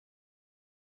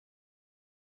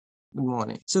Good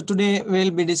morning. So today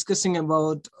we'll be discussing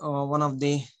about one of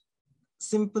the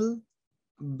simple,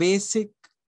 basic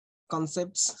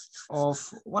concepts of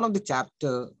one of the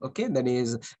chapter, okay, that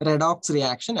is redox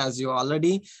reaction. As you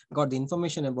already got the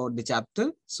information about the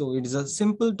chapter, so it is a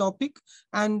simple topic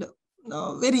and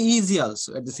very easy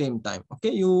also at the same time.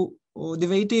 Okay, the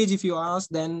weightage, if you ask,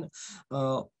 then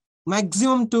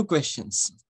maximum 2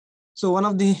 questions. So one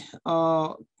of the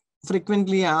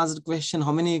frequently asked question,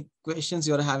 how many questions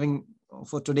you're having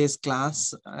for today's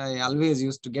class? I always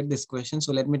used to get this question.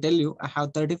 So let me tell you, I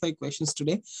have 35 questions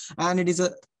today, and it is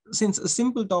since a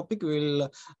simple topic,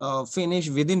 we'll finish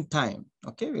within time.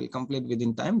 Okay, we'll complete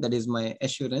within time. That is my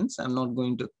assurance. I'm not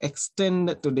going to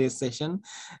extend today's session.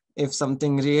 If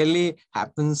something really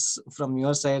happens from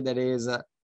your side, that is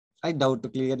I doubt to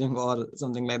clearing or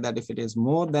something like that. If it is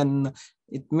more, then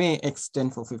it may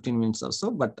extend for 15 minutes or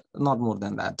so, but not more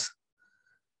than that.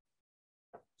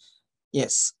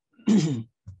 Yes.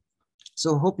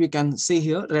 So hope you can see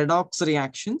here redox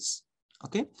reactions.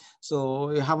 Okay,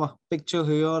 so you have a picture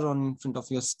here on front of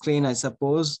your screen, I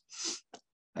suppose,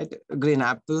 right? A green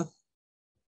apple.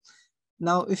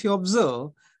 Now, if you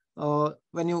observe,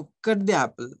 when you cut the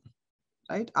apple,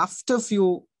 right, after a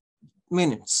few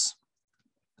minutes,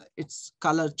 its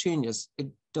color changes.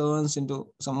 It turns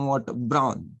into somewhat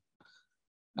brown,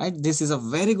 right? This is a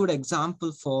very good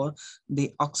example for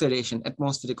the oxidation,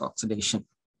 atmospheric oxidation.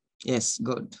 Yes,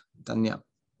 good, Tanya.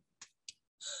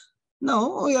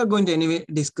 Now we are going to anyway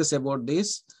discuss about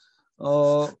this.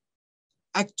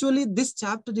 Actually, this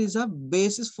chapter is a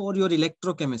basis for your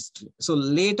electrochemistry. So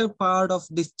later part of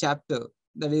this chapter,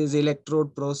 that is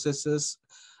electrode processes,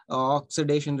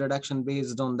 oxidation reduction,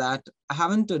 based on that, I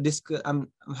haven't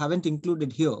haven't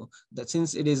included here that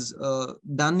since it is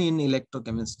done in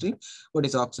electrochemistry, what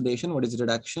is oxidation, what is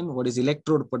reduction, what is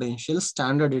electrode potential,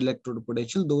 standard electrode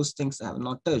potential, those things I have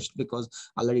not touched because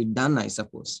already done, I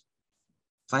suppose.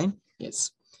 Fine.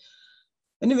 Yes.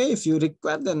 Anyway, if you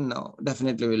require, then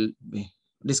definitely we'll be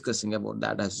discussing about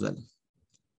that as well.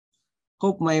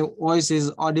 Hope my voice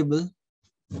is audible.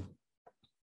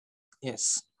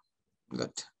 Yes.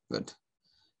 Good. Good.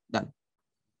 Done.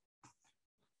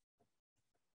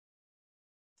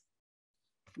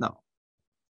 Now,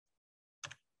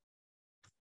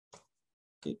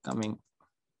 okay, coming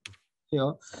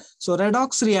here. So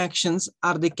redox reactions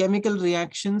are the chemical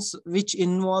reactions which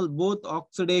involve both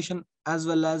oxidation as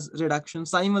well as reduction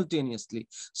simultaneously.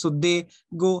 So they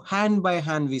go hand by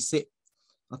hand, we say.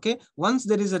 Okay, once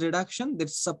there is a reduction,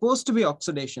 there's supposed to be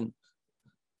oxidation,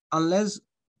 unless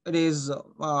it is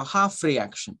half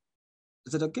reaction.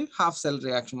 Is it okay? Half cell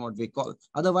reaction, what we call.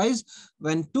 Otherwise,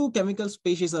 when two chemical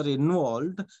species are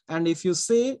involved, and if you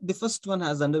say the first one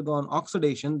has undergone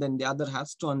oxidation, then the other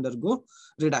has to undergo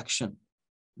reduction.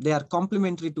 They are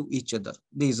complementary to each other,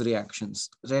 these reactions,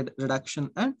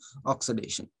 reduction and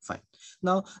oxidation. Fine.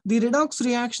 Now, the redox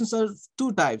reactions are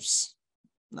two types.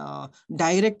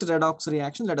 Direct redox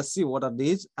reaction, let us see what are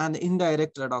these, and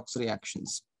indirect redox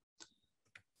reactions.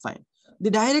 Fine. The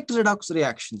direct redox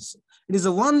reactions, it is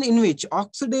the one in which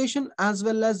oxidation as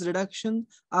well as reduction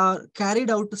are carried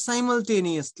out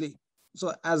simultaneously.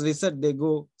 So as we said, they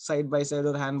go side by side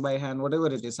or hand by hand, whatever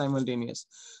it is, simultaneous.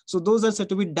 So those are said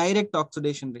to be direct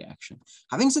oxidation reaction.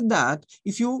 Having said that,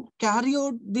 if you carry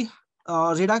out the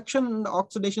reduction and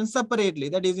oxidation separately,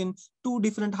 that is in two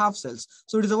different half cells.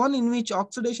 So it is the one in which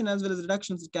oxidation as well as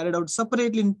reduction is carried out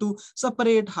separately into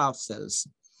separate half cells.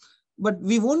 But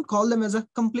we won't call them as a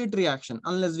complete reaction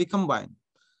unless we combine.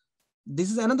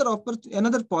 This is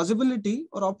another possibility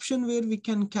or option where we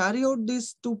can carry out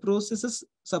these two processes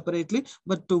separately,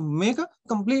 but to make a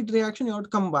complete reaction, you have to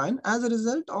combine. As a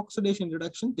result, oxidation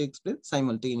reduction takes place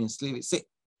simultaneously, we say.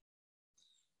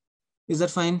 Is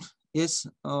that fine? Yes.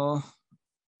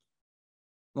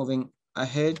 Moving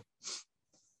ahead.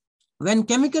 When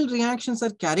chemical reactions are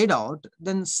carried out,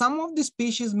 then some of the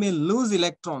species may lose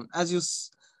electron, as you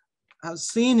have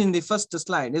seen in the first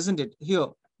slide, isn't it? Here,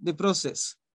 the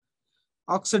process.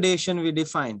 Oxidation we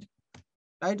defined,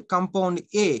 right? Compound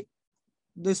A,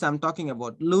 this I'm talking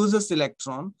about, loses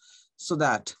electron so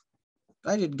that,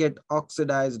 right, it get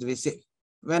oxidized, we say.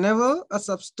 Whenever a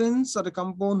substance or a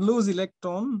compound lose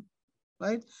electron,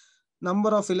 right,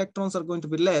 number of electrons are going to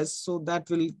be less, so that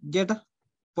will get a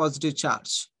positive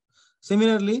charge.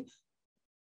 Similarly,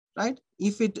 right,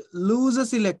 if it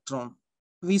loses electron,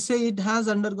 we say it has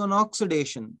undergone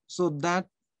oxidation, so that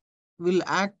will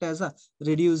act as a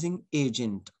reducing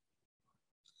agent.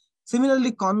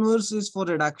 Similarly, converse is for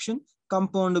reduction.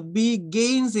 Compound B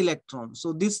gains electron.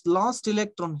 So this lost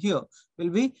electron here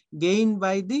will be gained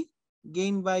by the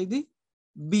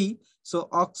B. So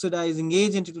oxidizing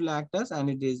agent it will act as, and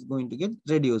it is going to get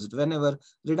reduced. Whenever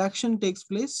reduction takes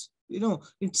place,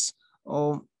 its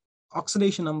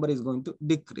oxidation number is going to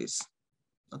decrease.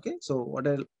 Okay, so what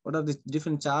are the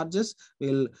different charges?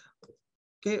 We'll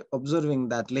observing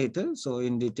that later. So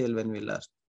in detail when we learn.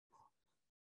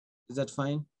 Is that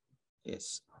fine?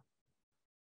 Yes.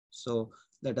 So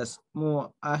let us move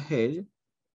ahead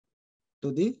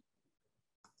to the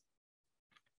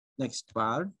next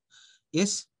part.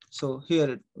 Yes. So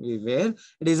here we were,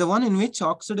 it is the one in which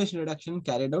oxidation reduction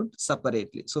carried out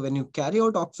separately. So when you carry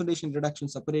out oxidation reduction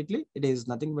separately, it is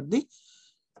nothing but the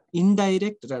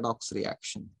indirect redox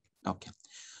reaction. Okay.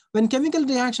 When chemical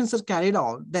reactions are carried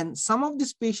out, then some of the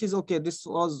species, okay, this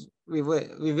was, we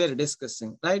were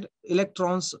discussing, right?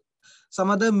 Electrons, some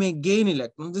other may gain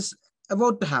electrons. This is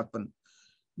about to happen.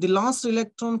 The lost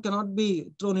electron cannot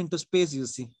be thrown into space, you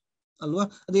see.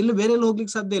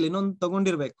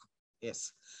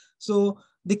 Yes. So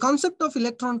the concept of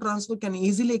electron transfer can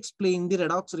easily explain the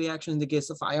redox reaction in the case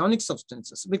of ionic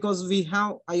substances, because we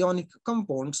have ionic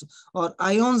compounds, or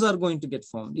ions are going to get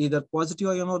formed, either positive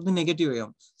ion or the negative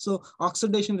ion. So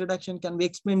oxidation reduction can be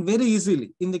explained very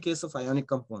easily in the case of ionic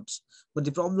compounds. But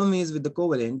the problem is with the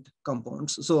covalent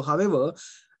compounds. So however,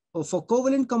 for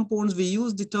covalent compounds, we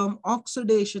use the term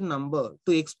oxidation number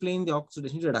to explain the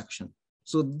oxidation reduction.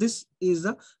 So this is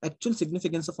the actual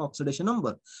significance of oxidation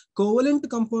number. Covalent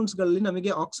compounds galli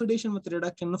namige oxidation ಮತ್ತು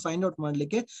reduction find out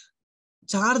ಮಾಡಲಿಕ್ಕೆ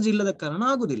charge ಇಲ್ಲದ ಕಾರಣ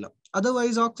ಆಗುದಿಲ್ಲ.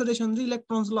 Otherwise oxidation ಅಂದ್ರೆ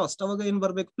electrons last, ಅವಾಗ ಏನ್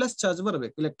ಬರ್ಬೇಕು, plus charge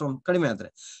ಬರಬೇಕು. ಇಲೆಕ್ಟ್ರಾನ್ ಕಡಿಮೆ ಆದ್ರೆ,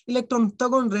 ಇಲೆಕ್ಟ್ರಾನ್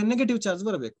ತಗೊಂಡ್ರೆ ನೆಗೆಟಿವ್ ಚಾರ್ಜ್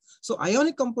ಬರಬೇಕು. ಸೊ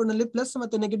ಅಯಾನಿಕ್ ಕಾಂಪೌಂಡ್ ನಲ್ಲಿ ಪ್ಲಸ್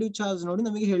ಮತ್ತೆ ನೆಗೆಟಿವ್ ಚಾರ್ಜ್ ನೋಡಿ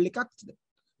ನಮಗೆ ಹೇಳಲಿಕ್ಕೆ ಆಗ್ತದೆ.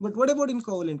 But what about in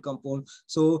covalent compound?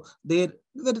 So there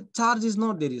charge is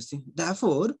not there, you see.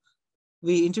 Therefore,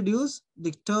 we introduce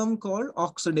the term called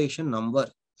oxidation number.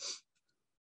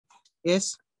 Yes.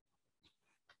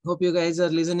 Hope you guys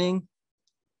are listening.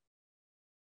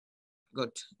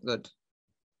 Good, good.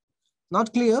 Not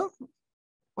clear?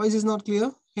 Voice is not clear?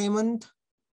 Hemant?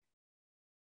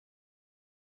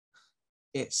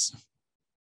 Yes.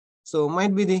 So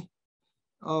might be the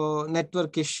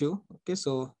network issue. Okay,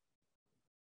 so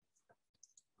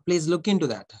please look into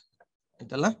that.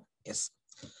 Yes.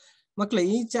 Makla,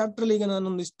 ee chapter liga nanu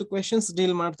ondistu questions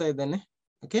deal ಮಾಡ್ತಾ ಇದ್ದೇನೆ.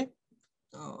 Okay.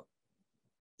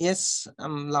 Yes,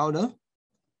 I'm louder.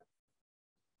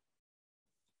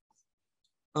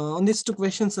 On these two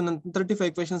questions,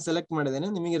 35 questions select ಮಾಡಿದ್ದೇನೆ.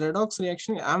 ನಿಮಗೆ redox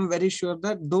reaction, I'm very sure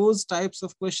that those types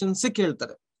of questions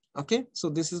ಕೇಳ್ತಾರೆ. Okay, so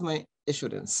this is my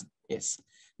assurance. Yes.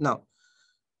 Now,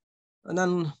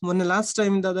 ನಾನು ಮೊನ್ನೆ last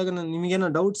time ಇದ್ದಾಗ ನಿಮಗೇನೋ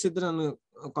doubts ಇದ್ರೆ ನಾನು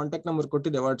contact number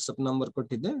ಕೊಟ್ಟಿದ್ದೆ, WhatsApp number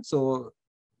ಕೊಟ್ಟಿದ್ದೆ. ಸೊ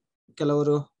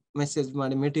ಕೆಲವರು ಮೆಸೇಜ್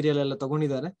ಮಾಡಿ ಮೆಟೀರಿಯಲ್ ಎಲ್ಲ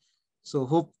ತಗೊಂಡಿದ್ದಾರೆ. So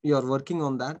hope you are working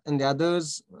on that. And the others,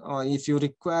 if you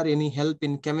require any help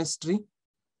in chemistry,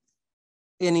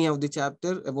 any of the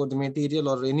chapter about the material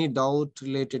or any doubt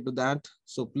related to that,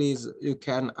 so please you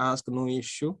can ask, no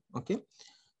issue. Okay,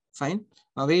 fine.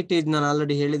 Weightage ನಾನು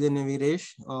already ಹೇಳಿದ್ದೇನೆ Veeresh,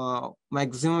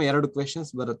 maximum 2 questions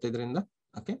ಬರುತ್ತೆ ಇದರಿಂದ.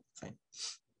 Okay, fine.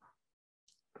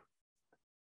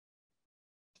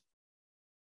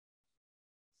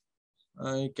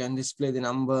 You can display the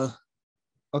number.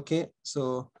 Okay, so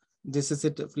this is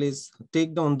it. Please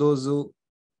take down those who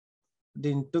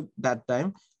didn't took that time.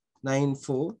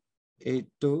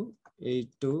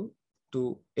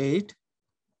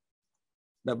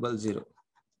 9482822800.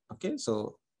 Okay, so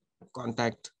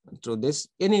contact through this.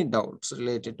 Any doubts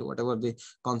related to whatever the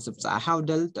concepts I have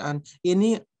dealt, and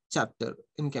any chapter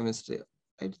in chemistry,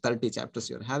 right? 30 chapters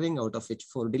you're having, out of which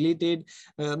 4 deleted,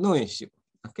 no issue.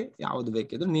 Okay, ಯಾವುದು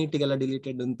ಬೇಕಿದ್ರು ನೀಟಿಗೆಲ್ಲ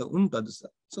deleted ಅಂತ ಉಂಟು ಅದು ಸಹ,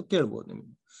 so ಕೇಳ್ಬೋದು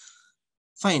ನಿಮಗೆ.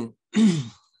 Fine.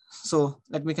 So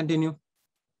let me continue.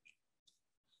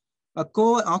 A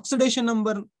oxidation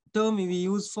number term we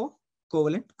use for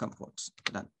covalent compounds.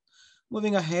 Done.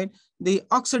 Moving ahead, the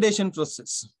oxidation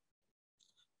process.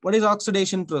 What is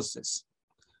oxidation process?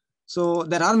 So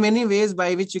there are many ways by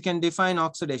which you can define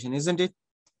oxidation, isn't it?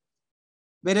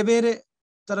 ಬೇರೆ ಬೇರೆ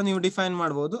ತರ ನೀವು define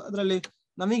ಮಾಡಬಹುದು. ಅದರಲ್ಲಿ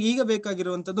ನಮಗೆ ಈಗ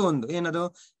ಬೇಕಾಗಿರುವಂತದ್ದು ಒಂದು ಏನದು,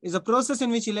 is a process in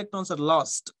which electrons are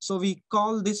lost. So we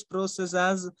call this process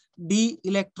as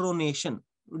de-electronation.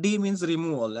 D means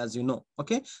removal, as you know.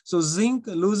 Okay, so zinc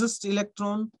loses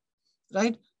electron,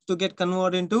 right, to get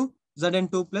converted into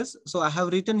Zn2 plus. So I have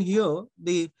written here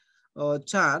the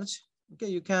charge. Okay,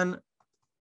 you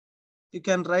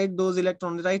can write those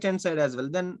electrons on the right hand side as well,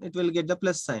 then it will get the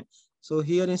plus sign. So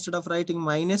here instead of writing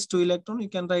 -2 electron,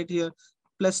 you can write here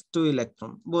 +2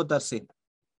 electron. Both are same.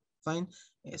 Fine.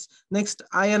 Yes. Next,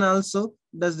 iron also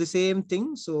does the same thing.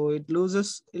 So it loses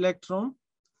electron.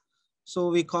 So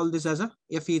we call this as a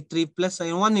Fe3 plus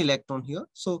ion, 1 electron here.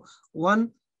 So 1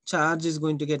 charge is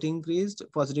going to get increased,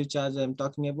 positive charge I'm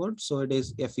talking about. So it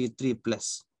is Fe3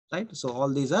 plus, right? So all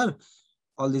these are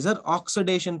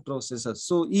oxidation processes.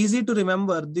 So easy to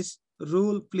remember this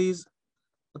rule, please.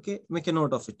 Okay, make a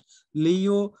note of it.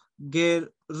 Leo Gare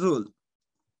rule.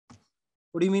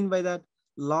 What do you mean by that?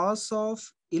 Loss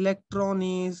of electron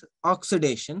is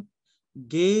oxidation,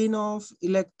 gain of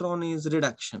electron is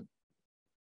reduction.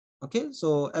 Okay,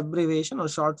 so abbreviation or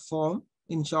short form.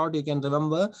 In short, you can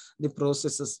remember the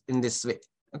processes in this way.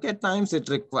 Okay, at times it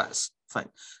requires. Fine.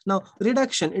 Now,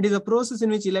 reduction, it is a process in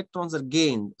which electrons are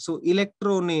gained. So,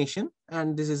 electronation,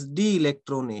 and this is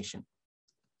de-electronation.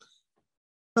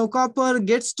 Now, copper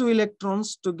gets 2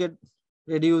 electrons to get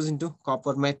reduced into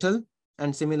copper metal.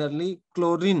 And similarly,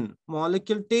 chlorine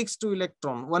molecule takes 2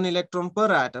 electrons, 1 electron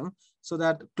per atom, so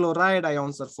that chloride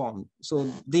ions are formed. So,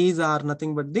 these are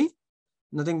nothing but the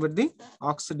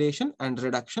oxidation and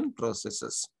reduction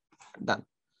processes. Done.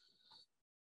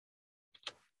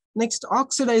 Next,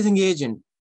 oxidizing agent.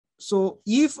 So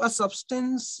if a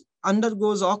substance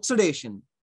undergoes oxidation,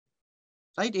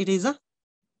 right, it is a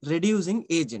reducing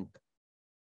agent.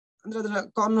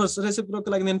 Converse,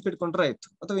 reciprocal ಆಗಿ ನೆನಪಿಟ್ಕೊಂಡ್ರೆ ಆಯ್ತು,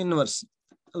 ಅಥವಾ inverse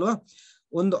ಅಲ್ವಾ?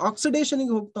 ಒಂದು oxidation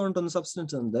ಗೆ ಹೋಗ್ತಾ ಉಂಟು ಒಂದು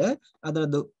substance ಅಂದ್ರೆ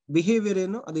ಅದರದ್ದು ಬಿಹೇವಿಯರ್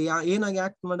ಏನು, ಅದು ಏನಾಗಿ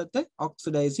ಆಕ್ಟ್ ಮಾಡುತ್ತೆ?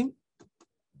 ಆಕ್ಸಿಡೈಸಿಂಗ್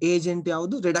agent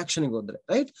ಯಾವುದು? ರಿಡಕ್ಷನ್ ಗೆ ಹೋದ್ರೆ,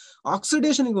 ರೈಟ್?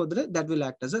 ಆಕ್ಸಿಡೇಷನ್ ಗೆ ಹೋದ್ರೆ that will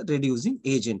act as a reducing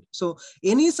agent. So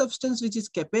any substance which is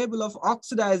capable of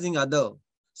oxidizing other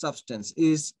substance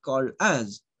is called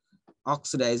as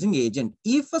oxidizing agent.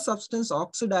 If a substance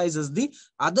oxidizes the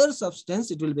other substance,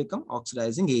 it will become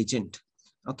oxidizing agent.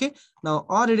 Okay, now,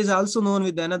 or it is also known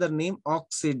with another name,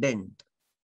 oxidant.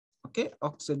 Okay,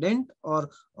 oxidant or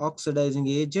oxidizing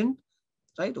agent,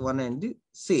 right? One and the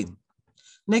same.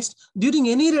 Next, during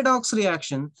any redox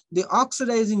reaction, the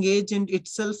oxidizing agent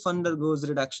itself undergoes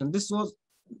reduction. This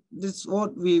is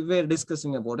what we were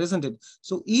discussing about, isn't it?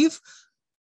 So if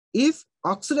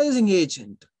oxidizing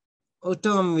agent, a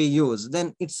term we use, then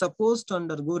it's supposed to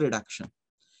undergo reduction.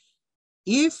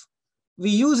 If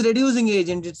we use reducing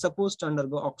agent, it's supposed to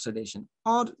undergo oxidation,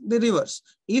 or the reverse.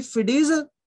 If it is a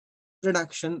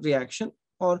reduction reaction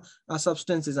or a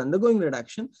substance is undergoing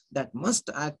reduction, that must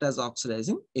act as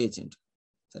oxidizing agent.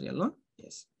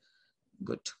 Yes,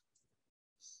 good.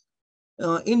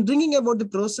 In bringing about the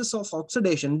process of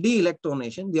oxidation,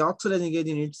 de-electronation, the oxidizing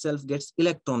agent itself gets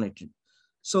electronated.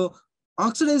 So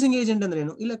oxidizing agent andre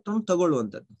enu? Electron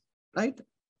tagolluvanthaddu, right?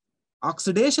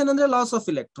 Oxidation andre loss of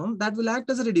electron, that will act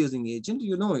as a reducing agent,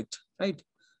 you know it, right?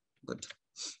 Good.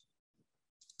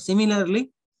 Similarly,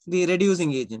 the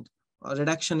reducing agent or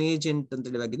reduction agent anta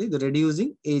ಹೇಳಿವಾಗಿದೆ, ಇದು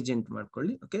reducing agent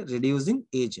ಮಾಡ್ಕೊಳ್ಳಿ. Okay, reducing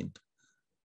agent.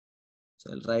 So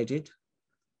I'll write it.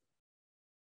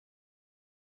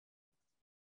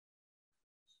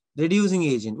 Reducing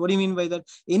agent. What do you mean by that?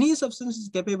 Any substance is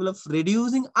capable of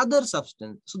reducing other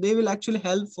substance. So they will actually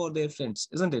help for their friends,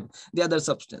 isn't it? The other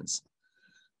substance.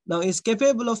 Now is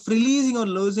capable of releasing or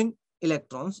losing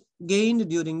electrons gained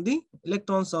during the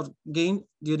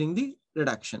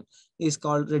reduction is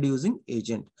called reducing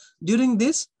agent. During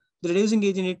this, the reducing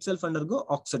agent itself undergo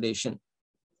oxidation.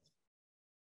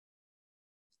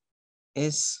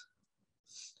 Is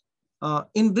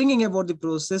in bringing about the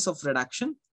process of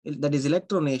reduction, that is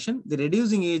electronation, the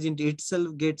reducing agent itself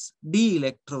gets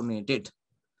de-electronated.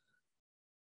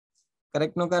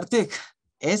 Correct, no Karthik?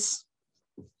 Yes.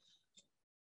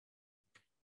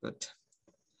 Good.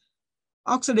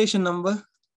 Oxidation number.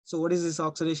 So what is this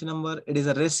oxidation number? It is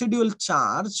a residual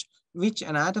charge which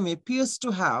an atom appears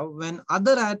to have when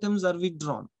other atoms are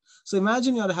withdrawn. So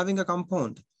imagine you are having a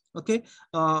compound. Okay,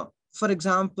 for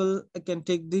example, I can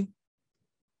take the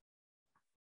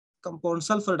compound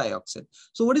sulfur dioxide.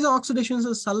 So what is the oxidation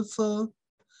of sulfur?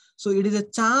 So it is a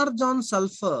charge on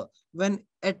sulfur when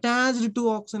attached two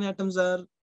oxygen atoms are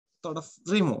sort of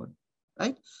removed,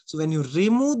 right? So when you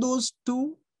remove those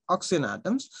two oxygen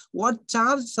atoms, what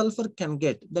charge sulfur can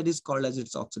get, that is called as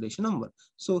its oxidation number.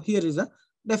 So here is a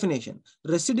definition: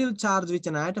 residual charge which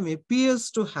an atom appears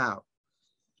to have,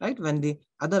 right, when the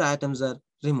other atoms are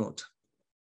removed.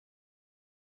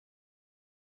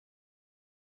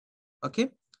 Okay,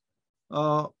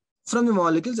 from the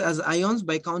molecules as ions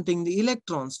by counting the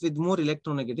electrons with more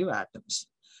electronegative atoms.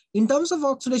 In terms of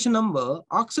oxidation number,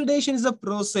 oxidation is a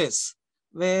process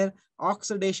where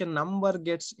oxidation number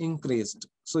gets increased.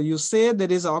 So you say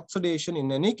there is oxidation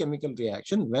in any chemical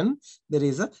reaction when there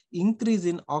is an increase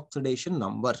in oxidation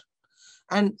number.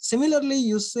 And similarly,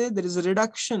 you say there is a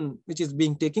reduction which is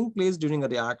being taking place during a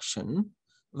reaction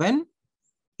when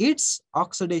its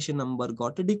oxidation number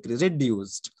got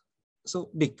reduced.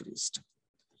 So decreased.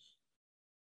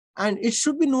 And it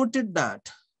should be noted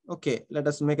that, okay, let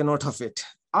us make a note of it.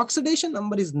 Oxidation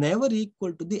number is never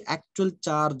equal to the actual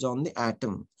charge on the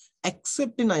atom,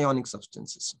 except in ionic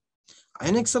substances.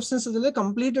 Ionic substances is a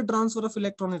complete transfer of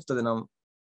electron irtade now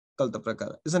kalta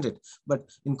prakara, isn't it? But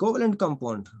in covalent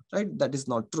compound, right, that is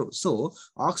not true. So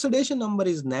oxidation number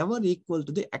is never equal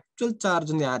to the actual charge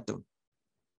in the atom.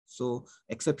 So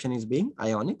exception is being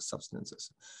ionic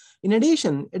substances. In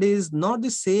addition, it is not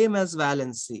the same as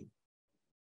valency.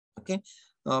 Okay,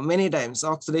 many times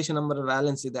oxidation number and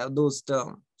valency, those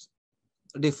terms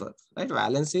differ, right?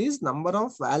 Valency is number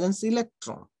of valence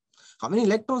electron. How many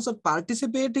electrons are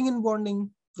participating in bonding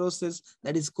process?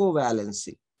 That is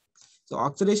covalency. So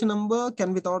oxidation number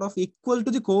can be thought of equal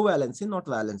to the covalency, not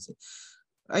valency,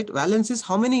 right? Valence is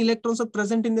how many electrons are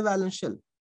present in the valence shell.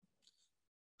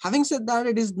 Having said that,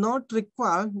 it is not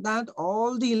required that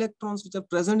all the electrons which are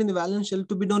present in the valence shell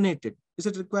to be donated. Is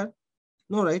it required?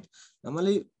 No, right?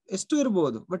 Normally, ಎಷ್ಟು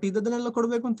ಇರಬಹುದು, but ಇದನ್ನೆಲ್ಲ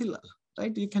ಕೊಡಬೇಕು ಅಂತಿಲ್ಲ,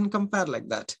 right? You can compare like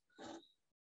that.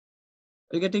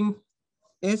 Are you getting?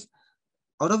 Is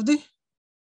out of the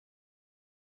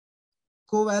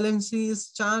covalency is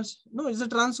charge? No, it's a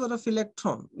transfer of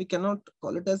electron. We cannot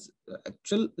call it as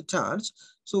actual charge.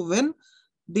 So when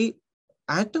the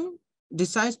atom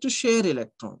decides to share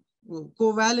electron,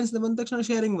 covalence ಬಂದ ತಕ್ಷಣ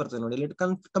sharing ಬರ್ತದೆ ನೋಡಿ, ಇಲ್ಲಿ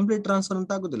complete transfer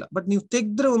ಅಂತ ಆಗುದಿಲ್ಲ. But ನೀವು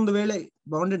ತೆಗೆದ್ರೆ ಒಂದು ವೇಳೆ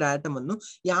ಬಾಂಡೆಡ್ ಆಟಮ್ ಅನ್ನು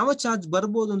ಯಾವ ಚಾರ್ಜ್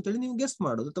ಬರ್ಬೋದು ಅಂತೇಳಿ ನೀವು ಗೆಸ್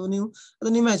ಮಾಡೋದು, ಅಥವಾ ನೀವು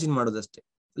ಅದನ್ನ ಇಮ್ಯಾಜಿನ್ ಮಾಡೋದಷ್ಟೇ.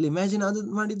 ಅಲ್ಲಿ ಇಮ್ಯಾಜಿನ್ ಅದು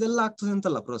ಮಾಡಿದೆಲ್ಲ ಆಗ್ತದೆ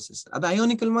ಅಂತಲ್ಲ ಪ್ರೋಸೆಸ್, ಅದು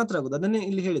ಅಯೋನಿಕಲ್ ಮಾತ್ರ ಆಗುದು. ಅದನ್ನೇ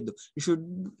ಇಲ್ಲಿ ಹೇಳಿದ್ದು.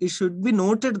 It should be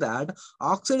noted that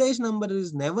oxidation number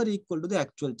is never equal to the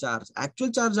actual charge.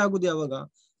 Actual charge ಆಗುದು ಯಾವಾಗ?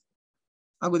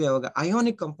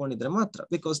 Ionic compound idre matra,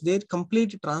 because their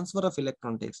complete transfer of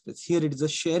electron takes place. Here it is a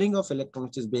sharing of electron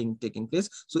which is taking place.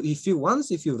 So if you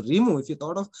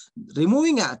thought of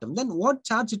removing atom, then what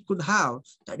charge it could have,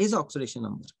 that is oxidation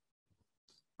number.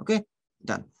 Okay,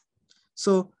 done.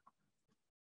 So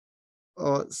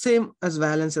same as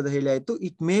valence adu heli aitu,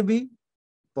 it may be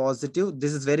positive.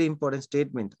 This is very important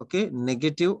statement. Okay,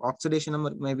 negative. Oxidation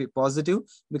number may be positive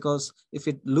because if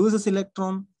it loses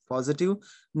electron, positive.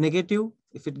 Negative,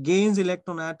 if it gains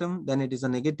electron atom, then it is a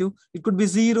negative. It could be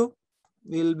zero.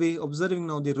 We'll be observing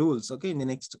now the rules, okay, in the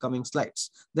next coming slides.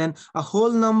 Then a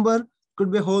whole number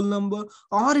could be a whole number,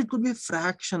 or it could be a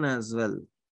fraction as well.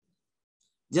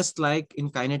 Just like in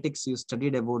kinetics, you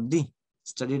studied about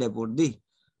the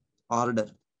order,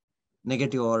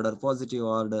 negative order, positive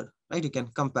order, right? You can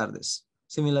compare this.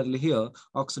 Similarly here,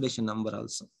 oxidation number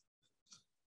also.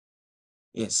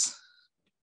 Yes.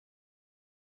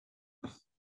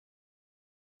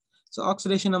 So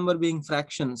oxidation number being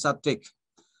fraction, sattvic,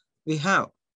 we have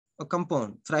a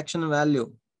compound fraction value,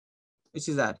 which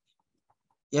is that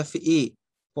Fe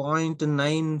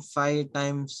 0.95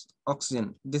 times oxygen.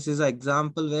 This is an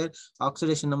example where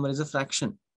oxidation number is a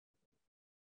fraction.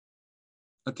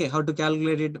 Okay, how to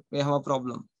calculate it? We have a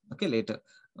problem. Okay, later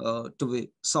to be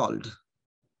solved.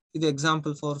 The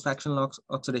example for fractional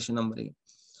oxidation number.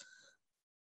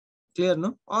 Clear,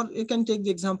 no? Or you can take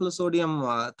the example of sodium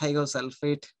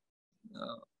thiosulfate.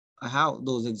 I have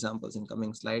those examples in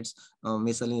coming slides.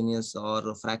 Miscellaneous or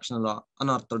fractional or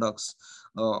unorthodox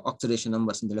oxidation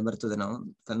numbers in the now.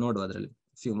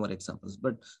 Few more examples,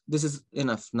 but this is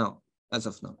enough now, as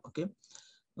of now. Okay.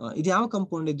 ಇದು ಯಾವ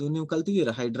compound ಇದು ನೀವು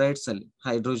ಕಲ್ತಿದ್ದೀರಾ hydrides ಅಲ್ಲಿ,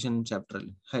 hydrogen chapter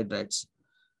ಅಲ್ಲಿ hydrides,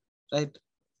 right?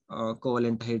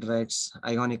 Covalent hydrides,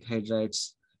 ionic hydrides,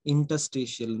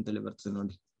 ಇಂಟರ್ಸ್ಟೇಷಿಯಲ್ ಅಂತೇಳಿ ಬರ್ತದೆ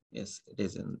ನೋಡಿ. S, it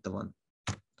is the one.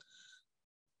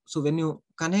 So when you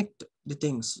connect the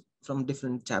things from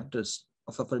different chapters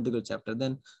of a particular chapter,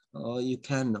 then you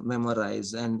can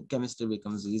memorize, and chemistry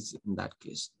becomes easy in that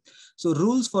case. So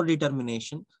rules for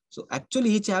determination. So actually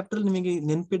ಈ chapter ನಿಮಗೆ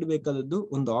ನೆನಪಿಡಬೇಕಾದದ್ದು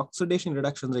ಒಂದು oxidation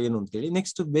reduction ಅಂದ್ರೆ ಏನು ಅಂತೇಳಿ,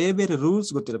 next ಬೇರೆ ಬೇರೆ rules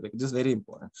ಗೊತ್ತಿರಬೇಕು. This very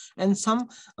important. And some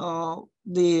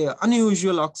the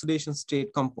unusual oxidation state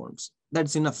compounds,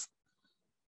 that's enough.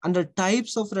 Under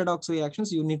types of redox reactions,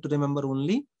 you need to remember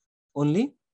only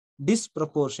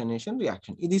disproportionation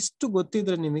reaction. Idistu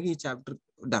gottidre nimage ee chapter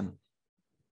done.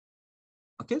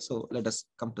 Okay, so let us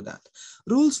come to that.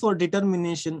 Rules for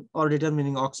determination or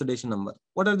determining oxidation number.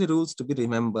 What are the rules to be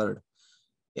remembered?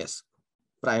 Yes,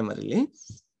 primarily,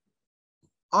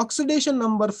 oxidation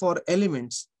number for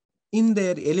elements in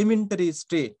their elementary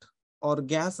state or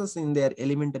gases in their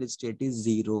elementary state is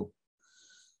 0.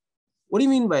 What do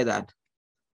you mean by that?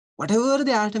 Whatever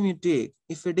the atom you take,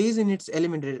 if it is in its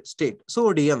elementary state,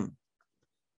 sodium,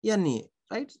 Na,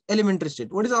 right? Elementary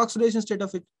state. What is the oxidation state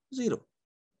of it? 0.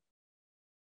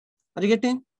 Are you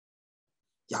getting?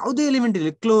 Yaude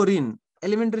elementary, chlorine,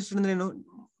 elementary state ಅಂದ್ರೆ ಏನು?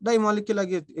 Dimolecule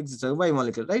ಆಗಿ exist ಆಗೋದು,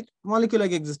 bimolecule, right? Molecule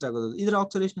ಆಗಿ exist ಆಗೋದು. ಇದರ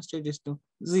oxidation state ಎಷ್ಟು?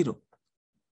 0.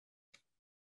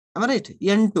 Am I right?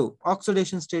 N2,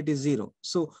 oxidation state is 0.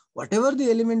 So whatever the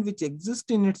element which exists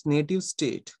in its native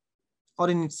state or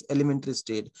in its elementary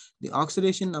state, the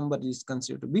oxidation number is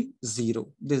considered to be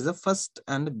 0. This is the first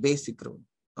and basic rule.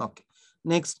 Okay.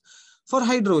 Next, for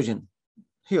hydrogen,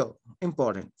 here,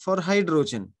 important. For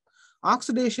hydrogen,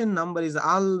 oxidation number is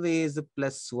always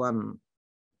 +1.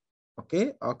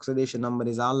 Okay, oxidation number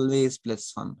is always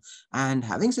 +1. And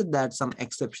having said that, some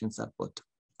exceptions are put.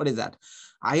 What is that?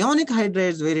 Ionic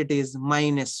hydrides, where it is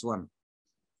 -1.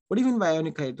 What do you mean by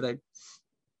ionic hydride?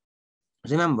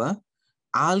 Remember,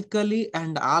 alkali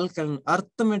and alkaline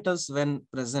earth metals when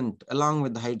present along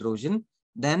with the hydrogen,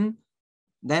 then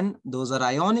those are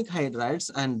ionic hydrides,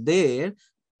 and there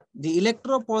the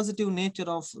electropositive nature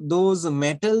of those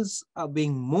metals are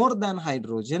being more than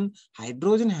hydrogen.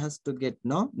 Hydrogen has to get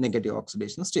no negative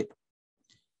oxidation state.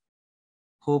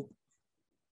 Hope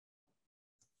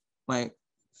my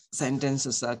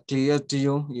sentences are clear to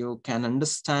you. You can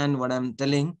understand what I'm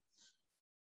telling.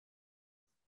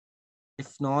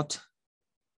 If not,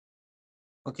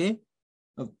 okay,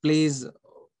 please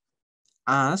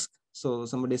ask. So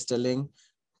somebody is telling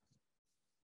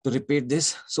to repeat this.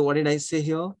 So what did I say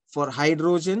here? For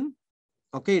hydrogen,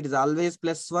 okay, it is always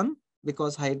 +1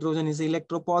 because hydrogen is an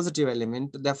electropositive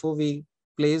element. Therefore, we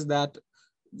place that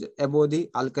above the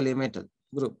alkali metal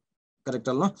group. Correct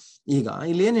ಅಲ್ವಾ? ಈಗ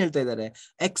ಇಲ್ಲಿ ಏನ್ ಹೇಳ್ತಾ ಇದ್ದಾರೆ?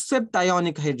 Except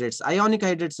ionic hydrates. Ionic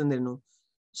hydrates ಅಂದ್ರೇನು?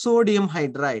 Sodium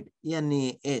hydride,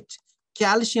 NaH.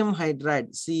 Calcium hydride,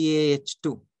 CaH2.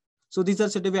 So these are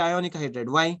said to be ionic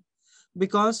hydride. Why?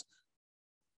 Because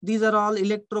these are all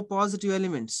electropositive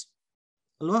elements.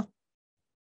 ಅಲ್ವಾ?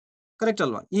 Correct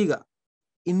ಅಲ್ವಾ? ಈಗ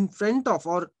in front of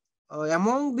or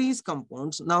among these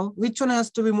compounds, now which one has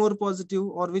to be more positive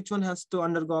or which one has to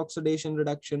undergo oxidation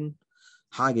reduction?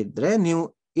 ಹಾಗಿದ್ರೆ ನೀವು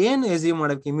ಏನ್ assume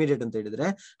ಮಾಡಬೇಕು immediate ಅಂತ ಹೇಳಿದ್ರೆ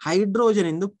hydrogen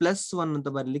ಇಂದು +1 ಅಂತ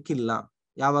ಬರ್ಲಿಕ್ಕಿಲ್ಲ.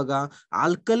 ಯಾವಾಗ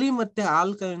ಆಲ್ಕಲಿ ಮತ್ತೆ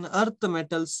alkaline earth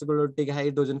metals ಗಳೊಟ್ಟಿಗೆ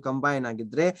hydrogen combine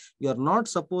ಆಗಿದ್ರೆ you are not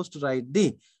suppose to right the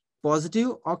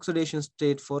positive oxidation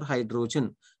state for hydrogen.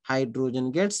 Hydrogen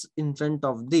gets in front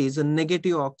of these a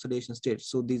negative oxidation state.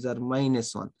 So these are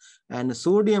 -1 and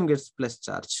sodium gets plus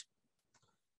charge.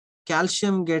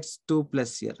 Calcium gets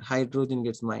 2+ here. Hydrogen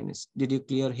gets minus. Did you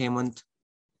clear, Hemant?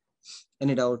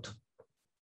 Any doubt?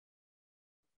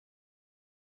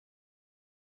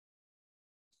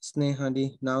 Snehadi,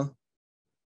 now?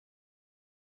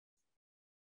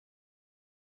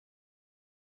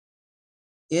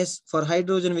 Yes, for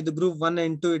hydrogen with the group 1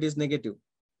 and 2, it is negative.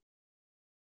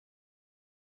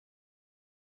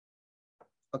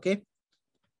 Okay.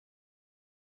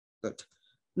 Good.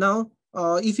 Now,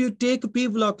 if you take p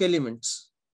block elements,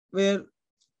 where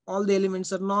all the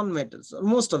elements are non-metals, or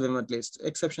most of them at least,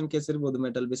 exception case irbodu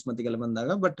metal bismatigeಲ್ಲ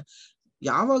ಬಂದಾಗ, but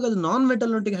ಯಾವಾಗ ಅದು non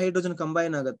metal ನೊಟ್ಟಿಗೆ hydrogen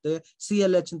combine ಆಗುತ್ತೆ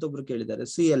ClH ಅಂತ ಒಬ್ರು ಕೇಳಿದ್ದಾರೆ.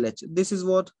 ClH, this is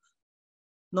what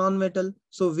non-metal.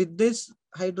 So with this,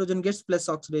 hydrogen gets plus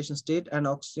oxidation state and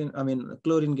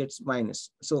chlorine gets minus.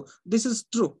 So this is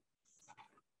true.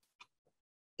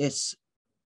 Yes,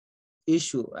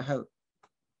 issue I have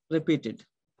repeated.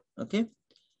 Okay,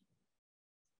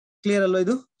 clear allo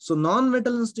idu? So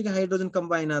non-metal nೊಟ್ಟಿಗೆ hydrogen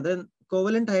combine ಆದ್ರೆ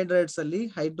covalent hydrides ಅಲ್ಲಿ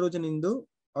hydrogen ಇಂದು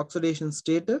oxidation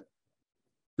state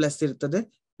plus ಇರ್ತದೆ.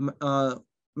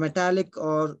 Metallic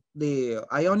or the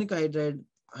ionic hydride,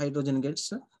 hydrogen gets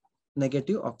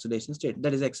negative oxidation state.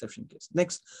 That is the exception case.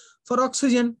 Next, for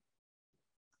oxygen,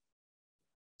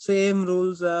 same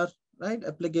rules are right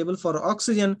applicable. For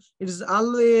oxygen, it is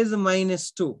always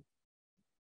 -2.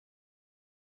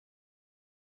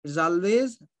 It is always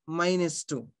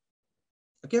 -2.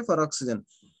 Okay, for oxygen.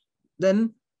 Then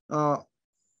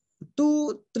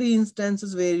 2-3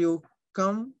 instances where you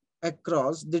come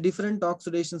across the different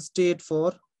oxidation state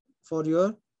for your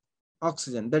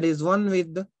oxygen. That is one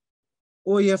with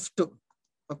OF2.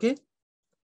 Okay,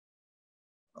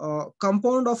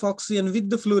 compound of oxygen with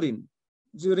the fluorine.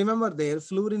 Do you remember there,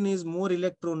 fluorine is more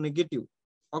electronegative.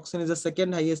 Oxygen is the second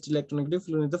highest electronegative,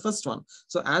 fluorine is the first one.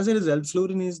 So as a result,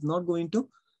 fluorine is not going to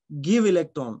give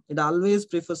electron. It always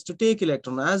prefers to take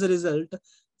electron. As a result,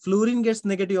 fluorine gets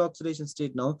negative oxidation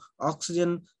state. Now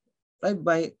oxygen, right,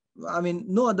 by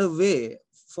no other way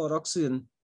for oxygen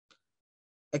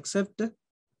except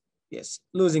yes,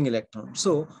 losing electron.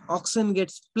 So oxygen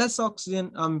gets plus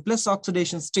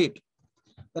oxidation state,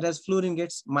 whereas fluorine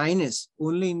gets minus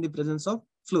only in the presence of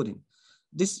fluorine.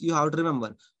 This you have to remember.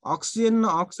 Oxygen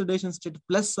oxidation state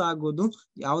plus agodu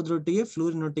yaudrottige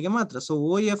fluorine nottige matra. So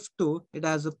OF2, it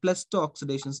has a +2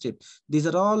 oxidation state. These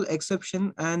are all exception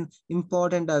and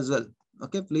important as well.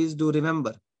 Okay, please do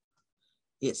remember.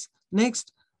 Yes. Next,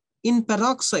 in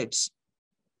peroxides,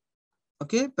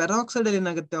 Okay, peroxide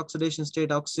ಏನಾಗುತ್ತೆ oxidation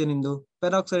state oxygen ಇಂದು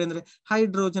peroxide ಅಂದ್ರೆ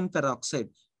hydrogen peroxide,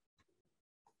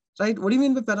 right? What do you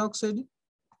mean by peroxide?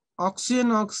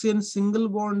 Oxygen single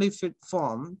bond, if it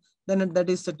form, then that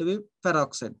is said to be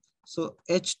peroxide. So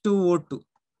H2O2,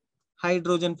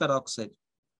 hydrogen peroxide.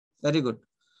 Very good.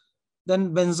 Then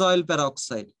benzoyl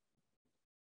peroxide,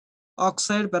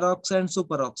 oxide, peroxide, and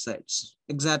superoxides.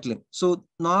 Exactly. So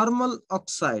normal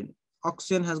oxide,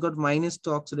 oxygen has got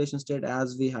 -2 oxidation state, as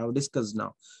we have discussed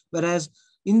now. Whereas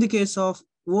in the case of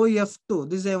OF2,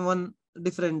 this is a one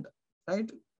different, right,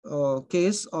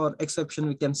 case or exception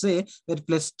we can say, where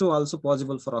 +2 also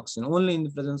possible for oxygen, only in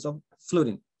the presence of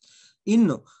fluorine. In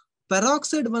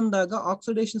peroxide bandaga,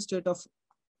 oxidation state of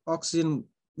oxygen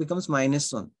becomes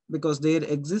 -1 because there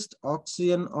exists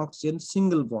oxygen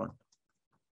single bond.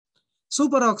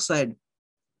 Superoxide,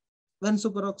 when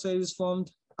superoxide is formed,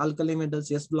 alkali metals,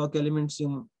 yes, block elements you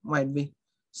might be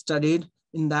studied,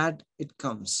 in that it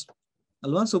comes.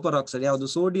 Alva superoxide ಯಾವುದು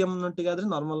sodium ನೊಟ್ಟಿಗೆ ಆದ್ರೆ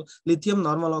normal lithium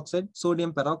normal oxide,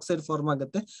 sodium peroxide form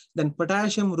ಆಗುತ್ತೆ, then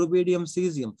potassium, rubidium,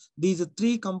 cesium, these are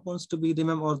three compounds to be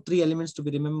remembered, or three elements to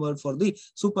be remembered for the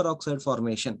superoxide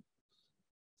formation.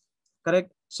 Correct?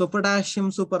 So potassium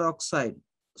superoxide,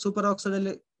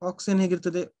 ಅಲ್ಲಿ oxygen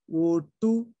ಹೇಗಿರ್ತದೆ O2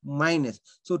 minus,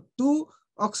 so 2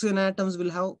 oxygen atoms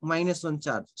will have -1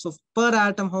 charge. So per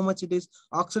atom, how much it is?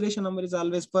 Oxidation number is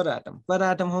always per atom. Per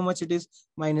atom, how much it is?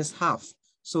 -1/2.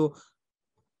 So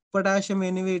potassium,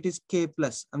 anyway, it is K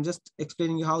plus. I'm just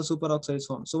explaining you how superoxide is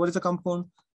formed. So what is the compound?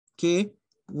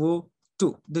 KO2.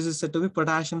 This is said to be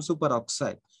potassium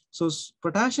superoxide. So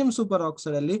potassium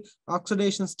superoxide ali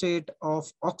oxidation state of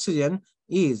oxygen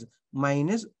is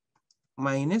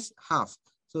 -1/2.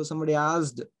 So somebody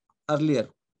asked earlier,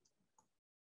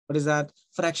 what is that?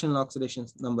 Fractional oxidation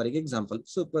number example.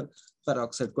 Super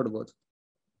peroxide kodbodu,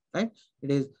 right?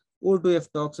 It is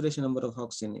O2F2 oxidation number of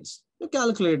oxygen is. You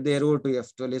calculate there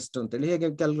O2F2 list ಅಂತೇಳಿ ಹೇಗೆ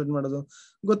calculate ಮಾಡೋದು?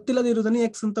 ಗೊತ್ತಿಲ್ಲದೆ ಇರುವುದನ್ನು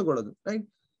x ಅಂತ ಕೊಡೋದು, right?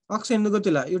 Oxygen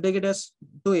ಗೊತ್ತಿಲ್ಲ, you take it as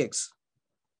 2x.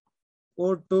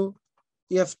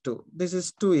 O2F2, this is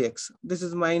 2x, this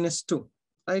is -2,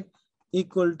 right?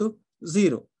 Equal to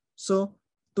 0. So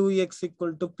 2x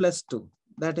equal to +2.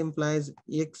 That implies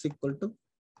x equal to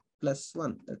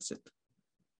 +1. That's it.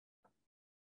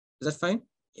 Is that fine?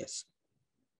 Yes.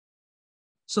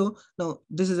 So now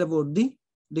this is about the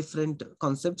different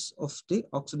concepts of the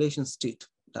oxidation state.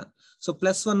 Done. So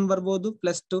 +1 ಬರ್ಬೋದು,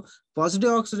 +2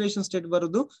 positive oxidation state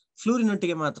ಬರೋದು fluorine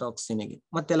ಒಟ್ಟಿಗೆ ಮಾತ್ರ, ಆಕ್ಸಿಜನ್ಗೆ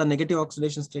ಮತ್ತೆಲ್ಲ negative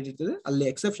oxidation state ಇರ್ತದೆ. ಅಲ್ಲಿ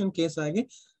exception case ಆಗಿ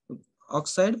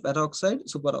oxide, peroxide,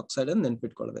 super oxide ಅನ್ನು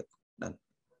ನೆನ್ಪಿಟ್ಕೊಳ್ಬೇಕು. Done.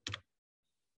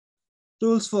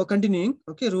 Rules for continuing.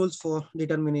 Okay, rules for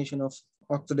determination of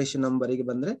oxidation number ಗೆ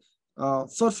ಬಂದ್ರೆ,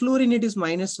 for fluorine it is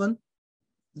 -1.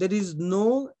 There is no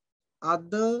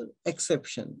other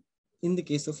exception in the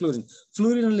case of fluorine.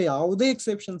 Fluorine ಅಲ್ಲಿ ಯಾವುದೇ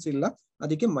exceptions ಇಲ್ಲ,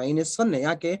 ಅದಕ್ಕೆ -1.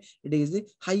 ಯಾಕೆ? It is the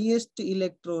highest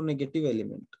electronegative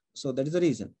element. So that is the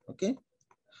reason. Okay,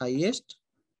 highest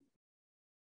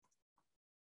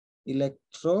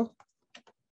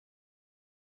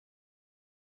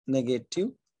electronegative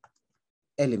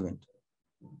element.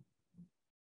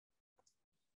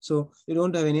 So you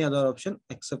don't have any other option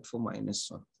except for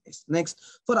 -1. Yes. Next,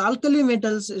 for alkali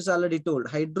metals, is already told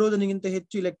hydrogen ಗಿಂತ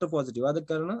ಹೆಚ್ಚು electropositive. ಆದ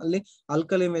ಕಾರಣ ಅಲ್ಲಿ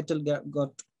alkali metal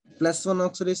got +1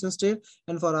 oxidation state,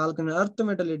 and for alkaline earth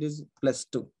metal it is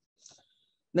 +2.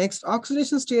 Next,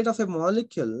 oxidation state of a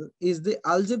molecule is the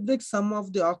algebraic sum of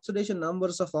the oxidation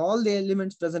numbers of all the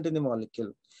elements present in the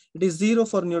molecule. It is 0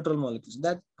 for neutral molecules.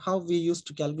 That's how we used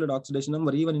to calculate oxidation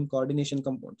number even in coordination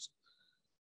compounds.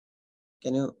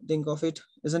 Can you think of it?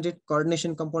 Isn't it?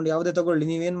 Coordination compound ಯಾವುದೇ ತಗೊಳ್ಳಿ,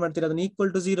 ನೀವೇನ್ ಮಾಡ್ತೀರಾ, ಅದನ್ನ equal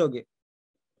to 0 ಗೆ,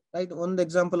 right? ಒಂದು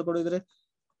example ಕೊಡಿದ್ರೆ,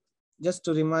 just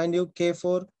to remind you,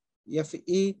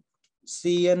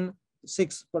 K4FeCN6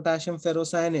 potassium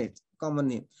ferrocyanate, common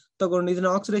name. ತಗೊಂಡು ಇದನ್ನ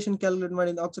oxidation calculate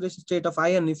ಮಾಡಿ, oxidation state of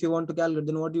iron if you want to calculate,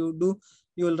 then what you do,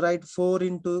 you will write 4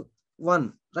 into 1,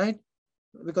 right?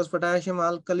 Because potassium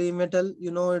alkali metal,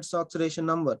 you know its oxidation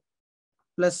number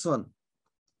 +1.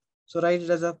 So write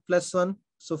it as a +1.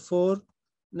 So 4.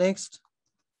 Next,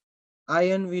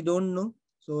 iron we don't know,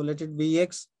 so let it be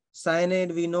x.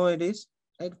 Cyanide we know it is,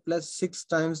 right? +6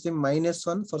 times the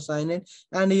 -1 for cyanide,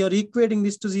 and you're equating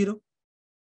this to 0.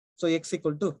 So x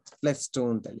equal to +2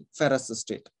 untali ferrous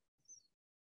state.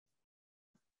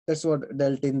 That's what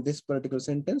dealt in this particular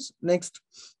sentence. Next,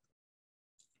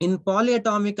 in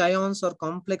polyatomic ions or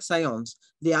complex ions,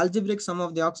 the algebraic sum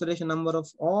of the oxidation number of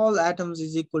all atoms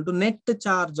is equal to net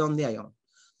charge on the ion.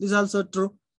 This is also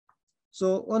true. So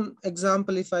one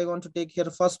example, if I want to take here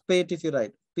phosphate, if you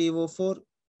write PO4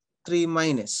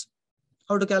 3-,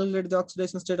 how to calculate the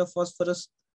oxidation state of phosphorus?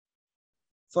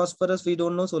 Phosphorus we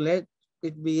don't know, so let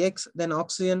it be x. Then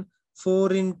oxygen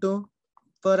 4 into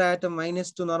per atom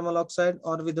 -2 normal oxide,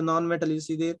 or with the non-metal you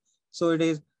see there. So it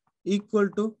is equal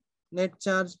to net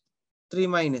charge 3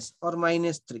 minus or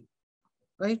 -3,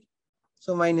 right? So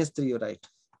 -3 you write.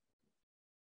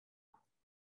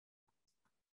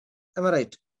 Am I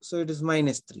right? So it is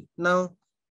 -3. Now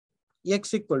x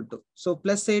equal to, so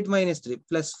 +8 -3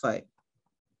 +5.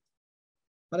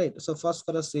 All right. So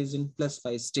phosphorus is in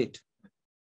 +5 state.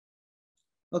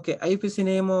 Okay. IPC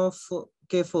name of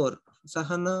K4.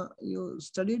 Sahana, you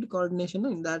studied coordination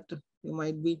in that, you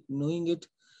might be knowing it.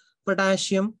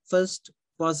 Potassium first,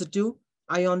 positive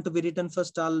ion to be written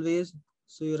first always.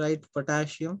 So you write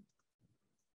potassium.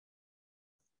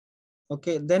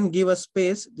 Okay, then give a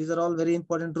space. These are all very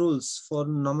important rules for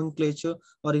nomenclature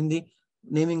or in the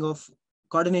naming of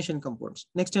coordination compounds.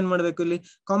 Next ಏನು ಮಾಡಬೇಕು ಇಲ್ಲಿ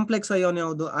complex ion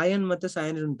ಯಾವುದು iron ಮತ್ತೆ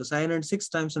cyanide ಉಂಟು cyanide 6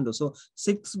 times ಉಂಟು so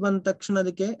 6 ಬಂದ ತಕ್ಷಣ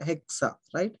ಅದಕ್ಕೆ Hexa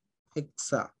right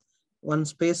Hexa one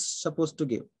space supposed to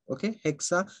give okay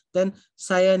hexa then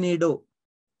cyanido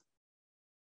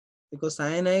because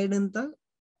cyanide ಅಂತ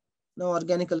ನಾವು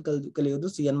ಆರ್ಗಾನಿಕಲ್ ಕಲಿಯೋದು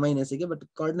CN- ಗೆ ಬಟ್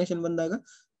ಕೋಆರ್ಡಿನೇಷನ್ ಬಂದಾಗ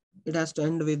it has to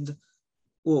end with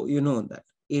O, you know that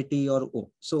AT or O,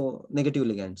 so negative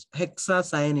ligands.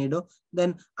 Hexacyanido.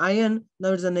 Then iron, now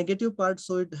it's a negative part,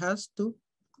 so it has to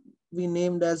be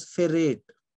named as ferrate.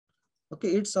 Okay,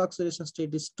 its oxidation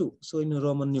state is 2, so in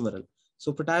Roman numeral. So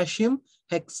potassium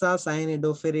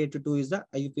hexacyanidoferrate 2 is the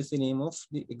IUPAC name of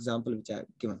the example which I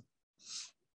have given.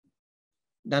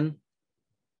 Done.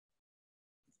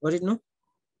 Got it? No?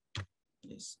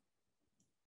 Yes.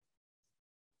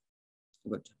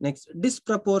 Good. Next,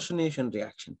 disproportionation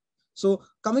reaction. So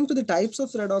coming to the types of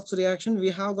redox reaction, we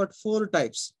have got 4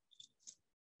 types.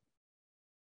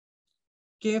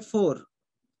 K4,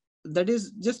 that is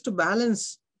just to balance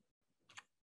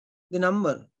the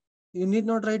number. You need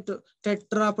not write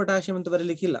tetra potassium ಅಂತ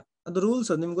ಬರಲಿಕ್ಕಿಲ್ಲ ಅದು rules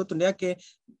ನಿಮ್ಗೆ ಗೊತ್ತುಂಟು ಯಾಕೆ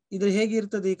ಇದ್ರ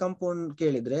ಹೇಗಿರ್ತದೆ ಈ compound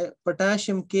ಕೇಳಿದ್ರೆ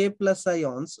potassium K plus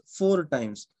ions 4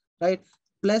 times right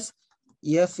plus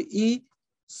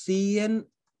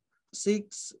FeCN6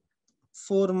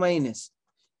 4 minus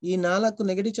ಈ 4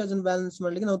 ನೆಗೆಟಿವ್ ಚಾರ್ಜ್ ಅನ್ನು ಬ್ಯಾಲೆನ್ಸ್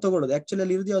ಮಾಡ್ಲಿಕ್ಕೆ ನಾವು ತಗೊಳ್ಳೋದು ಆಕ್ಚುಲಿ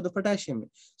ಅಲ್ಲಿ ಇರೋದು ಯಾವುದು ಪೊಟ್ಯಾಷಿಯಂ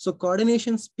ಸೊ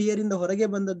ಕೋಆರ್ಡಿನೇಷನ್ ಸ್ಪಿಯರ್ ಇಂದ ಹೊರಗೆ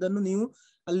ಬಂದದ್ದನ್ನು ನೀವು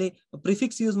ಅಲ್ಲಿ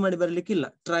ಪ್ರಿಫಿಕ್ಸ್ ಯೂಸ್ ಮಾಡಿ ಬರಲಿಕ್ಕಿಲ್ಲ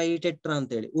ಟ್ರೈ ಟೆಟ್ರಾ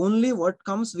ಅಂತ ಹೇಳಿ only what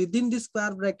comes with in the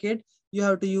square bracket you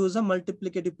have to use a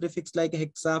multiplicative prefix like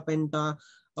hexa, penta,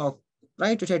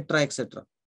 right, tetra, etc.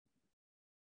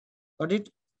 Got it?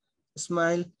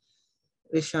 Ismail,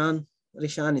 Rishan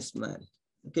Ismail.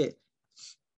 Okay.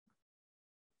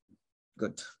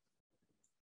 Good.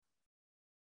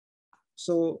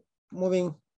 So moving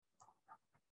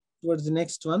towards the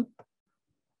next one.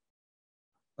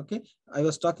 Okay. I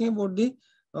was talking about the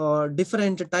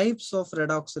different types of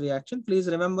redox reaction. Please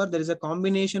remember there is a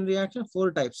combination reaction,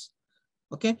 4 types.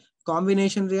 Okay,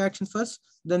 combination reaction first,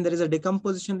 then there is a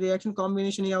decomposition reaction.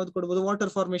 Combination ಯಾವುದು ಕೊಡಬಹುದು water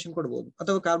formation ಕೊಡಬಹುದು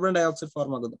ಅಥವಾ carbon dioxide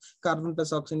form ಆಗೋದು carbon plus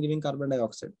oxygen giving carbon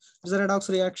dioxide. It is a redox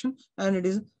reaction and it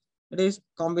is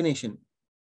combination.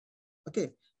 Okay,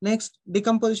 next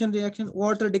decomposition reaction,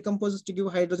 water decomposes to give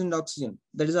hydrogen and oxygen.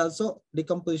 That is also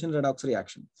decomposition redox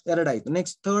reaction.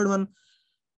 Next third one,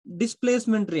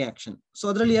 displacement reaction. So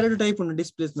ಅದರಲ್ಲಿ 2 type ಉಂಟು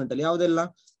displacement ಅಲ್ಲಿ ಯಾವುದೆಲ್ಲ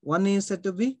one is said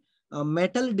to be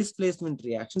metal displacement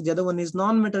reaction. The other one is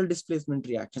non-metal displacement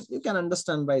reaction. You can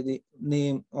understand by the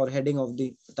name or heading of the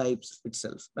types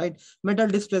itself, right? Metal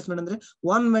displacement andre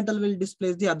one metal will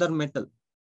displace the other metal,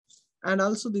 and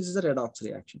also this is a redox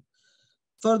reaction.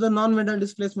 For the non-metal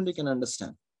displacement, you can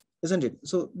understand, isn't it?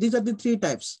 So these are the 3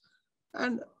 types,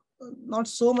 and not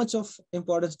so much of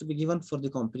importance to be given for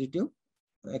the competitive,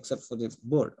 except for the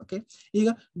board. Okay, ಈಗ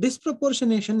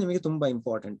disproportionation ನಿಮಗೆ ತುಂಬಾ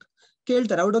important.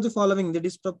 ಕೇಳ್ತಾರೆ out of the following the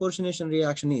disproportionation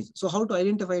reaction is. So how to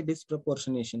identify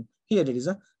disproportionation? Here it is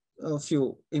a few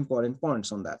important points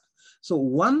on that. So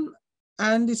one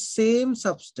and the same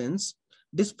substance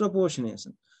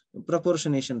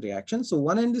proportionation reaction. So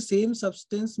one and the same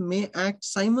substance may act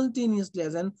simultaneously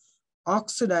as an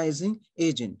oxidizing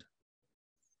agent.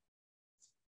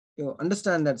 You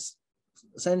understand that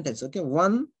sentence? Okay,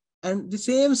 one and the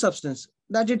same substance,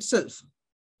 that itself,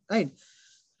 right?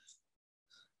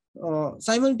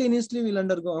 Simultaneously will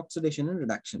undergo oxidation and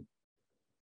reduction.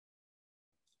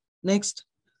 Next,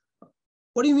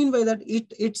 what do you mean by that? It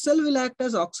itself will act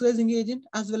as oxidizing agent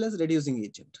as well as reducing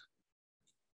agent.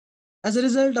 As a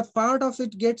result, a part of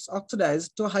it gets oxidized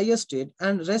to a higher state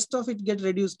and rest of it gets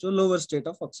reduced to a lower state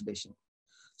of oxidation.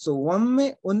 So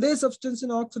ಒಂದೇ substance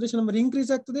oxidation number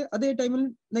increase ಆಗ್ತದೆ, ಅದೇ ಟೈಮಲ್ಲಿ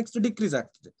next decrease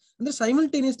ಆಗ್ತದೆ. ಅಂದ್ರೆ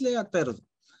simultaneously ಆಗ್ತಾ ಇರೋದು.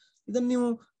 ಇದನ್ನ ನೀವು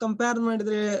ಕಂಪೇರ್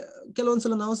ಮಾಡಿದ್ರೆ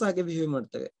ಕೆಲವೊಂದ್ಸಲ ನಾವು ಸಹ ಹಾಗೆ ಬಿಹೇವ್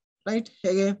ಮಾಡ್ತೇವೆ, ರೈಟ್?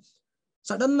 ಹೇಗೆ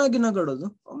ಸಡನ್ ಆಗಿ ನಗಾಡೋದು,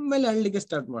 ಒಮ್ಮೆಲೆ ಅಳ್ಳಿಗೆ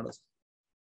ಸ್ಟಾರ್ಟ್ ಮಾಡೋದು.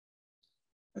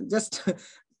 ಜಸ್ಟ್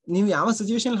ನೀವು ಯಾವ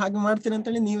ಸಿಚುವೇಶನ್ ಹಾಗೆ ಮಾಡ್ತೀರಿ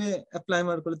ಅಂತೇಳಿ ನೀವೇ ಅಪ್ಲೈ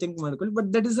ಮಾಡ್ಕೊಳ್ಳಿ, ಥಿಂಕ್ ಮಾಡ್ಕೊಳ್ಳಿ. But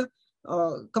that is a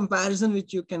comparison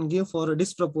which you can give for a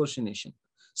disproportionation.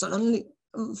 Suddenly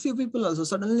few people also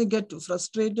suddenly get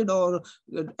frustrated or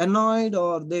get annoyed,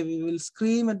 or they will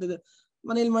scream at the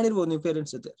ಮನೇಲಿ ಮಾಡಿರ್ಬೋದು ನೀವು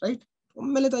parents ಜೊತೆ, right?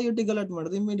 ಒಮ್ಮೆಲೆ ತಾಯಿಯೊಟ್ಟಿಗೆ ಗಲಾಟೆ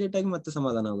ಮಾಡೋದು, immediate ಆಗಿ ಮತ್ತೆ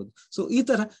ಸಮಾಧಾನ ಆಗೋದು. ಸೊ ಈ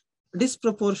ತರ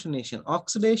disproportionation,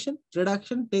 oxidation,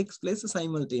 reduction takes place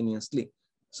simultaneously.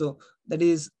 So that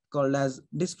is called as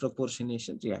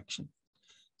disproportionation reaction.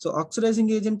 So oxidizing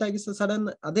agent ಆಗಿ ಸಡನ್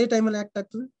ಅದೇ ಟೈಮಲ್ಲಿ ಆಕ್ಟ್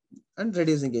ಆಗ್ತದೆ, and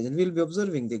reducing agent. We'll be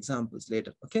observing the examples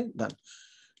later. Okay, done.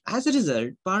 As a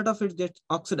result, part of it gets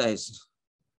oxidized.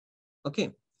 Okay,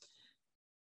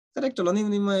 correct ಅಲ್ಲ? ನೀವು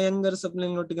ನಿಮ್ಮ younger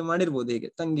ಸಬ್ಲಿಂಗ್ ಒಟ್ಟಿಗೆ ಮಾಡಿರ್ಬೋದು, ಹೀಗೆ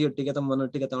ತಂಗಿಯೊಟ್ಟಿಗೆ,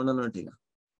 ತಮ್ಮನೊಟ್ಟಿಗೆ, ತಮ್ಮನೊಟ್ಟಿಗೆ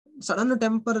ಸಡನ್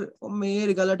ಟೆಂಪರ್ ಒಮ್ಮೆ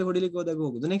ಏರಿ ಗಲಾಟೆ ಹೊಡಿಲಿಕ್ಕೆ ಹೋದಾಗ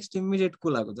ಹೋಗುದು, ನೆಕ್ಸ್ಟ್ ಇಮಿಡಿಯೇಟ್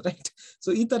ಕೂಲ್ ಆಗುದು, ರೈಟ್? ಸೊ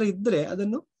ಈ ತರ ಇದ್ರೆ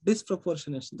ಅದನ್ನು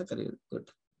ಡಿಸ್ಪ್ರಪೋರ್ಷನೇಷನ್ ಅಂತ ಕರೆಯುದು. Good.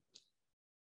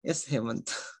 S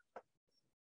Hemant.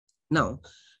 Now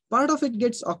part of it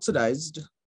gets oxidized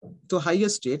to higher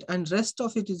state and rest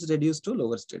of it is reduced to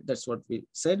lower state. That's what we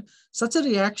said. Such a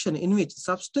reaction in which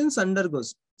substance undergoes,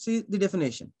 see the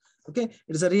definition. Okay,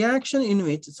 it is a reaction in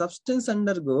which substance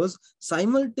undergoes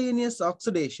simultaneous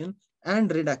oxidation and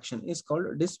reduction is called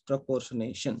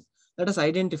disproportionation. Let us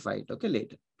identify it, okay,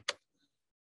 later.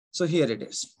 So here it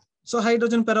is. So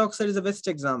hydrogen peroxide is the best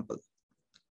example.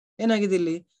 ಏನಾಗಿದೆ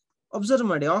ಇಲ್ಲಿ observe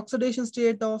ಮಾಡಿ, oxidation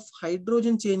state of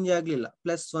hydrogen change ಆಗ್ಲಿಲ್ಲ,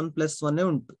 +1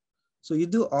 ಉಂಟು. So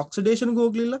ಇದು ಆಕ್ಸಿಡೇಷನ್ಗೂ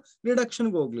ಹೋಗ್ಲಿಲ್ಲ,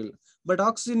 ರಿಡಕ್ಷನ್ಗೂ ಹೋಗ್ಲಿಲ್ಲ. But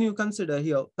oxygen ನೀವು consider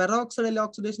here, peroxide ಅಲ್ಲಿ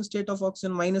ಆಕ್ಸಿಡೇಷನ್ ಸ್ಟೇಟ್ ಆಫ್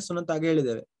ಆಕ್ಸಿಜನ್ -1 ಅಂತ ಆಗ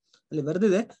ಹೇಳಿದ್ದೇವೆ, ಅಲ್ಲಿ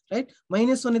ಬರ್ದಿದೆ, ರೈಟ್?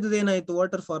 -1 ಇದ್ದದ್ದು ಏನಾಯ್ತು,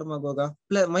 ವಾಟರ್ ಫಾರ್ಮ್ ಆಗುವಾಗ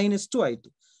 -2 ಆಯ್ತು.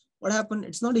 What happen?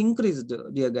 It's not increased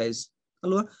dear guys,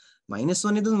 ಅಲ್ವಾ?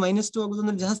 -1 ಇದ್ದು -2 ಆಗುದು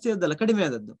ಅಂದ್ರೆ ಜಾಸ್ತಿ ಆದಲ್ಲ, ಕಡಿಮೆ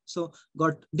ಆದದ್ದು. So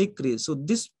got decrease. So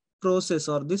this process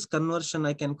or this conversion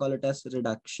I can call it as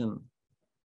reduction.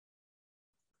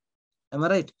 Am I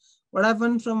right? What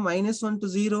happened from -1 to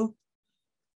 0?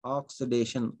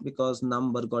 Oxidation, because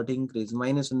number got increased.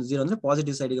 -1 to 0 ಅಂದ್ರೆ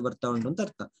positive side ಗೆ ಬರ್ತಾ ಉಂಟು ಅಂತ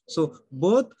ಅರ್ಥ. So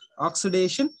both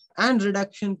oxidation and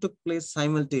reduction took place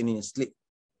simultaneously.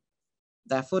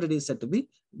 Therefore it is said to be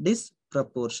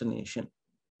disproportionation.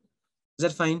 Is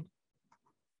that fine?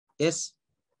 Yes.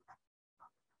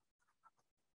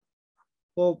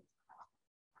 Hope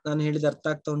ನಾನು ಹೇಳಿದ ಅರ್ಥ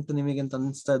ಆಗ್ತಾ ಉಂಟು ನಿಮಗೆ ಅಂತ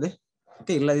ಅನಿಸ್ತಾ ಇದೆ.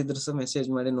 ಓಕೆ, ಇಲ್ಲದಿದ್ರು ಸಹ ಮೆಸೇಜ್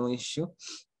ಮಾಡಿ, no issue.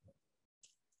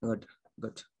 Good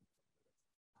good,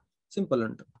 simple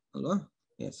ಉಂಟು ಅಲ್ವಾ?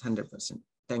 S, 100%.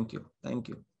 Thank you, thank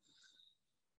you.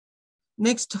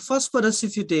 Next phosphorus,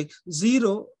 if you take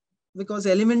 0, because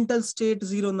elemental state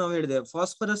 0 ನಾವು ಹೇಳಿದೆ.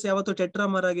 ಫಾಸ್ಫರಸ್ ಯಾವತ್ತು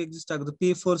ಟೆಟ್ರಾಮರ್ ಆಗಿ ಎಕ್ಸಿಸ್ಟ್ ಆಗುದು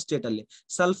P4 ಸ್ಟೇಟ್ ಅಲ್ಲಿ,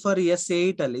 ಸಲ್ಫರ್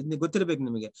S8 ಅಲ್ಲಿ, ಗೊತ್ತಿರಬೇಕು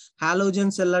ನಿಮಗೆ.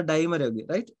 ಹ್ಯಾಲೋಜನ್ಸ್ ಎಲ್ಲ ಡೈಮರ್ ಆಗಿ,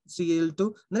 ರೈಟ್? Cl2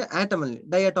 ಅಂದ್ರೆ ಆಟಮ್ ಅಲ್ಲಿ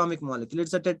ಡೈಅಟಾಮಿಕ್ molecule,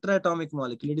 it's a tetra atomic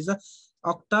molecule, it is a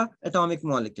ಆಕ್ಟಾ atomic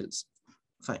molecules.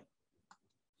 Fine.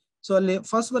 So ಅಲ್ಲಿ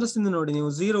ಫಾಸ್ಫರಸ್ ಇಂದ ನೋಡಿ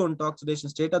ನೀವು 0 ಉಂಟು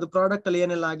ಆಕ್ಸಿಡೇಷನ್ ಸ್ಟೇಟ್, ಅದು ಪ್ರಾಡಕ್ಟ್ ಅಲ್ಲಿ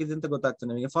ಏನೆಲ್ಲ ಆಗಿದೆ ಅಂತ ಗೊತ್ತಾಗ್ತದೆ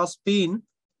ನಿಮಗೆ. ಫಾಸ್ಫೀನ್,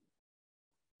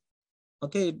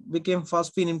 okay, it became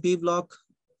phosphine in P block.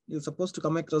 You're supposed to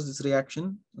come across this reaction.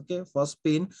 Okay,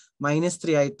 phosphine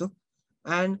 -3 ಆಯ್ತು,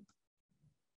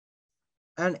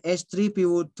 and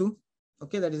H3PO2.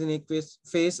 Okay, that is in aqueous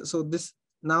phase. So this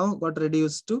now got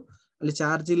reduced to ಅಲ್ಲಿ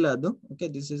charge ಇಲ್ಲ ಅದು. Okay,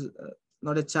 this is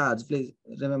not a charge. Please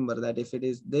remember that if it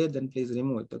is there, then please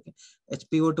remove it. Okay,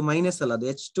 HPO2 minus ಅಲ್ಲ, ಅದು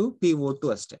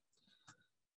H2PO2 ಅಷ್ಟೇ.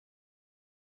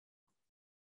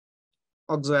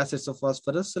 ಆಕ್ಸೋ acids of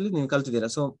phosphorus ಅಲ್ಲಿ ನೀವು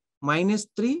ಕಲ್ತಿದ್ದೀರಾ. So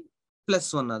 -3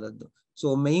 +1 ಆದದ್ದು. So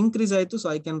ಒಮ್ಮೆ ಇನ್ಕ್ರೀಸ್ ಆಯ್ತು. So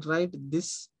I can write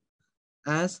this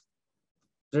as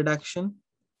reduction,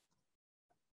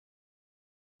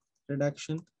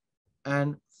 and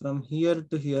from here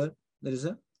to here there is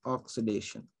a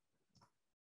oxidation.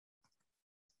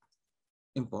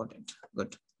 Important.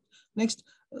 Good. Next,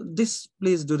 this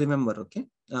please do remember. Okay,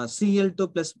 Cl2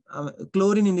 plus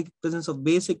chlorine in the presence of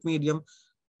basic medium,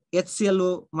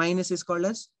 HClO minus is called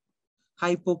as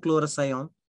hypochlorous ion,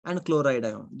 and chloride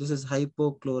ion, this is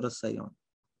hypochlorous ion.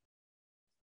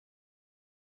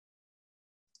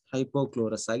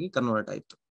 Hypochlorous agi convert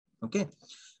ಆಯ್ತು. Okay,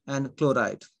 and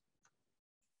chloride.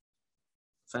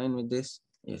 Fine with this?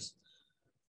 Yes.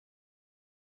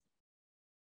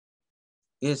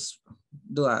 Yes,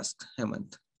 do ask,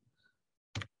 Hemant.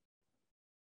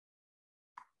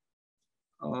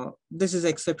 This is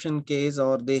exception case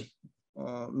or the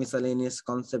miscellaneous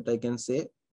concept, I can say.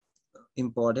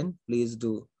 Important. Please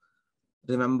do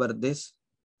remember this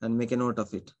and make a note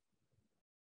of it.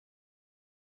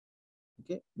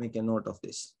 Okay, make a note of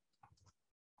this.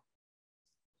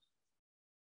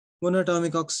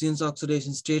 Monatomic oxygen's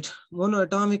oxidation state.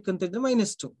 Monoatomic ಅಂತಂದ್ರೆ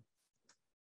 -2.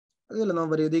 ಅದೆಲ್ಲ ನಾವು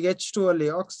ಬರೆಯೋದು. ಈಗ H2 ಅಲ್ಲಿ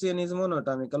oxygen is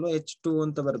monatomic ಅಲ್ವಾ, H2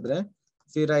 ಅಂತ ಬರೆದ್ರೆ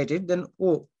if you write it, then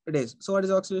O it is. So what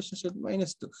is oxidation state?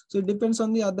 -2. So it depends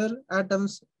on the other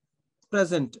atoms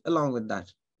present along with that.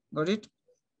 Got it?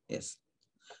 Yes.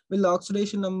 Will the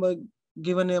oxidation number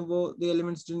given above the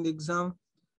elements during the exam?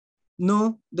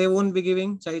 No, they won't be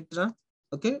giving, Chaitra.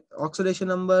 Okay, oxidation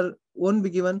number won't be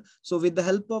given. So with the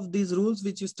help of these rules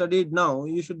which you studied now,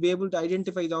 you should be able to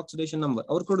identify the oxidation number.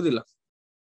 Our kodudilla.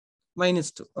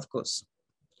 -2, of course.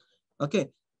 Okay.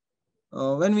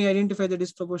 When we identify the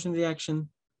disproportion reaction,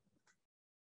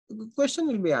 the question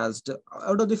will be asked,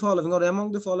 out of the following or among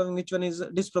the following, which one is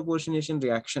disproportionation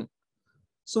reaction?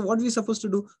 So what we supposed to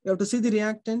do? We have to see the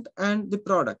reactant and the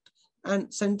product.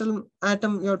 And central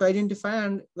atom you have to identify,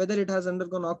 and whether it has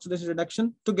undergone oxidation reduction,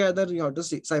 together you have to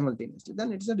see simultaneously.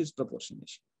 Then it is a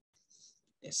disproportionation.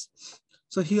 Yes.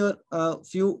 So here a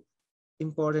few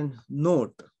important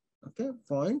note, okay,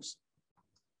 points.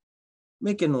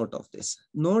 Make a note of this.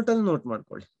 Note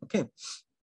ಮಾಡ್ಕೊಳ್ಳಿ. Okay.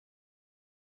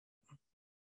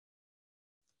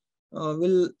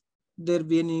 Will there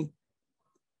be any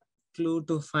clue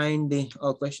to find the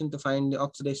or question to find the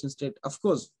oxidation state? Of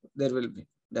course, there will be.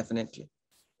 Definitely.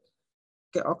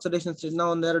 Okay, oxidation state. Now,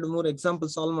 on there are more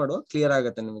examples. Solve mado clear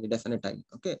agate nimage definite time.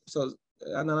 Okay, so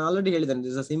I already ಹೇಳಿದ್ದೇನೆ.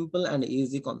 This is a simple and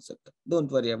easy concept.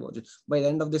 Don't worry about it. By the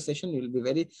end of this session, you will be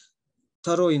very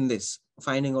thorough in this,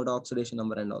 finding out oxidation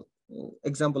number and all.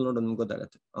 Example note on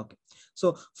ಗೊತ್ತಾಗುತ್ತೆ. Okay, so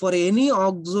for any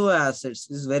oxo acids,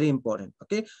 this is very important.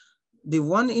 Okay, the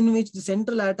one in which the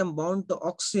central atom bound to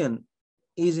oxygen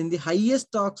is in the highest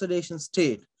oxidation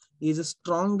state is the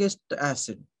strongest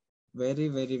acid. Very,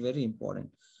 very, very important.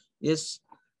 Yes,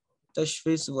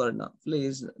 Tashvis Varna,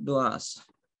 please do ask.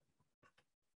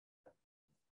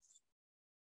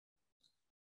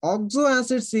 Oxo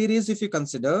acid series, if you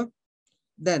consider,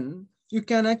 then you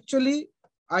can actually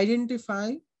identify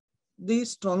the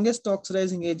strongest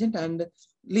oxidizing agent and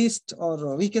least or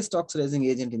weakest oxidizing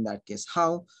agent in that case.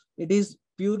 How? It is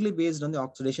purely based on the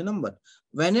oxidation number.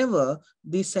 Whenever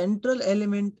the central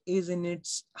element is in its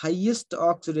highest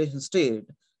oxidation state,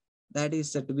 that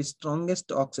is said to be strongest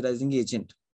oxidizing agent.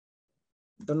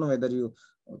 Don't know whether you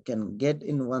can get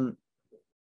in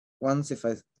once if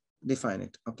I define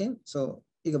it. Okay, so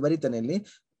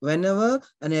whenever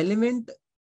an element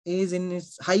is in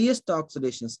its highest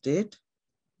oxidation state,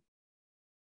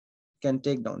 can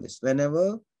take down this. Whenever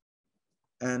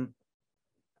an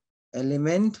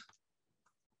element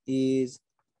is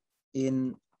in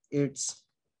its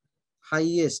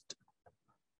highest,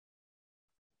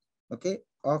 okay,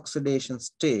 oxidation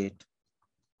state,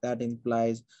 that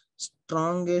implies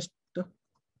strongest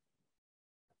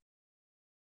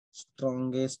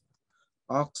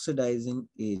oxidizing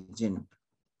agent.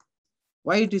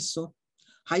 Why it is so?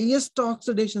 Highest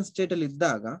oxidation state alli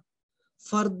iddaga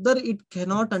further it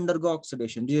cannot undergo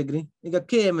oxidation. Do you agree? Iga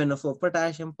KMnO4,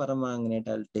 potassium permanganate,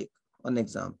 I'll take one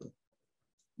example.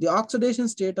 The oxidation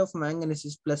state of manganese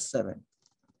is +7.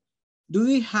 Do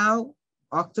we have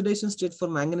oxidation state for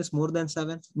manganese more than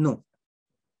 7? No.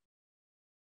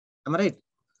 Am I right?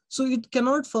 So it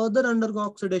cannot further undergo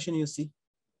oxidation, you see.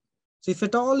 So if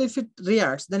at all, if it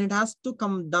reacts, then it has to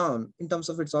come down in terms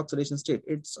of its oxidation state.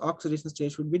 Its oxidation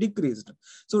state should be decreased.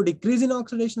 So decrease in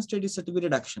oxidation state is said to be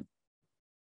reduction.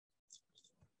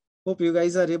 Hope you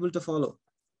guys are able to follow.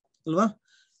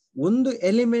 One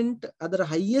element at the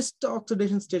highest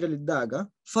oxidation state aliddaga,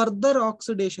 further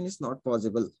oxidation is not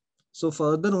possible. So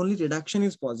further only reduction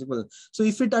is possible. So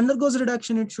if it undergoes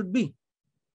reduction, it should be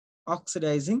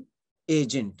oxidizing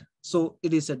agent. So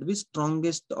it is said to be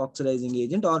strongest oxidizing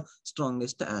agent or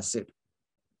strongest acid.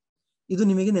 Idu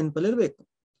nimage ನೆನಪಲ್ಲಿರಬೇಕು.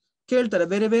 ಕೇಳ್ತಾರೆ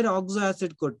ಬೇರೆ ಬೇರೆ ಆಕ್ಸೋ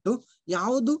acid ಕೊಟ್ಟು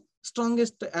ಯಾವುದು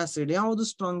strongest acid, ಯಾವುದು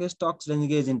strongest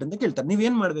oxidising agent ಅಂತ ಕೇಳ್ತಾರೆ.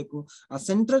 ನೀವೇನ್ ಮಾಡ್ಬೇಕು? ಆ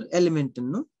ಸೆಂಟ್ರಲ್ ಎಲಿಮೆಂಟ್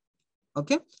ಅನ್ನು,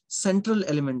 okay, central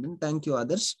element, thank you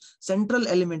Adarsh, central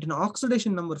element ನ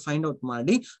ಆಕ್ಸಿಡೇಷನ್ ನಂಬರ್ ಫೈಂಡ್ ಔಟ್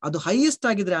ಮಾಡಿ ಅದು ಹೈಯೆಸ್ಟ್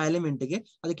ಆಗಿದ್ರೆ ಆ ಎಲಿಮೆಂಟ್ ಗೆ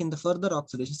ಅದಕ್ಕಿಂತ ಫರ್ದರ್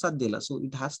ಆಕ್ಸಿಡೇಷನ್ ಸಾಧ್ಯ ಇಲ್ಲ. So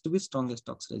it has to B strongest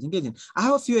oxidising agent. I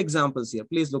have a few examples here.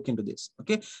 Please look in to this.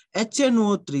 Okay,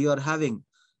 HNO3 you are having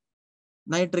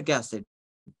nitric acid,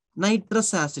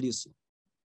 nitrous acid you see,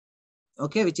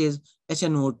 okay, which is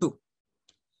HNO2.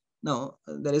 Now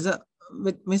there is a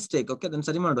mistake. Okay, then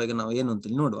ಸರಿ ಮಾಡುವ. ಈಗ ನಾವು ಏನು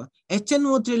ಅಂತ ನೋಡುವ.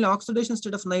 HNO3 ಅಲ್ಲಿ oxidation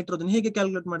state of nitrogen ಹೇಗೆ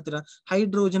calculate ಮಾಡ್ತೀರಾ?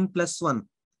 Hydrogen +1,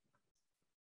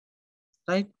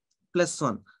 right?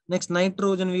 +1. Next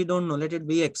nitrogen we don't know, let it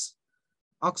be X.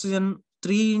 Oxygen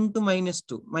 3 into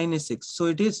 -2, -6. So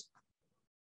it is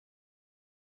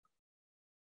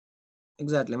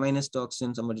exactly -2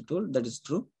 oxygen, somebody told. That is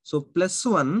true. So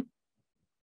 +1,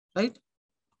 right?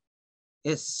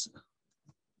 Yes.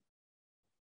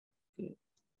 Okay.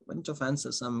 Bunch of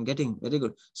answers I'm getting. Very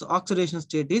good. So oxidation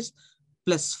state is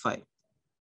 +5,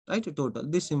 right? Total.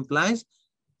 This implies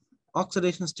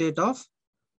oxidation state of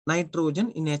nitrogen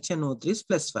in HNO3 is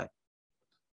 +5.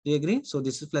 Do you agree? So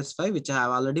this is +5, which I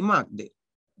have already marked there.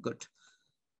 Good.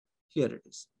 Here it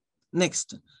is. Next,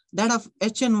 that of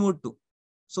HNO2.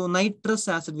 So nitrous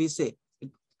acid, we say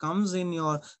it comes in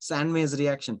your Sandwich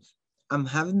reaction. I'm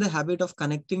having the habit of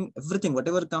connecting everything,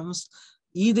 whatever comes.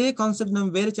 ಇದೇ concept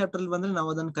ನಮ್ಗೆ ಬೇರೆ chapter ಅಲ್ಲಿ ಬಂದ್ರೆ ನಾವು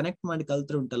ಅದನ್ನ connect ಮಾಡಿ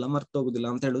ಕಲ್ತ್ರೆ ಉಂಟಲ್ಲ ಮರ್ತೋಗುದಿಲ್ಲ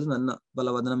ಅಂತ ಹೇಳುದು ನನ್ನ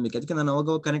ಬಲವಾದ ನಂಬಿಕೆ. ಅದಕ್ಕೆ ನಾನು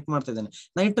ಅವಾಗ ಕನೆಕ್ಟ್ ಮಾಡ್ತಾ ಇದ್ದೇನೆ.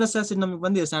 ನೈಟ್ರಸ್ ಆಸಿಡ್ ನಮಗೆ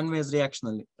ಬಂದಿದೆ ಸ್ಯಾಂಡ್ವೇಜ್ ರಿಯಾಕ್ಷನ್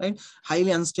ಅಲ್ಲಿ, right?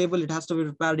 Highly unstable, it has to be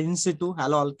prepared in ಸಿಟು.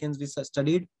 Hello alkanes V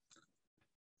studied,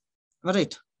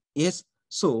 right? S.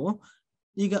 So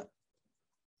ಈಗ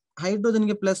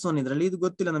ಹೈಡ್ರೋಜನ್ಗೆ +1 ಇದ್ರಲ್ಲಿ, ಇದು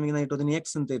ಗೊತ್ತಿಲ್ಲ ನಮಗೆ ನೈಟ್ರೋಜನ್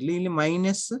ಎಕ್ಸ್ ಅಂತ ಇರಲಿ, ಇಲ್ಲಿ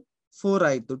 -4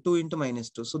 ಆಯ್ತು, 2 ×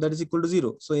 -2, so that is equal to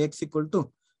 0. So x equal to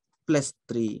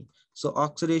 +3. So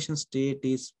oxidation state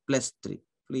is +3.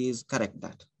 Please correct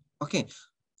that. Okay,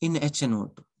 in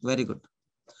HNO2. Very good,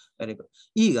 very good.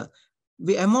 ಈಗ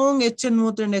among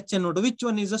HNO3 and HNO2, which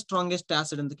one is the strongest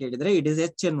acid ಅಂತ ಕೇಳಿದ್ರೆ, it is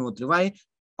HNO3. Why?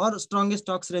 Or strongest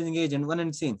oxidizing agent, one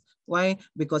and same. Why?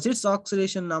 Because its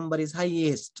oxidation number is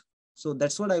highest. So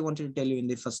that's what I wanted to tell you in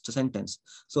the first sentence.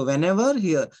 So whenever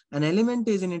here an element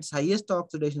is in its highest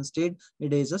oxidation state,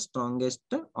 it is the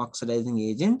strongest oxidizing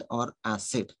agent or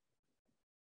acid.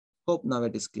 Hope now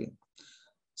it is clear.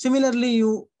 Similarly,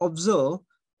 you observe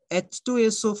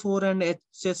H2SO4 and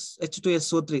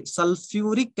H2SO3,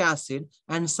 sulfuric acid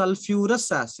and sulfurous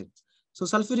acid. So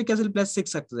sulfuric acid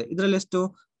 +6 ಆಗ್ತದೆ, ಇದರಲ್ಲಿ ಎಷ್ಟು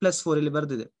 +4 ಇಲ್ಲಿ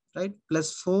ಬರ್ದಿದೆ, right?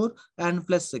 +4 and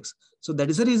 +6. So that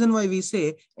is the reason why we say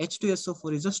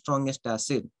H2SO4 is the strongest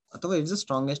acid, ಅಥವಾ it is the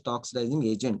strongest oxidizing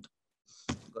agent.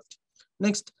 Good.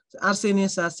 Next,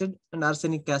 arsenious acid and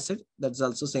arsenic acid, that's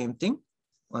also same thing.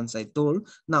 Once I told.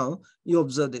 Now you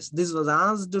observe this. This was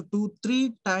asked 2-3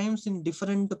 times in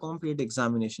different competitive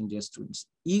examination, dear students.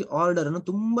 E order ಅನ್ನು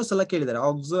ತುಂಬಾ ಸಲ ಕೇಳಿದ್ದಾರೆ.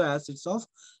 Oxo acids of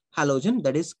halogen,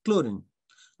 that is chlorine.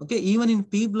 Okay, even in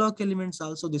P block elements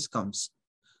also this comes.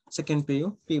 Second PU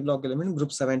P block element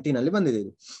group 17 ಅಲ್ಲಿ ಬಂದಿದೆ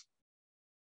ಇದು.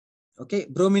 Okay,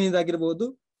 bromine ಇಂದಾಗಿರಬಹುದು,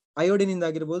 iodine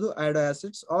ಇಂದಾಗಿರಬಹುದು, iodo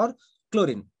acids or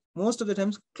chlorine. Most of the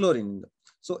times chlorine.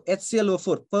 So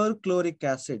HClO4, perchloric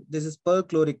acid. This is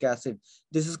perchloric acid.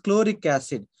 This is chloric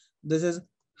acid. This is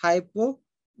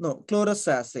chlorous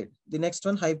acid. The next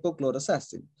one, hypochlorous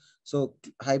acid. So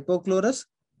hypochlorous,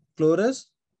 chlorous,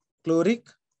 chloric,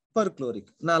 perchloric.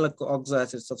 4 oxo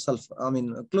acids of sulfur,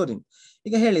 chlorine.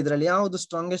 ಈಗ ಹೇಳಿದ್ರಲ್ಲಿ ಯಾವುದು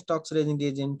strongest oxidizing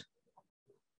agent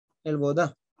ಹೇಳ್ಬೋದಾ?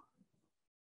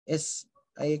 Yes,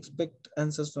 I expect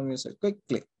answers from your side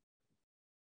quickly.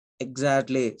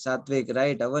 Exactly, Satvik,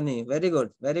 right? Avani, very good,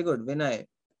 very good. Vinay,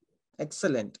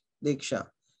 excellent. Diksha,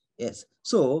 yes.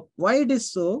 So why it is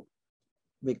so?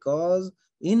 Because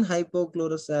in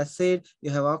hypochlorous acid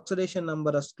you have oxidation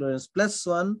number of chlorines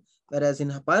 +1, whereas in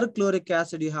perchloric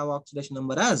acid you have oxidation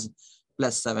number as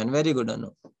 +7. Very good, Anu.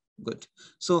 Good.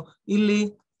 So illi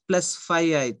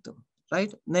 +5 ಆಯ್ತು,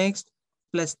 right? Next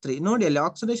 +3. ನೋಡಿ ಅಲ್ಲಿ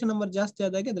oxidation number ಜಾಸ್ತಿ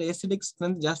ಆದಾಗ ಅದರ acidic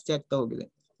strength ಜಾಸ್ತಿ ಆಗ್ತಾ ಹೋಗಿದೆ.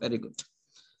 Very good.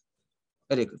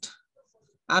 Very good.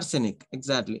 Arsenic,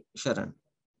 exactly, Sharon.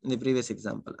 In the previous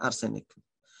example, arsenic.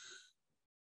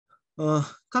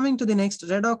 Coming to the next,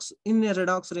 redox. In a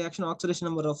redox reaction, oxidation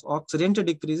number of oxidant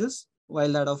decreases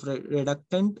while that of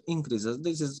reductant increases.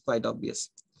 This is quite obvious.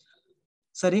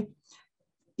 Sorry.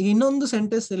 ಇನ್ನೊಂದು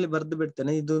sentence ಇಲ್ಲಿ ಬರೆದು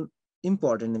ಬಿಡ್ತೇನೆ, ಇದು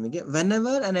important ನಿಮಗೆ.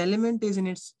 Whenever an element is in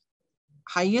its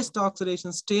highest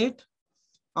oxidation state,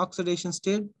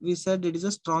 we said it is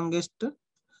the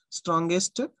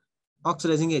strongest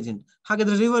oxidizing agent.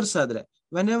 ಹಾಗಾದ್ರೆ reverse ಆದ್ರೆ,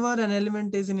 whenever an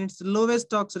element is in its lowest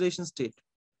oxidation state,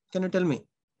 can you tell me?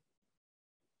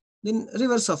 Then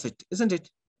reverse of it, isn't it?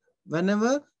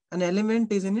 Whenever an element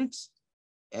is in its,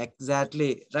 exactly,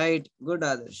 right, good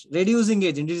Adarsh, reducing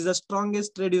agent, it is the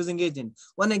strongest reducing agent.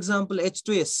 One example,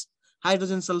 H2S,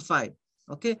 hydrogen sulfide.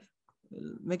 Okay,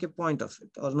 we'll make a point of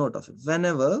it or note of it.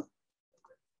 Whenever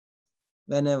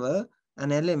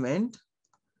an element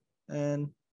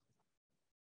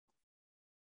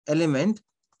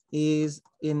is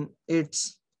in its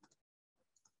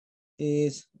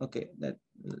okay, that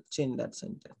will change that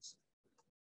sentence.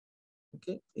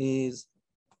 Okay, is,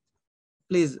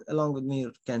 please along with me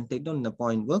you can take down the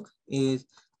point book, is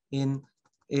in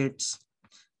its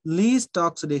least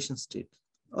oxidation state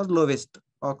or lowest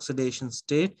oxidation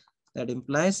state, that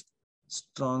implies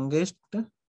strongest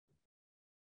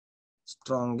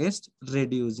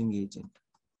reducing agent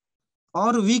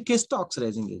or weakest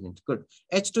oxidizing agent. Good.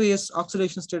 H2S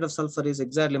oxidation state of sulfur is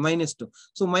exactly -2.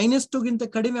 So -2 ಗಿಂತ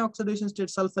ಕಡಿಮೆ oxidation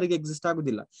state sulfur ಗೆ exist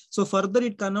ಆಗುದಿಲ್ಲ. So further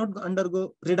it cannot undergo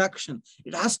reduction.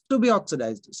 It has to be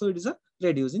oxidized. So it is a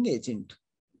reducing agent.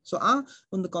 So ಆ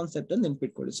ಒಂದು concept ಅನ್ನು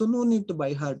ನೆನಪಿಟ್ಕೊಳ್ಳಿ. So no need to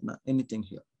by heart anything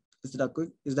here. Is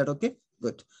that okay?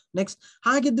 Good. Next,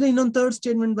 ಹಾಗಿದ್ರೆ ಇನ್ನೊಂದು third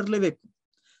statement ಬರಲೇಬೇಕು.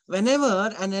 Whenever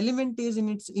an element is in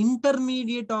its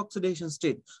intermediate oxidation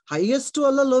state, highest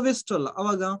ಅಲ್ಲ lowest ಅಲ್ಲ,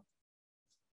 ಅವಾಗ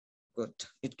Good.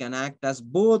 It can act as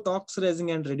both oxidizing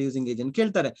and reducing agent.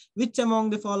 Keltare, which among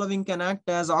the following can act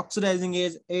as oxidizing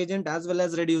agent as well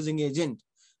as reducing agent?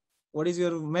 What is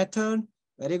your method?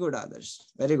 Very good, others.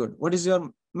 Very good. What is your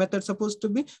method supposed to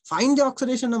be? Find the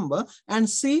oxidation number and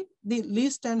see the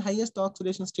least and highest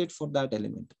oxidation state for that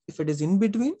element. If it is in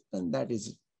between, then that is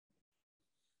it.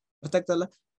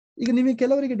 ಈಗ ನಿಮಗೆ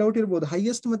ಕೆಲವರಿಗೆ doubt ಇರಬಹುದು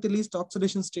highest ಮತ್ತೆ list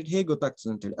oxidation state ಹೇಗೆ ಗೊತ್ತಾಗ್ತದೆ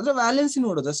ಅಂತ ಹೇಳಿ. ಅದರ ವ್ಯಾಲೆನ್ಸಿ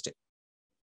ನೋಡೋದು ಅಷ್ಟೇ,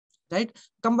 right?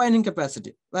 Combining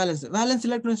capacity, valence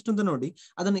electron ಎಷ್ಟು ಅಂತ ನೋಡಿ,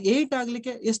 ಅದನ್ನು 8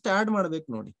 ಆಗ್ಲಿಕ್ಕೆ ಎಷ್ಟು ಆಡ್ ಮಾಡ್ಬೇಕು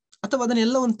ನೋಡಿ, ಅಥವಾ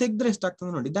ಅದನ್ನೆಲ್ಲ ಒಂದು ತೆಗೆದ್ರೆ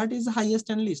ಎಷ್ಟಾಗ್ತದೆ ನೋಡಿ. That is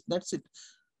highest and list. That's it.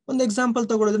 ಒಂದು ಎಕ್ಸಾಂಪಲ್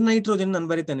ತಗೊಳಿದ್ರೆ ನೈಟ್ರೋಜನ್ ನಾನು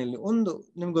ಬರಿತೇನೆ ಇಲ್ಲಿ ಒಂದು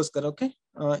ನಿಮ್ಗೋಸ್ಕರ. ಓಕೆ,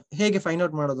 ಹೇಗೆ ಫೈಂಡ್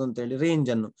ಔಟ್ ಮಾಡೋದು ಅಂತ ಹೇಳಿ ರೇಂಜ್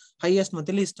ಅನ್ನು, ಹೈಯೆಸ್ಟ್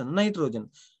ಮತ್ತೆ ಲೀಸ್ಟ್ ಅನ್ನು.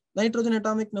 Nitrogen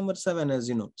atomic number 7 as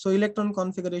you know. So electron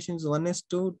configuration is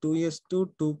 1s2, 2s2,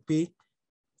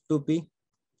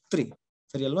 2p3.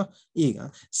 ಸರಿ ಅಲ್ವಾ? ಈಗ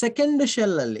ಸೆಕೆಂಡ್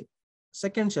ಶೆಲ್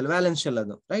ವ್ಯಾಲೆನ್ಸ್ ಶೆಲ್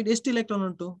ಅದು, ರೈಟ್? ಎಷ್ಟು ಇಲೆಕ್ಟ್ರಾನ್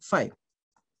ಉಂಟು? 5,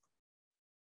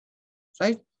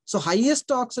 right? So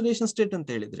highest oxidation state ಅಂತ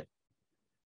ಹೇಳಿದ್ರೆ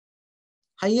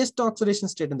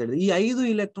ಈ 5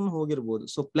 ಇಲೆಕ್ಟ್ರಾನ್ ಹೋಗಿರ್ಬೋದು.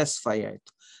 ಸೊ +5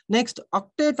 ಆಯ್ತು. ನೆಕ್ಸ್ಟ್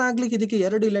ಆಕ್ಟೇಟ್ ಆಗ್ಲಿಕ್ಕೆ ಇದಕ್ಕೆ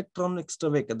 2 ಇಲೆಕ್ಟ್ರಾನ್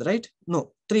ಎಕ್ಸ್ಟ್ರಾ ಬೇಕಾದ್ರೆ, right? No,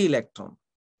 3 electron.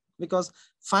 Because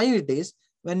 5 it is,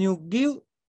 when you give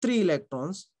 3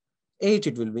 electrons, 8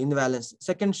 it will be in the valence.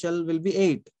 Second shell will be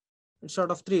 8 instead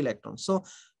of 3 electrons. So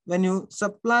when you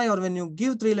supply or when you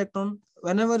give 3 electron,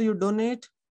 whenever you donate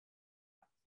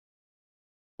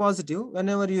positive,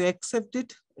 whenever you accept it,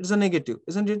 it's a negative,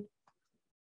 isn't it?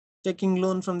 Taking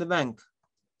loan from the bank,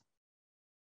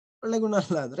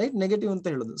 right? Negative anta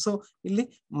helodu. So illi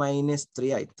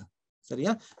 -3 ಆಯ್ತು.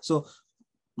 ಸರಿಯಾ? So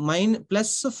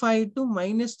 +5 to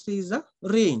 -3 is the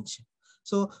range.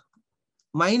 So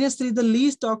 -3 is the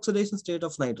least oxidation state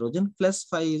of nitrogen,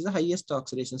 +5 is the highest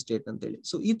oxidation state ಅಂತ ಹೇಳಿ.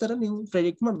 So ಈ ತರ ನೀವು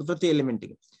predict ಮಾಡೋದು ಪ್ರತಿ element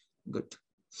ಗೆ. Good.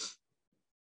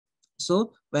 So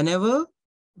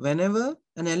whenever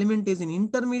an element is in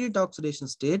intermediate oxidation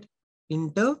state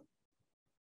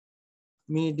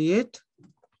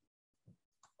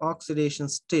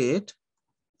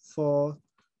for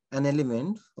an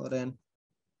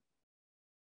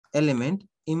element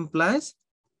implies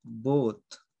both,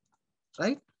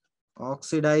 right?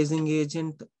 Oxidizing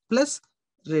agent plus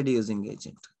reducing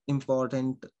agent.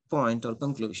 Important point or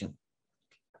conclusion.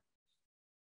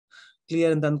 Clear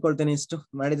ಅಂತ ಅಂದ್ಕೊಳ್ತೇನೆ. ಇಷ್ಟು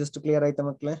ಮಾಡಿದಷ್ಟು ಕ್ಲಿಯರ್ ಆಯ್ತಾ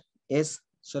ಮಕ್ಕಳೇ? Yes.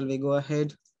 Shall we go ahead?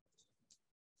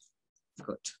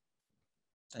 Good.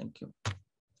 Thank you.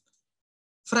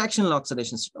 Fractional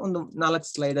oxidation. On the 4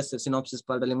 slides synopsis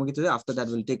part ಅಲ್ಲಿ ಮುಗಿತದೆ. After that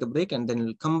we'll take a break and then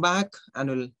we'll come back and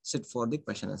we'll sit for the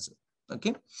question answer.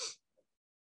 Okay.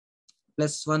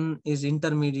 +1 is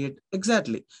intermediate.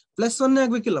 Exactly. +1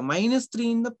 ಆಗ್ಬೇಕಿಲ್ಲ. -3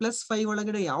 ಇಂದ +5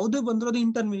 ಒಳಗಡೆ ಯಾವುದೇ ಬಂದರೂ ಅದು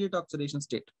intermediate oxidation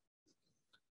state.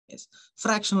 Yes.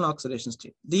 Fractional oxidation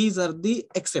state. These are the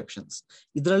exceptions.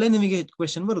 ಇದರಲ್ಲೇ ನಿಮಗೆ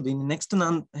question ಬರುದು. ಇನ್ನು next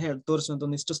ನಾನು ತೋರಿಸುವಂತ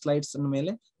ಒಂದಿಷ್ಟು ಸ್ಲೈಡ್ಸ್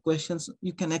ಮೇಲೆ questions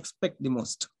you can expect the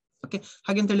most. Okay,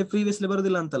 ಹಾಗೆಂತ ಹೇಳಿ ಪ್ರೀವಿಯಸ್ಲಿ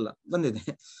ಬರೋದಿಲ್ಲ ಅಂತಲ್ಲ, ಬಂದಿದೆ.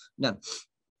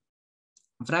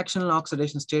 Fractional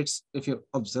oxidation states, if you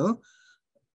observe,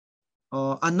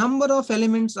 a number of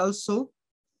elements also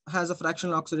has a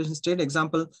fractional oxidation state.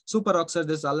 Example, superoxide,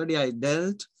 this already I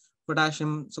dealt.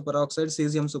 Potassium superoxide,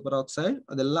 cesium superoxide,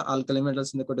 adella alkali metals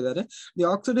in the kottidare. The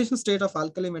oxidation state of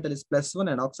alkali metal is +1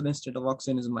 and oxidation state of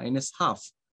oxygen is -1/2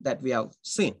 that we have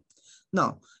seen. Now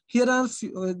here are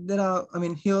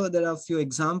there are few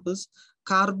examples.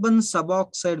 Carbon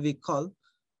suboxide we call.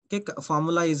 Okay,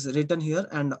 formula is written here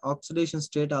and oxidation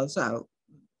state also have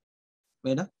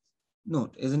made a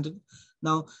note, isn't it?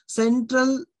 Now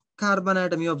central carbon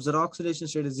atom, you observe oxidation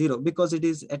state is 0 because it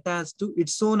is attached to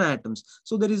its own atoms.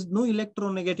 So there is no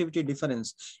electronegativity difference.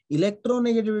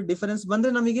 Electronegativity difference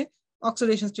bandre namige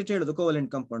oxidation state helodu covalent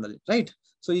compound alli, right?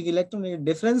 So ಈಗ electronegativity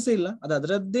difference illa, adu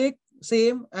adradde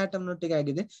same atom nottige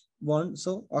agide bond.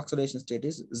 So oxidation state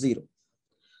is 0.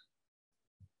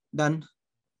 Done.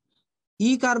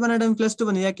 ಈ carbon atom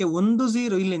 +1 ಯಾಕೆ 1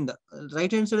 0 ಇಲ್ಲಿಂದ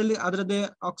right hand side ಅಲ್ಲಿ ಅದರದೇ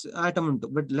atom ಉಂಟು,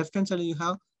 but left hand side you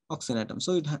have oxygen atom,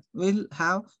 so it will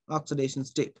have oxidation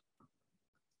state.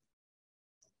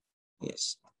 Yes.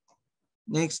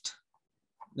 Next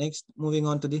moving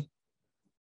on to the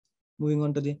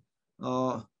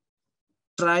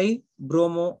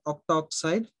tribromo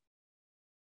octoxide.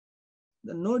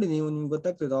 ನೋಡಿ ನೀವು ನಿಮ್ಗೆ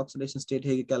ಗೊತ್ತಾಗ್ತದೆ ಆಕ್ಸಿಡೇಷನ್ ಸ್ಟೇಟ್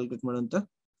ಹೇಗೆ ಕ್ಯಾಲ್ಕುಲೇಟ್ ಮಾಡುವಂತ.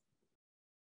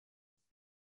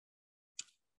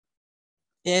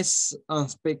 Yes,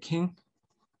 speaking.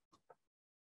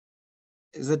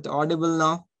 Is it audible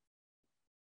now?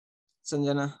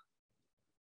 Sanjana?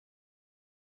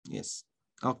 Yes.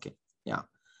 Okay. Yeah.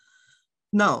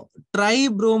 Now,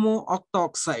 tribromo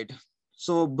octoxide.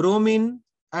 So bromine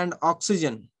and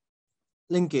oxygen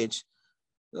linkage.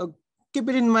 Keep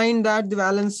it in mind that the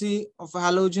valency of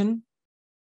halogen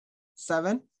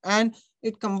 7 and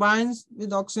it combines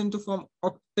with oxygen to form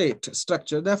octet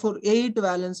structure. Therefore, 8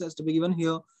 valence has to be given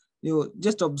here. You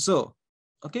just observe,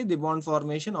 okay, the bond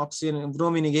formation, oxygen,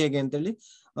 bromine again,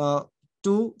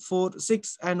 2, 4,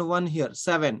 6, and 1 here,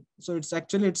 7. So it's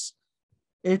actually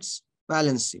it's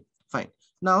valency. Fine.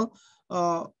 Now,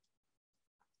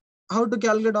 how to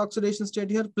calculate oxidation state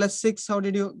here? +6. How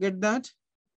did you get that?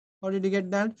 How did you get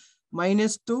that?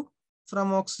 -2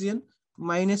 from oxygen,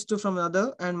 -2 from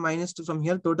other, and -2 from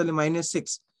here, totally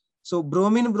 -6. So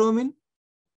bromine,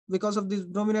 because of this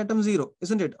bromine atom 0,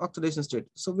 isn't it? Oxidation state.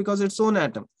 So because its own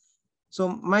atom. So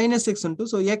 -6 into,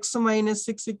 so x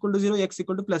 -6 equal to 0, x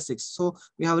equal to +6. So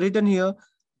we have written here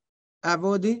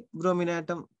above the bromine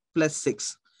atom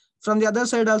 +6. From the other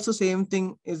side also same thing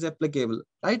is applicable,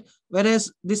 right? Whereas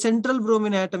the central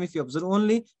bromine atom, if you observe,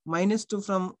 only -2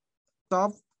 from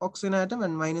top oxygen atom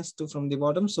and -2 from the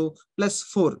bottom. So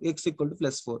 +4, x equal to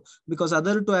 +4, because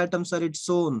other two atoms are its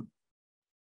own,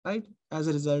 right? As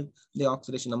a result, the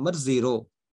oxidation number 0.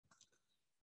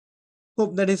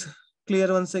 Hope that is clear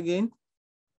once again.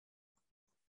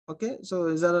 Okay, so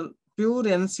these are pure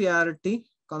NCERT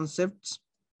concepts.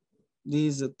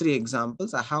 These 3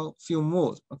 examples. I have few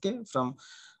more, okay, from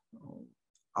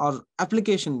our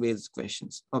application based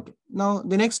questions. Okay, now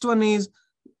the next one is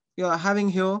you are having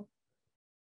here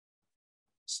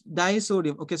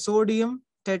disodium. Okay, sodium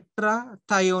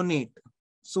tetrathionate.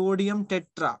 Sodium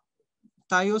tetra.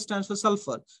 Thio stands for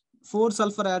sulfur. 4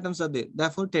 sulfur atoms are there.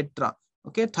 Therefore, tetra.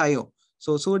 Okay, thio. So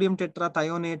sodium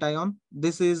tetrathionate ion.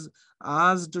 This is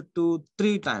asked to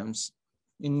 3 times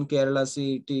in Kerala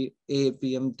CET,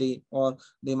 APMT, or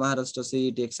the Maharashtra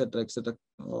CET, etc., etc.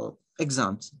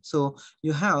 Exams. So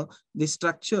you have the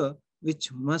structure which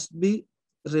must be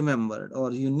remembered, or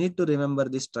you need to remember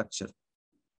the structure.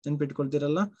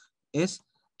 ನೆನ್ಪಿಟ್ಕೊಳ್ತಿರಲ್ಲ S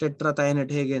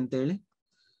ಟೆಟ್ರಾಥಯೋನೇಟ್ ಹೇಗೆ ಅಂತ ಹೇಳಿ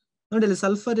ನೋಡಿ. ಅಲ್ಲಿ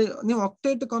sulphur ನೀವು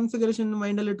octet configuration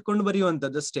mind ಅಲ್ಲಿ ಇಟ್ಕೊಂಡು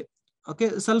ಬರೆಯುವಂತದ್ದು ಅಷ್ಟೇ. Okay,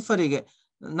 ಸಲ್ಫರಿಗೆ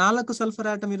 4 sulphur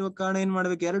atom ಇರುವ ಕಾರಣ ಏನ್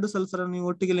ಮಾಡ್ಬೇಕು, 2 ಸಲ್ಫರ್ ನೀವು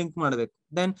ಒಟ್ಟಿಗೆ ಲಿಂಕ್ ಮಾಡ್ಬೇಕು.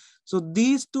 Then so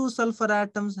these 2 sulphur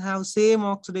atoms have same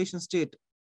oxidation state.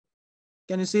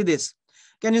 Can U see this?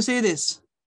 Can U see this?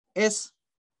 S,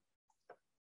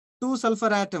 2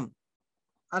 sulfur atom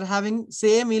are having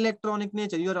same electronic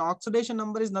nature. Your oxidation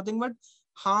number is nothing but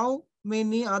how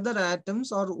many other atoms,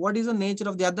 or what is the nature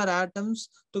of the other atoms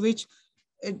to which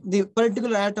the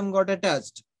particular atom got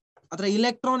attached. ಅದರ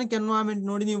electronic environment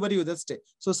ನೋಡಿ ನೀವು ಬರೆಯುವುದಷ್ಟೇ.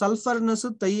 So sulphur ನ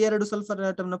ಸುತ್ತ ಈ 2 sulphur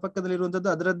atom ನ ಪಕ್ಕದಲ್ಲಿ ಇರುವಂತದ್ದು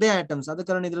ಅದರದ್ದೇ ಆಟಮ್ಸ್, ಆದ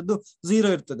ಕಾರಣ ಇದರದ್ದು 0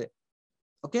 ಇರ್ತದೆ.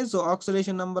 Okay, so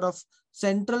oxidation number of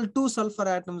central 2 sulfur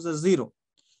atoms is 0.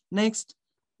 Next,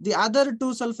 the other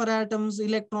 2 sulfur atoms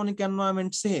electronic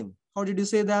environment same. How did you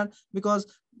say that? Because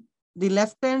the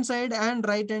left hand side and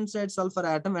right hand side sulfur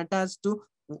atom attached to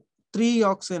 3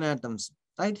 oxygen atoms,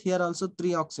 right? Here also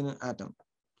 3 oxygen atom.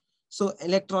 So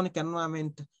electronic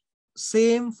environment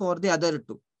same for the other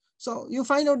 2. So you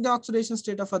find out the oxidation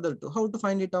state of other 2. How to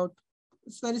find it out?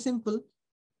 It's very simple,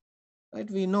 right?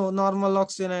 We know normal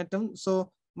oxygen atom, so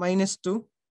 -2,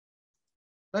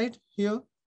 right? Here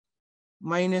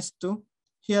 -2,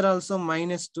 here also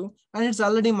 -2, and it's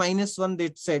already -1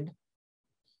 that said.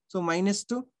 So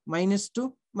 -2, -2,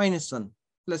 -1,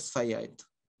 +5 ಆಯ್ತು,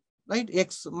 right? X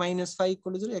 -5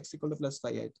 equal to 0, x equal to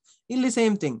 +5 ಆಯ್ತು. ಇಲ್ಲಿ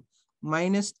same thing,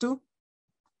 -2,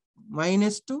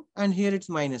 -2, and here it's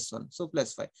 -1, so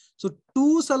 +5. So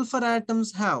 2 sulfur atoms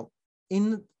have in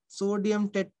sodium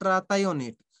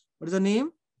tetrathionate. What is the name?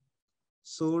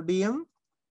 Sodium,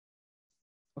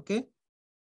 okay,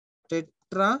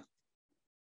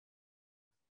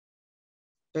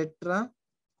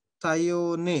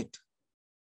 tetrathionate.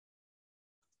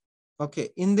 Okay,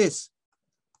 in this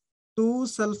 2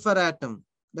 sulfur atom,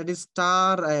 that is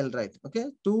star, I'll write. Okay,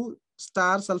 2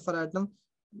 star sulfur atom,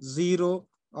 0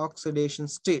 oxidation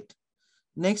state.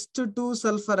 Next to 2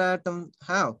 sulfur atom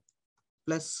have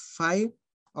 +5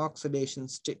 oxidation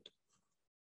state.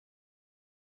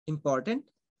 Important,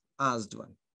 asked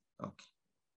one. Okay.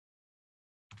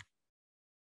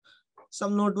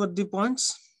 Some noteworthy points.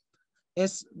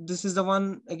 Yes, this is the one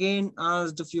again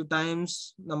asked a few times,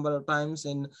 number of times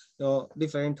in your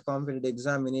different competitive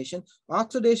examination.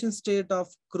 Oxidation state of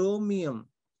chromium,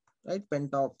 right?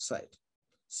 Pentoxide,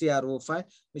 CrO5,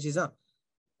 which is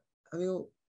have you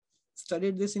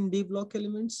studied this in D block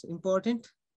elements? Important.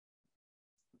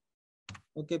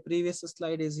 Okay, previous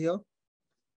slide is here.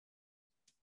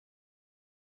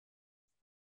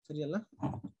 ಸರಿಯಲ್ಲ?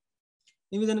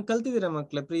 ನೀವು ಇದನ್ನು ಕಲ್ತಿದ್ದೀರಾ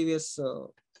ಮಕ್ಕಳೇ? Previous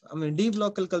D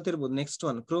block ಅಲ್ಲಿ ಕಲ್ತಿರ್ಬೋದು. Next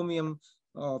one chromium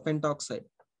pentoxide.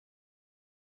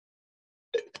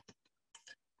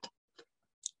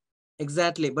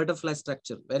 Exactly, butterfly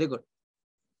structure. Very good.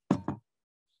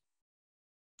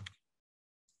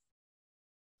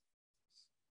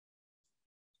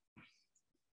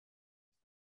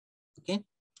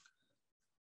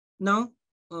 Now,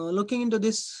 looking into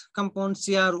this compound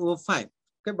CrO5,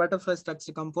 okay, butterfly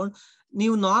structure compound,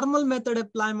 ನೀವು normal method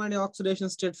apply ಮಾಡಿ oxidation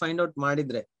state find out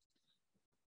ಮಾಡಿದ್ರೆ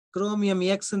chromium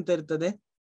X ಅಂತ ಇರ್ತದೆ,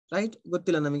 right?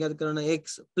 ಗೊತ್ತಿಲ್ಲ ನಮಗೆ, ಅದ ಕಾರಣ X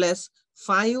plus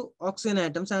 5 oxygen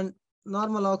atoms and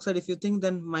normal oxide if you think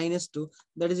then -2,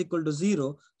 that is equal to 0.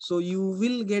 So you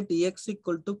will get X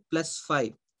equal to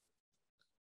 +5,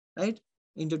 right?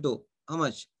 Into 2, how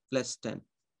much? +10,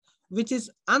 which is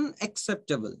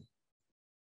unacceptable.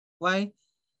 Why?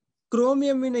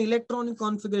 Chromium in electronic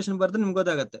configuration ಬರ್ತದೆ ನಿಮ್ಗೆ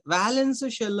ಗೊತ್ತಾಗುತ್ತೆ. Valence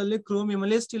shell ಅಲ್ಲಿ chromium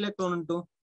ಅಲ್ಲಿ ಎಷ್ಟು electron ಉಂಟು?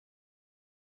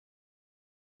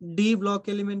 D block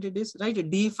element it is, right?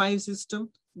 D5 system.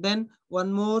 Then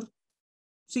one more.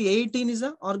 See, 18 is a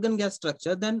organ gas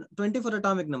structure. Then 24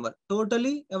 atomic number.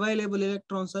 Totally available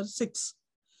electrons are 6.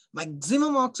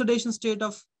 Maximum oxidation state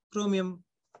of chromium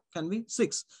can be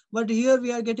 6. But here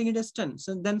we are getting it as 10. So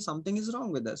then something is wrong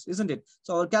with us, isn't it?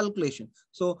 So our calculation.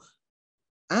 So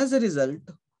as a result,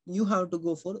 you have to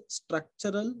go for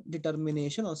structural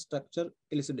determination or structure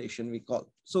elucidation, we call.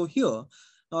 So here,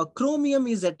 chromium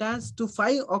is attached to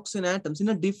 5 oxygen atoms in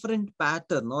a different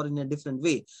pattern or in a different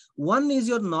way. One is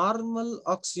your normal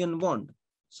oxygen bond,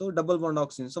 so double bond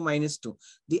oxygen, so -2.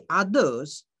 The others,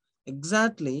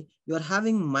 exactly, you are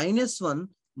having -1,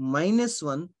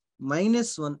 -1,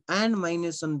 -1 and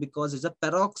 -1 because it's a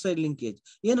peroxide linkage.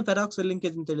 ಏನು peroxide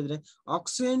linkage ಅಂತ ಹೇಳಿದ್ರೆ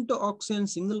oxygen to oxygen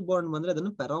single bond ಬಂದ್ರೆ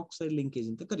ಅದನ್ನು peroxide linkage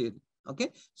ಅಂತ ಕರೆಯೋದು. Okay,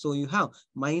 so you have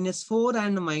 -4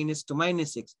 and -2,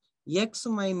 -6. X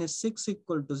 -6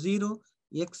 equal to 0,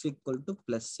 X equal to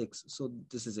 +6. So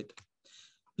this is it.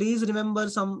 Please remember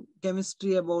some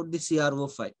chemistry about the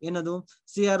CrO5. Enadu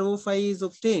CrO5 is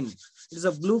obtained. It is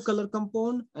a blue color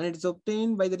compound and it is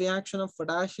obtained by the reaction of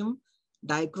potassium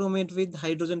dichromate with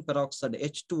hydrogen peroxide,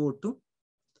 H2O2.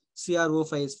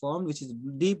 CrO5 is formed, which is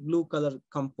deep blue color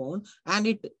compound, and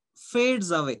it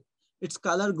fades away. Its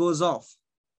color goes off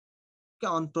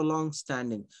on prolonged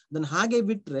standing. Then ಹಾಗೆ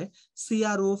ಬಿಟ್ರೆ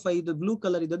CrO5 ಇದು blue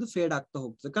colour ಇದ್ದದ್ದು feed ಆಗ್ತಾ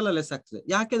ಹೋಗ್ತದೆ, colourless ಆಗ್ತದೆ.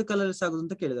 ಯಾಕೆ ಅದು colourless ಆಗೋದು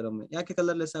ಅಂತ ಕೇಳಿದಾರೆ ಒಮ್ಮೆ. ಯಾಕೆ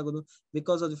ಕಲರ್ಲೆಸ್ ಆಗೋದು?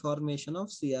 Because of the formation of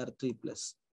Cr3+.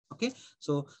 Okay,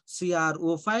 so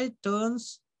CrO5 turns,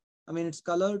 I mean its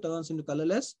color turns into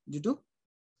colorless due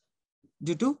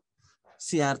to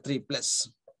Cr3+.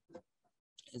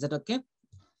 Is that okay?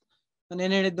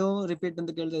 Repeat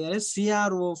ಅಂತ ಕೇಳ್ತಾ ಇದ್ದಾರೆ.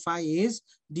 CrO5 is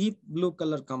deep blue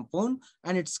color compound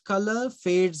and its color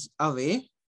fades away,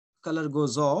 color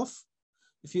goes off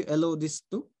if you allow this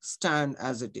to stand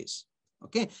as it is.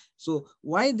 Okay, so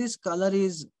why this color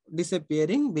is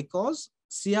disappearing? Because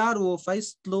CrO5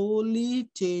 slowly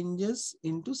changes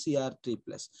into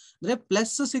Cr3+. ಅಂದ್ರೆ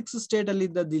 +6 state ಅಲ್ಲಿ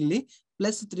ಇದ್ದದ್ದು ಇಲ್ಲಿ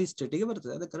 +3 state ಗೆ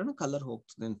ಬರ್ತದೆ, ಅದ ಕಾರಣ colour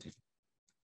ಹೋಗ್ತದೆ ಅಂತ ಹೇಳಿ.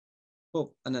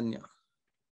 ಹೋಪ್ ಅನನ್ಯ,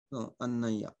 no,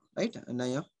 Annaya, right?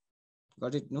 Annaya,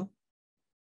 got it? No?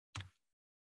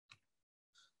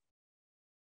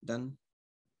 Done.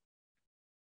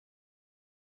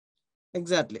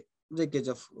 Exactly. Breakage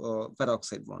of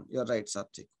peroxide bond. You're right,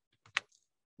 Satchik.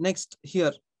 Next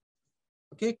here.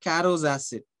 Okay, Carose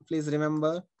acid. Please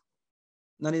remember.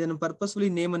 ನಾನು ಇದನ್ನು ಪರ್ಪಸ್ಫುಲಿ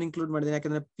ನೇಮ್ ಅನ್ನು ಇನ್ಕ್ಲೂಡ್ ಮಾಡಿದ್ದೇನೆ,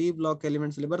 ಯಾಕಂದ್ರೆ ಪಿ ಬ್ಲಾಕ್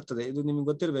ಎಲಿಮೆಂಟ್ಸ್ ಅಲ್ಲಿ ಬರ್ತದೆ. ಇದು ನಿಮ್ಗೆ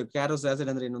ಗೊತ್ತಿರಬೇಕು ಕ್ಯಾರೋಸ್ ಆಸಿಡ್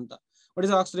ಅಂದ್ರೆ ಏನು ಅಂತ. What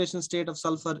is oxidation state of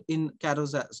sulphur in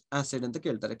ಕ್ಯಾರೋಸ್ acid ಅಂತ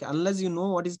ಕೇಳ್ತಾರೆ. Unless you know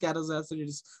what is ಕ್ಯಾರೋಸ್ acid,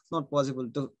 it is not possible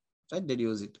to right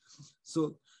deduce it. So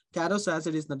ಕ್ಯಾರೋಸ್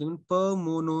acid is nothing per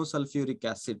monosulfuric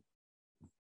acid.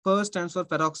 Per stands for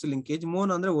peroxyl linkage.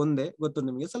 Mono ಅಂದ್ರೆ ಒಂದೇ, ಗೊತ್ತು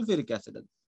ನಿಮಗೆ, sulfuric acid ಅದು.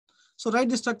 So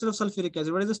write the structure of sulfuric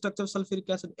acid. What is the structure of sulfuric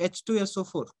acid?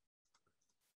 H2SO4.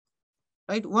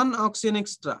 Right, one oxygen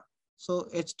extra. So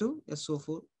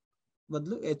H2SO4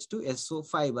 ಬದಲು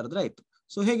H2SO5 ಬರೆದ್ರಾಯ್ತು.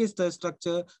 So ಹೇಗಿರ್ತದೆ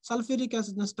structure? Sulphuric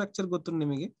acid ನ structure ಗೊತ್ತು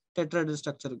ನಿಮಗೆ, ಟೆಟ್ರಾಹೆಡ್ರಲ್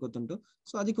ಸ್ಟ್ರಕ್ಚರ್ ಗೊತ್ತುಂಟು.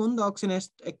 So ಅದಕ್ಕೆ ಒಂದು oxygen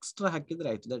extra ಹಾಕಿದ್ರೆ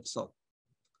ಆಯ್ತು, that's all.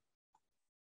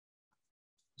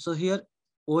 So here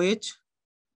OH,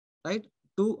 right,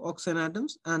 2 oxygen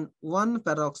atoms and 1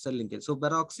 peroxyl linkage. So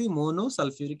peroxy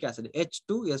monosulfuric acid,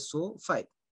 H2SO5.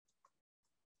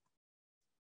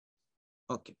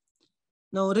 Okay.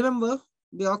 Now remember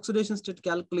the oxidation state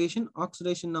calculation.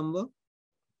 Oxidation number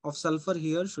of sulfur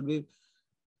here should be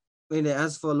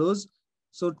as follows.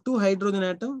 So 2 hydrogen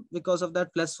atom, because of that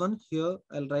 +1 here,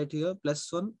 I'll write here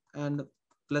 +1 and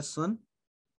 +1,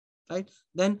 right?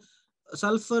 Then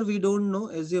sulfur we don't know,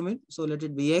 assume it, so let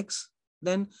it be X.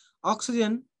 Then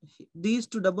oxygen, these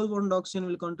two double bond oxygen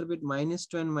will contribute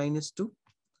 -2 and -2.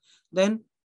 Then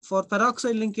for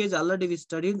peroxide linkage already we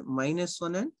studied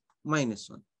 -1 and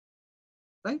 -1,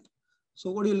 right? So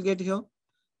what you will get here?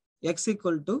 X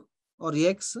equal to, or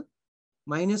X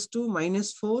 -2,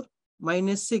 -4,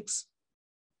 -6.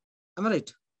 Am I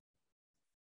right?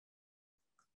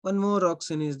 One more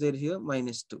oxygen is there here,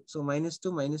 -2. So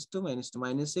 -2, -2, -2,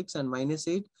 -6 and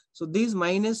 -8. So these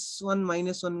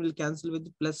 -1 will cancel with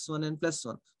 +1 and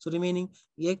 +1. So remaining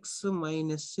x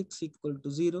 -6 equal to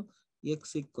 0,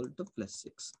 x equal to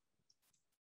 +6.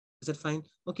 Is that fine?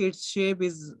 Okay, its shape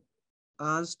is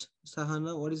asked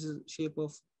Sahana, what is the shape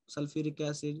of sulfuric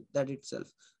acid? That itself.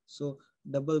 So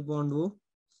double bond O,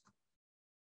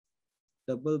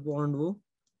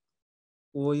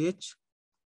 OH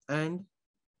and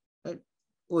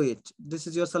OH. This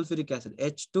is your sulfuric acid,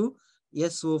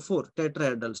 H2SO4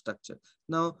 tetrahedral structure.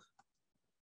 Now,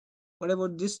 what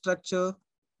about this structure?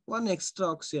 One extra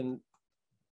oxygen.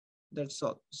 That's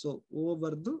all. So O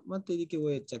bardu matte idike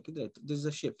OH hakidre aitu. This is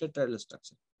a shape, tetrahedral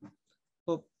structure.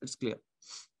 Hope it's clear.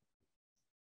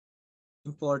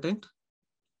 Important.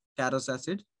 Carous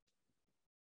acid.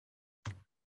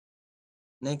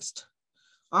 Next,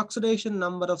 oxidation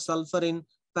number of sulfur in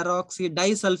peroxy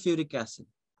disulfuric acid.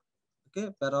 Okay,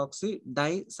 peroxy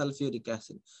disulfuric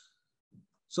acid.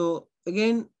 So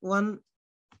again, one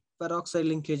peroxide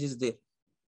linkage is there,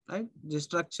 right? The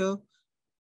structure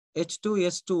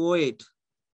H2S2O8.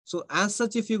 So as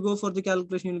such, if you go for the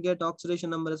calculation, you'll get oxidation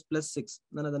number as +6.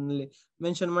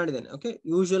 Mention okay,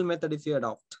 usual method if you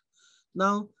adopt.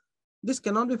 Now, this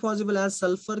cannot be possible as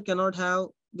sulfur cannot have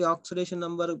the oxidation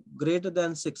number greater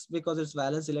than 6 because its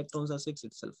valence electrons are 6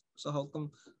 itself. So how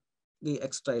come the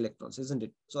extra electrons, isn't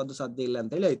it? So that's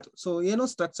so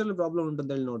structural problem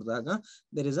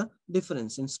there is a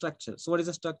difference in structure. So what is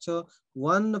the structure?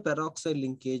 One peroxide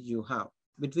linkage you have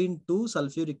between two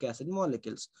sulfuric acid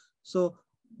molecules. So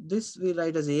this we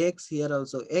write as Ax, here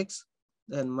also X,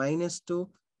 then -2,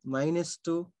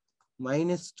 -2,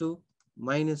 -2,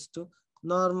 -2,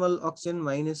 normal oxygen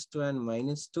 -2 and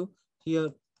 -2,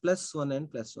 here +1 and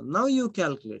 +1. Now you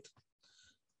calculate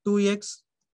 2x.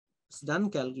 It's done,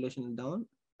 calculation down,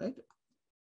 right?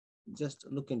 Just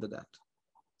look into that.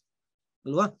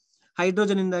 Alva?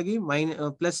 Hydrogen indagi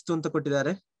 +2 anta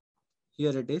kottidare.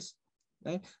 Here it is,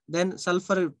 right? Then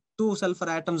sulfur, 2 sulfur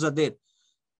atoms are there.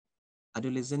 Are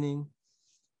you listening?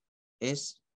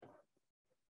 Yes.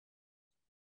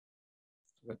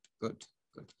 Good.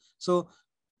 So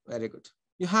very good.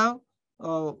 You have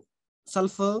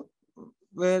sulfur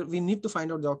where we need to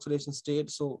find out the oxidation state.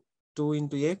 So 2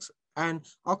 into X. And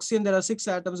oxygen, there are 6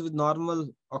 atoms with normal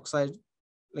oxide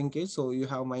linkage. So you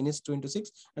have -2 into 6,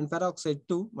 and peroxide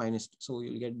 2 -2. So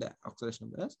you'll get the oxidation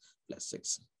number as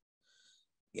 +6.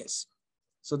 Yes.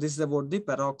 So this is about the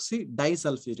peroxy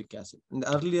disulfuric acid. In the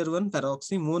earlier one,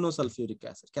 peroxy monosulfuric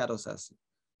acid, carous acid.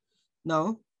 Now,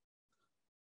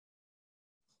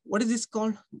 what is this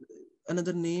called?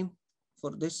 Another name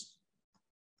for this,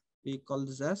 we call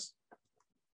this as,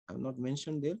 I have not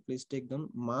mentioned there, please take down,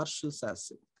 Marshall's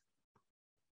acid.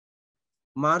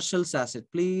 Marshall's acid,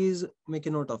 please make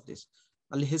a note of this.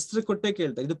 Ali history kotte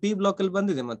kelta, idu P block alli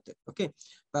bandide matte. Okay,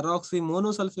 peroxy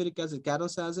monosulfuric acid,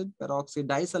 carous acid, peroxy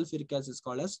disulfuric acid is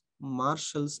called as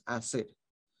Marshall's acid.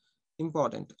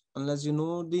 Important. Unless you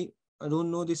know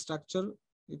don't know the structure,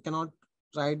 you cannot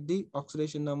write the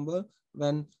oxidation number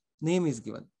when name is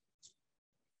given.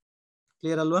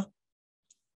 Clear, Alva?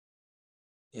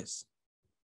 Yes.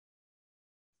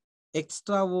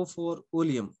 Extra O for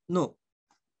oleum. No.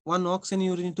 One oxygen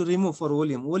you need to remove for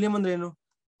oleum. Oleum andre enu?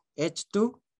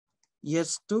 H2,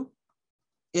 S2.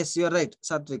 Yes, you are right,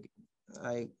 Satvik.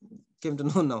 I came to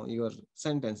know now your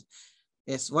sentence.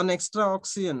 Yes, one extra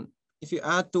oxygen. If you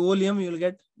add to oleum, you will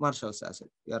get Marshall's acid.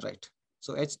 You are right.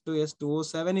 So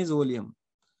H2S2O7 is oleum.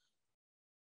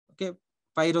 Okay,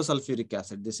 pyrosulfuric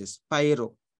acid. This is pyro.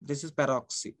 This is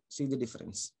peroxy. See the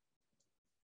difference.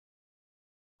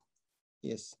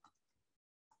 Yes.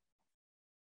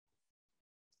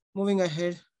 Moving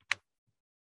ahead.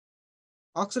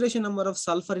 Oxidation number of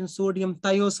sulfur in sodium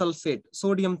thiosulfate.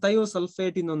 Sodium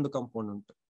thiosulfate in one component.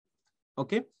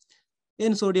 Okay.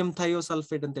 In sodium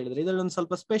thiosulfate and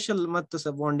there special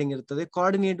bonding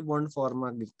coordinate bond form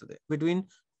between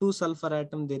two sulfur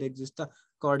atoms. There exists a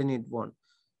coordinate bond.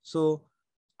 So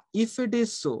if it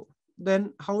is so,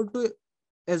 then how to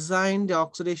assign the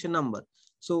oxidation number?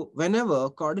 So whenever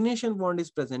coordination bond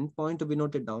is present, point to be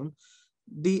noted down,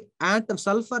 the atom,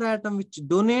 sulfur atom which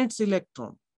donates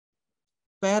electron,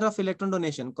 pair of electron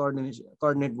donation,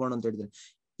 coordinate bond on the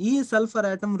E sulfur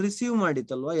atom receive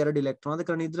ಮಾಡಿತಲ್ವಾ 2 electron,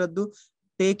 ಅದಕ್ಕೆ ಇದರದ್ದು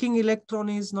taking electron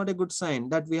is not a good sign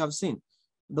that we have seen.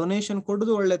 Donation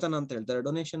ಕೊಡುದು ಒಳ್ಳೆತನ ಅಂತ ಹೇಳ್ತಾರೆ,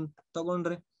 donation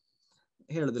ತಗೊಂಡ್ರೆ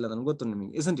ಹೇಳೋದಿಲ್ಲ ನನಗೆ ಗೊತ್ತು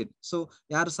ನಿಮಗೆ, isn't it? So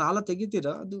ಯಾರು ಸಾಲ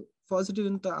ತೆಗಿತೀರಾ ಅದು ಪಾಸಿಟಿವ್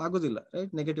ಅಂತ ಆಗೋದಿಲ್ಲ,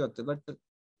 ರೈಟ್, ನೆಗೆಟಿವ್ ಆಗ್ತದೆ. ಬಟ್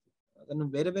ಅದನ್ನು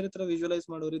ಬೇರೆ ಬೇರೆ ತರ ವಿಜುವಲೈಸ್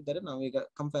ಮಾಡೋರು ಇದ್ದಾರೆ, ನಾವೀಗ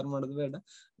ಕಂಪೇರ್ ಮಾಡೋದು ಬೇಡ,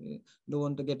 don't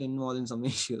want to get involved in some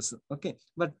issues. Okay,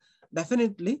 but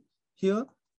definitely here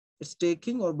it's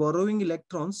taking or borrowing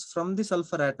electrons from the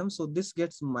sulfur atom. So this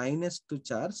gets -2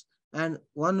 charge and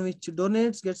one which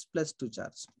donates gets +2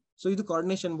 charge. So ಇದು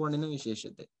coordination bond ನ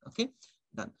ವಿಶೇಷತೆ. Okay,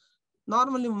 done.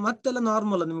 Normally ಮತ್ತೆಲ್ಲ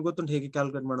normal ನಿಮಗೆ ಗೊತ್ತುಂಟು ಹೇಗೆ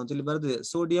calculate ಮಾಡೋದು. ಇಲ್ಲಿ ಬರೆದಿದೆ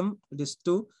sodium it is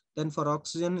 2, then for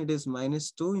oxygen it is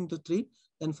 -2 into 3,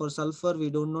 then for sulfur we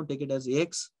don't know, take it as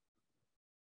x.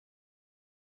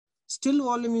 Still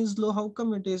volume is low. How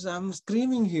come it is? I'm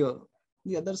screaming here.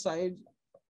 The other side,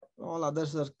 all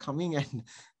others are coming and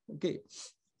okay.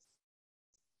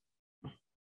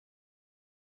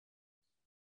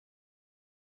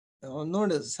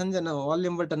 ನೋಡಿ ಸಂಜೆ ನಾವು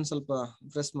volume button ಸ್ವಲ್ಪ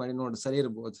press ಮಾಡಿ ನೋಡಿ ಸರಿ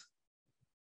ಇರಬಹುದು.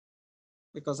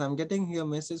 Because I'm getting here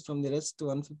message from the rest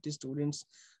 150 students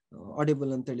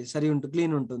audible ಅಂತ ಹೇಳಿ, ಸರಿ ಉಂಟು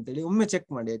ಕ್ಲೀನ್ ಉಂಟು ಅಂತ ಹೇಳಿ ಒಮ್ಮೆ ಚೆಕ್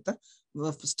ಮಾಡಿ ಆಯ್ತಾ.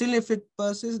 Still if it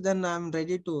persists then I'm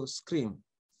ready to scream.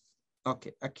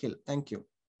 Okay, Akhil, thank you.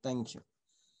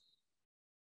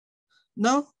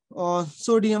 Now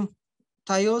sodium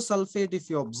thiosulfate, if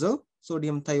you observe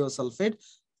sodium thiosulfate,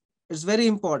 it's very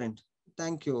important.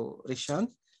 Thank you, Rishan.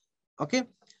 Okay,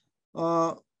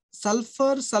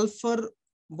 sulfur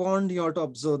bond you have to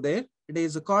observe there. It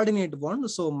is a coordinate bond,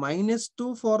 so -2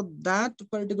 for that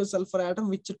particular sulfur atom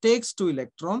which takes 2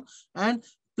 electron, and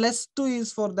 +2 is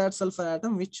for that sulfur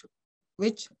atom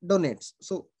which donates.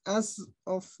 So as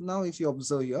of now if you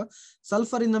observe here,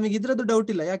 sulfur in ನಮಗೆ ಇದ್ರದ್ದು doubt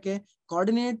ಇಲ್ಲ. ಯಾಕೆ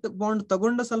coordinate bond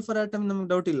ತಗೊಂಡ sulfur atom ನಮಗೆ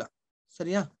doubt ಇಲ್ಲ,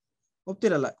 ಸರಿಯಾ?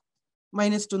 ಒಪ್ತಿರಲ್ಲ.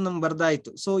 -2 ನಮ್ಗೆ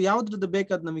ಬರ್ದಾಯ್ತು. So ಯಾವ್ದ್ರದ್ದು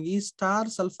ಬೇಕಾದ್ ನಮಗೆ ಈ ಸ್ಟಾರ್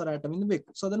ಸಲ್ಫರ್ ಆಟಮ್ ಇಂದ ಬೇಕು.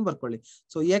 ಸೊ ಅದನ್ನ ಬರ್ಕೊಳ್ಳಿ.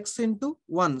 So x into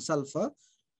 1 sulfur,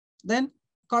 then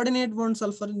coordinate bond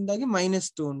sulfur ಇಂದಾಗಿ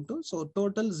 -2 ಉಂಟು. ಸೊ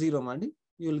ಟೋಟಲ್ 0 ಮಾಡಿ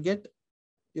you'll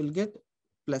get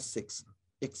 +6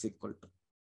 x equal to.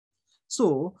 So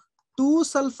 2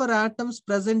 sulfur atoms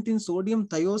present in sodium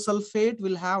thiosulfate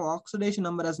will have oxidation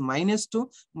number as -2.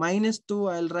 -2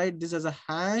 I'll write this as a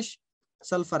hash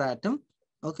sulfur atom.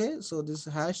 Okay, so this is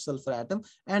hash sulfur atom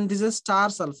and this is star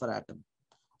sulfur atom.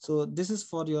 So this is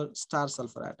for your star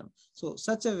sulfur atom. So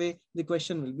such a way the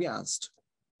question will be asked.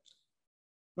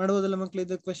 ಮಾಡಬಹುದಲ್ಲ ಮಕ್ಕಳು?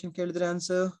 ಇದು question ಕೇಳಿದ್ರೆ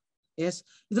answer S.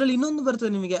 ಇದರಲ್ಲಿ ಇನ್ನೊಂದು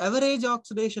ಬರ್ತದೆ ನಿಮಗೆ, average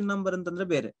oxidation number ಅಂತಂದ್ರೆ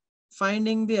ಬೇರೆ.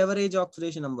 Finding the average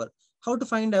oxidation number. How to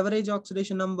find average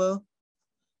oxidation number?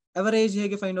 Average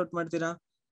ಹೇಗೆ ಫೈಂಡ್ ಔಟ್ ಮಾಡ್ತೀರಾ?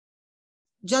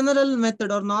 General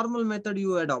method or normal method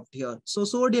you adopt here. So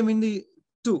sodium in the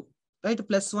 2, right?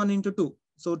 +1 into 2.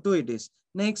 So 2 it is.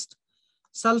 Next,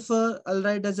 sulfur I'll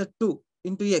write as a 2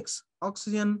 into x.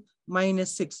 Oxygen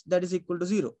 -6, that is equal to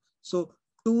 0. So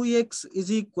 2x is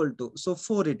equal to, so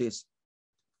 4 it is,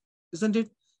 isn't it?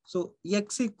 So x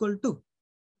equal to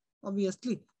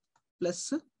obviously plus,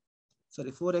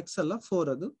 sorry 4x alla 4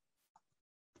 adu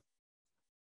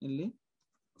illi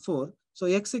 4. So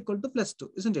x equal to +2,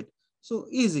 isn't it? So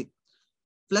easy.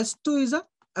 +2 is a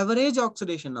average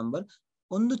oxidation number.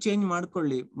 ಒಂದು change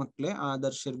ಮಾಡ್ಕೊಳ್ಳಿ ಮಕ್ಕಳೇ,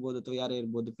 ಆದರ್ಶ ಇರ್ಬೋದು ಅಥವಾ ಯಾರೇ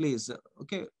ಇರ್ಬೋದು, please.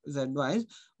 Okay, is advice,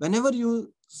 whenever you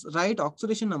right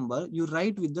oxidation number you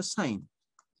right with the sign.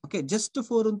 Okay, just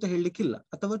 4 ಅಂತ ಹೇಳಲಿಕ್ಕಿಲ್ಲ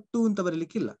ಅಥವಾ 2 ಅಂತ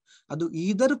ಬರಲಿಕ್ಕಿಲ್ಲ. ಅದು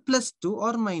either +2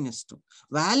 or -2.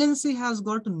 Valency has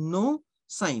got no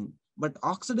sign, but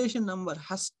oxidation number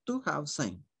has to have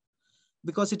sign,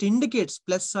 because it indicates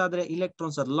plus ಆದ್ರೆ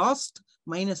electrons are lost,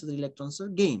 minus ಆದ್ರೆ electrons are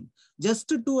gained.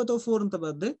 Just 2 ಅಥವಾ 4 ಅಂತ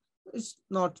ಬರದೆ it's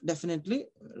not definitely,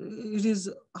 it is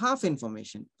half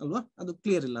information alwa, adu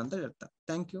clear illa anta artha.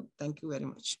 Thank you very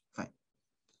much. Fine.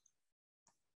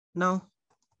 Now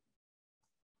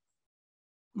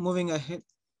moving ahead,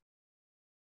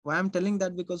 why I'm telling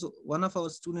that, because one of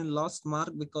our students lost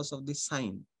mark because of this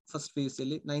sign. First PUC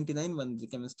 99 ಬಂದಿದೆ,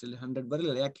 chemistry 100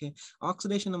 ಬರಲಿಲ್ಲ. ಯಾಕೆ?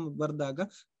 Oxidation ಬರೆದಾಗ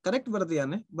correct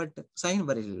ಬರ್ದಿಯಾನೆ but sign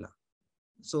ಬರಲಿಲ್ಲ.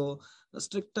 So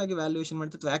strict ಆಗಿ valuation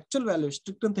ಮಾಡ್ತಿದ್ವಿ. Actual value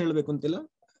strict ಅಂತ ಹೇಳಬೇಕು ಅಂತಿಲ್ಲ,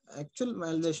 ಆಕ್ಚುಲ್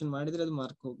ವ್ಯಾಲ್ಯೂಯೇಷನ್ ಮಾಡಿದ್ರೆ ಅದು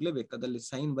ಮಾರ್ಕ್ ಹೋಗ್ಲೇಬೇಕು, ಅದಲ್ಲಿ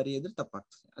ಸೈನ್ ಬರೆಯಿದ್ರೆ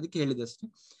ತಪ್ಪಾಗ್ತದೆ. ಅದಕ್ಕೆ ಹೇಳಿದೆ ಅಷ್ಟೇ.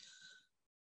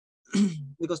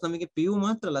 ಬಿಕಾಸ್ ನಮಗೆ PU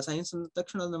ಮಾತ್ರ ಅಲ್ಲ, ಸೈನ್ಸ್ ಅಂದ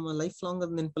ತಕ್ಷಣ ನಮ್ಮ ಲೈಫ್ ಲಾಂಗ್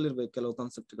ಅದು ನೆನಪಲ್ಲಿರ್ಬೇಕು ಕೆಲವು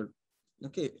ಕಾನ್ಸೆಪ್ಟ್ಗಳು.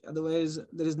 Okay, otherwise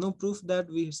there is no proof that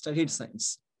we studied science,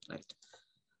 right?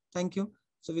 Thank you.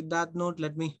 So with that note,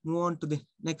 let me move on to the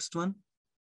next one.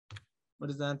 What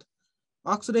is that?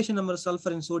 Oxidation number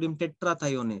sulfur in sodium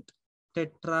tetrathionate.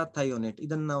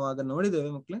 ಇದನ್ನ ನಾವು ಆಗ ನೋಡಿದ್ದೇವೆ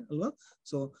ಮಕ್ಕಳೇ ಅಲ್ವಾ?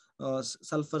 So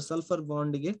sulphur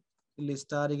bond ಗೆ ಇಲ್ಲಿ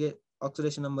star ಗೆ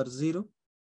oxidation number 0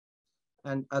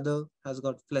 and other has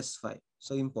got +5.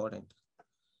 So important.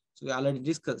 So we already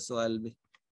discussed, so I'll be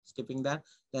skipping that.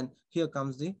 Then here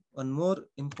comes the one more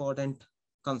important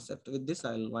concept. With this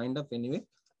I'll wind up anyway.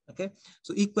 Okay,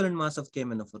 so equivalent mass of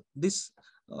KMnO4. This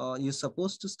you're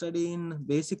supposed to study in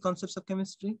basic concepts of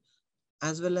chemistry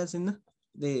as well as in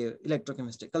the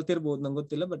electrochemistry. ಕಲ್ತಿರಬಹುದು, ನಂಗೆ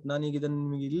ಗೊತ್ತಿಲ್ಲ, but ನಾನು ಈಗ ಇದನ್ನು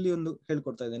ನಿಮಗೆ ಇಲ್ಲಿ ಒಂದು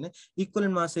ಹೇಳ್ಕೊಡ್ತಾ ಇದ್ದೇನೆ.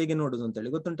 ಈಕ್ವಲೆಂಟ್ ಮಾಸ್ ಹೇಗೆ ನೋಡುದು ಅಂತ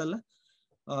ಹೇಳಿ ಗೊತ್ತುಂಟಲ್ಲ.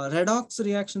 ರೆಡಾಕ್ಸ್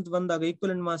ರಿಯಾಕ್ಷನ್ ಬಂದಾಗ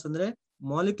ಈಕ್ವಲೆಂಟ್ ಮಾಸ್ ಅಂದ್ರೆ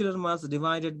molecular mass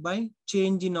divided by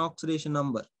change in oxidation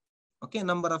number. Okay,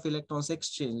 number of electrons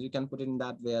exchange, you can put it in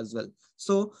that way as well.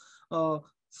 So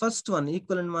first one,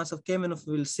 equivalent mass of KMnO4,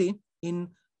 we'll see in,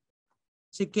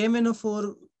 see, KMnO4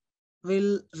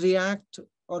 will react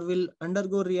or will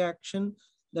undergo reaction,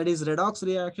 that is redox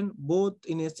reaction, both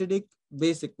in acidic,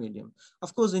 basic medium, of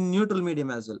course in neutral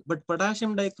medium as well. But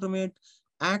potassium dichromate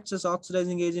acts as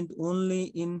oxidizing agent only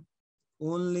in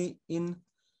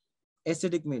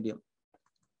acidic medium.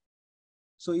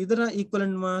 So ಇದರ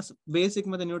equivalent mass basic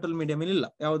ಮತ್ತೆ neutral medium ಇಲ್ಲ,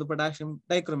 ಯಾವುದು potassium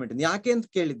dichromate. ಯಾಕೆ ಅಂತ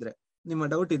ಕೇಳಿದ್ರೆ ನಿಮ್ಮ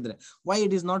doubt ಇದ್ರೆ, why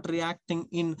it is not reacting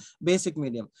in basic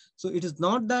medium? So it is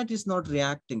not that it's not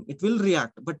reacting, it will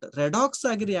react, but redox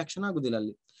ಆಗಿ ರಿಯಾಕ್ಷನ್ ಆಗುದಿಲ್ಲ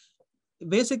ಅಲ್ಲಿ.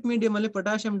 ಬೇಸಿಕ್ ಮೀಡಿಯಂ ಅಲ್ಲಿ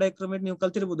ಪೊಟ್ಯಾಸಿಯಂ ಡೈಕ್ರೋಮೇಟ್ ನೀವು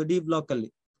ಕಲ್ತಿರಬಹುದು ಡಿ ಬ್ಲಾಕ್ ಅಲ್ಲಿ.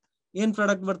 ಏನ್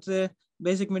ಪ್ರಾಡಕ್ಟ್ ಬರ್ತದೆ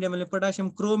ಬೇಸಿಕ್ ಮೀಡಿಯಂ ಅಲ್ಲಿ? Potassium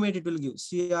chromate, it will give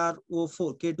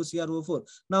CrO4, K2CrO4.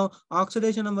 Now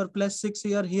oxidation number +6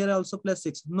 here also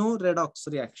 +6, no redox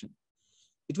reaction.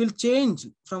 It will change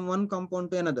from one compound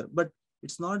to another, but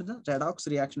it's not the redox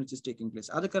reaction which is taking place.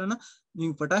 ಆದ ಕಾರಣ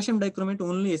ನೀವು potassium dichromate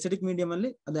only acidic medium ಅಲ್ಲಿ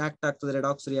ಅದು act ಆಗ್ತದೆ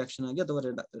redox reaction ಆಗಿ, ಅಥವಾ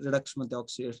ರಿಡಕ್ಸ್ ಮತ್ತೆ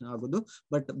oxidation ಆಗೋದು,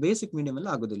 ಬಟ್ ಬೇಸಿಕ್ ಮೀಡಿಯಂ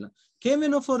ಅಲ್ಲಿ ಆಗೋದಿಲ್ಲ.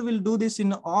 KMnO4 will do this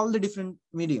in all the different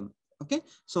medium. Okay,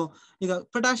 so ಈಗ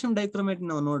ಪೊಟ್ಯಾಸಿಯಂ ಡೈಕ್ರೋಮೇಟ್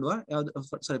ನಾವು ನೋಡುವ, ಯಾವ್ದು,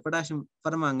 ಸಾರಿ, potassium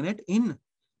permanganate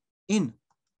in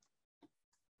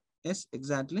yes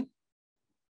exactly,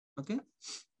 okay,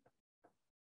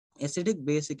 acidic,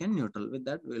 basic and neutral. With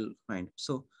that we'll find.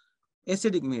 So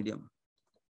acidic medium,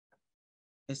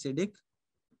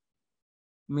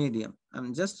 I'm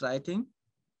just writing.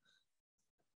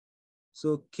 So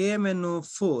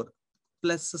KMnO4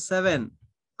 +7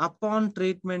 upon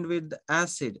treatment with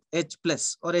acid H+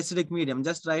 or acidic medium,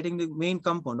 just writing the main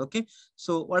compound. Okay,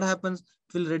 so what happens,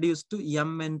 it will reduce to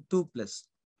Mn2+.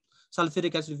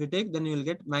 Sulfuric acid if you take, then you will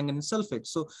get manganese sulfate.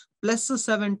 So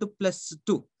 +7 to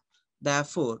 +2.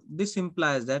 Therefore, this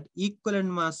implies that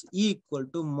equivalent mass E equal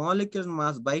to molecular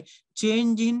mass by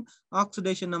change in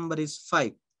oxidation number is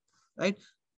 5, right?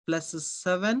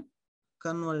 +7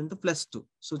 convert into +2.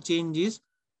 So changes,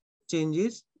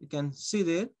 you can see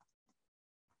there,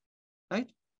 right?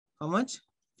 How much?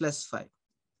 +5.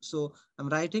 So I'm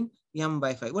writing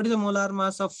M/5. What is the molar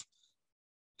mass of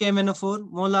KMnO4?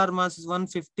 Molar mass is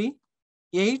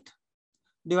 158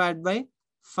 divided by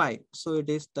 5. So it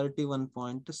is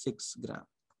 31.6 gram.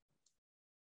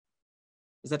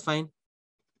 Is that fine?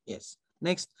 Yes.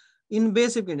 Next, in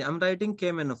basic medium, I'm writing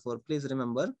KMnO4. Please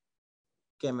remember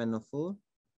KMnO4.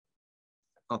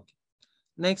 Okay.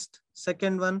 Next,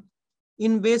 second one,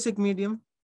 in basic medium,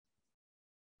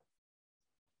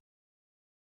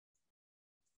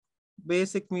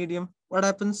 what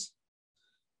happens?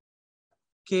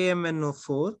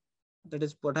 KMnO4, that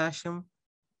is potassium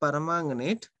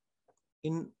permanganate,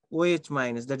 in OH-,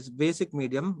 that is basic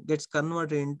medium, gets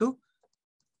converted into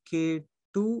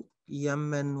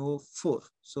K2MnO4.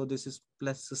 So this is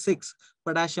 +6.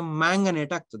 Potassium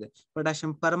manganate ಆಗ್ತದೆ.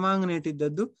 Potassium permanganate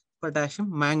ಇದ್ದದ್ದು potassium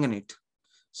manganate.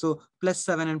 So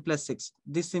 +7 and +6.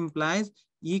 This implies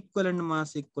equivalent mass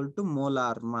equal to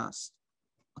molar mass.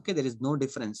 Okay, there is no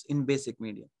difference in basic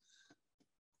medium.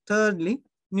 Thirdly,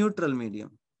 neutral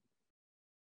medium.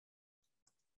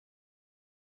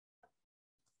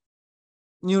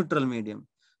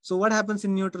 So what happens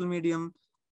in neutral medium?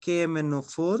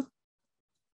 KMnO4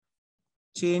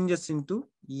 changes into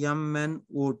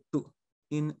MnO2.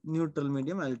 In neutral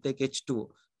medium, I will take H2O.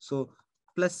 So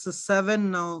 +7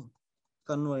 now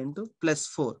convert into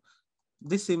 +4.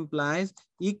 This implies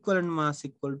equivalent mass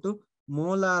equal to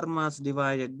molar mass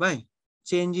divided by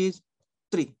change is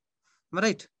 3. Am I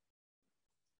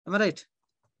right?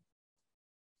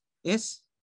 Yes?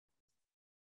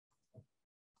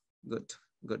 Good.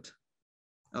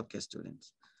 Okay, students.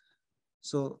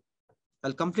 So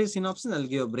I'll complete synopsis.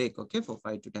 I'll give a break, okay, for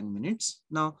 5 to 10 minutes.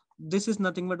 Now, this is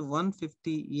nothing but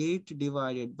 158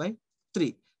 divided by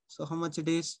 3. So how much it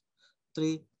is?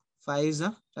 3 5s,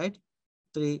 right?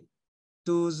 3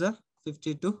 2s,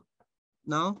 52.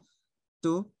 Now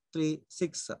 2 3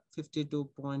 6,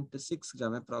 52.6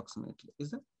 gram approximately is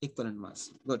the equivalent mass.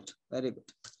 Good, very good.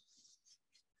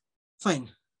 Fine.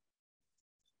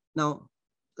 Now,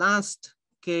 last,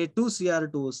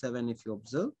 K2Cr2O7, if you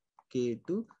observe,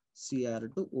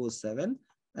 K2Cr2O7,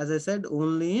 as I said,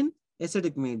 only in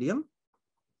acidic medium.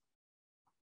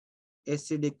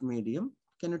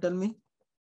 Can you tell me,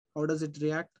 how does it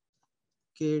react?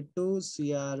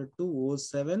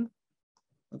 K2Cr2O7,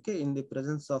 okay, in the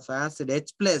presence of acid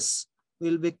H+,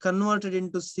 will be converted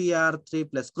into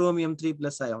Cr3+, chromium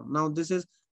 3+ ion. Now this is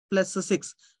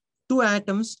 +6, 2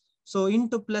 atoms. So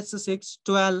into +6,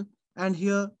 12, and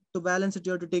here to balance it,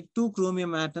 you have to take 2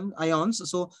 chromium ions,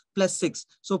 so +6.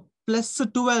 So plus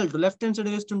 12 to left hand side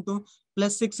into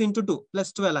plus 6 into 2 plus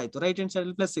 12 right hand side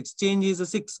plus 6 change is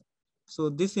 6. So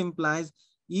this implies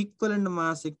equivalent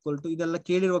mass equal to idella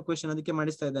keliruva question adike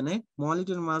madista idane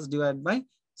molecular mass divided by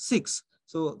 6.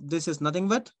 So this is nothing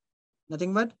but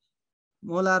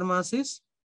molar mass is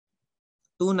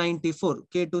 294.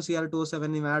 K2Cr2O7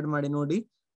 ನೀವು add ಮಾಡಿ ನೋಡಿ.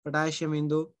 Potassium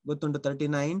ಇಂದು ಗೊತ್ತುಂಟು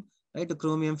 39, right?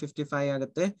 Chromium 55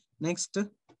 ಆಗುತ್ತೆ. Next,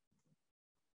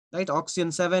 right?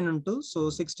 Oxygen 7 into, so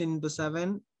 16 into 7,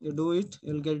 you do it,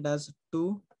 you'll get it as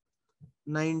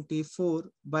 294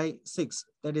 by 6.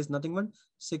 That is nothing but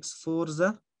 6 4s,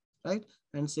 right?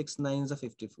 And 6 9s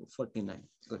 54, 49.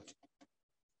 Good.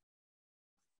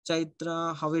 Chaitra,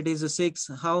 how it is 6?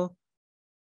 How?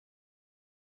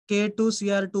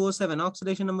 K2Cr2O7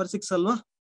 oxidation number 6 ಅಲ್ವಾ?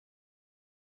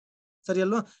 ಸರಿ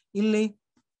ಅಲ್ವಾ? ಇಲ್ಲಿ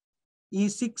ಈ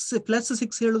 6 plus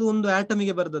 6 ಹೇಳುದು ಒಂದು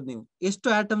ಆಟಮಿಗೆ ಬರ್ದದ್ದು ನೀವು. ಎಷ್ಟು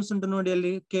atoms ಉಂಟು ನೋಡಿ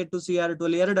ಅಲ್ಲಿ K2Cr2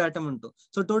 ಅಲ್ಲಿ 2 ಆಟಮ್ ಉಂಟು.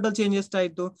 ಸೊ ಟೋಟಲ್ ಚೇಂಜ್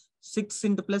ಎಷ್ಟಾಯ್ತು? 6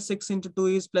 into plus 6 into 2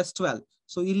 is plus 12.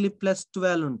 So ಇಲ್ಲಿ ಪ್ಲಸ್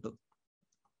 12 ಉಂಟು,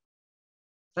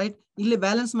 ರೈಟ್? ಇಲ್ಲಿ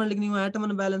ಬ್ಯಾಲೆನ್ಸ್ ಮಾಡ್ಲಿಕ್ಕೆ ನೀವು ಆಟಮ್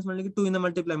ಅನ್ನು ಬ್ಯಾಲೆನ್ಸ್ ಮಾಡ್ಲಿಕ್ಕೆ 2 ಇಂದ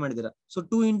ಮಲ್ಟಿಪ್ಲೈ ಮಾಡಿದಿರಾ. ಸೊ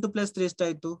 2 into plus 3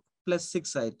 ಎಷ್ಟಾಯ್ತು? ಪ್ಲಸ್ 6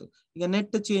 ಆಯ್ತು. ಈಗ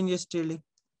ನೆಟ್ ಚೇಂಜ್ ಎಷ್ಟು ಹೇಳಿ?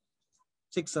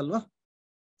 6 ಅಲ್ವಾ?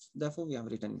 Therefore we have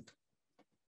written it.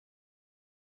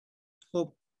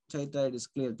 Hope Chaitra it is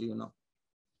clear to you now.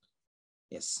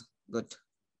 Yes, good.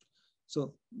 So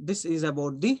this is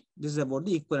about the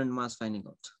equivalent mass finding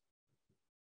out.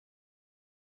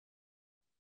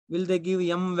 Will they give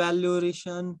m value,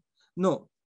 Rishan? No,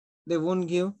 they won't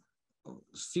give.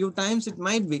 Few times it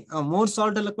might be more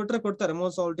salt alla kottare.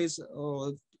 More salt is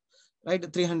right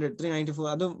 300 394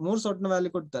 ಅದು more salt ನ value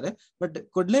ಕೊಡ್ತಾರೆ. But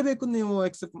ಕೊಡ್ಲೇಬೇಕು ನೀವು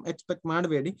expect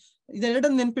ಮಾಡಬೇಡಿ.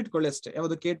 ಇದೆರಡನ್ನು ನೆನ್ಪಿಟ್ಕೊಳ್ಳಿ ಅಷ್ಟೇ.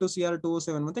 ಯಾವುದು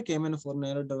K2Cr2O7 ಮತ್ತೆ KMnO4 ನ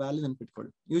ಎರಡು ವ್ಯಾಲ್ಯೂ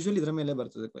ನೆನ್ಪಿಟ್ಕೊಳ್ಳಿ. ಯೂಶುವಲಿ ಇದರ ಮೇಲೆ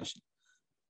ಬರ್ತದೆ question.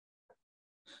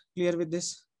 Clear with this?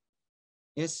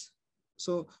 Yes.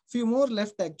 So few more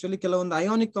left actually. ಕೆಲವೊಂದು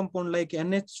ionic compound like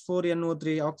NH4NO3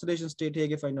 oxidation state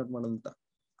ಹೇಗೆ ಫೈಂಡ್ ಔಟ್ ಮಾಡೋದು ಅಂತ.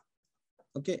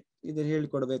 ಓಕೆ, ಇದು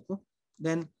ಹೇಳಿಕೊಡಬೇಕು.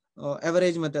 ದೆನ್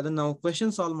ಅವರೇಜ್ ಮತ್ತೆ ಅದನ್ನ ನಾವು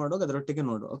ಕ್ವೆಶ್ಚನ್ ಸಾಲ್ವ್ ಮಾಡುವಾಗ ಅದರೊಟ್ಟಿಗೆ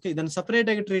ನೋಡು. ಓಕೆ, ಇದನ್ನು ಸಪರೇಟ್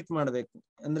ಆಗಿ ಟ್ರೀಟ್ ಮಾಡಬೇಕು.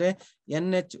 ಅಂದ್ರೆ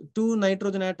NH2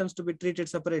 nitrogen atoms to be treated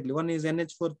separately. One is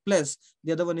NH4 plus,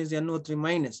 the other one is NO3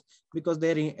 minus, because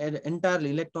they are entirely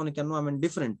electronic environment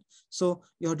different. So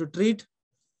you have to treat.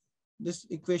 This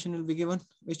equation will be given.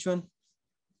 Which one?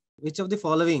 Which of the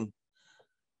following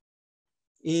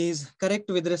is correct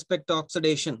with respect to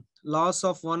oxidation? Loss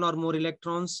of one or more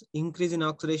electrons, increase in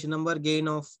oxidation number, gain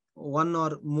of one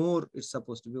or more. It's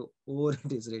supposed to be over.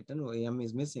 It is written. M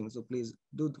is missing. So please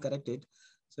do correct it.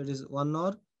 So it is one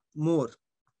or more.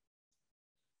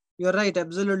 You are right.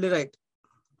 Absolutely right.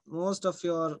 Most of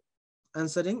you are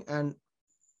answering, and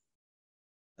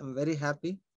I'm very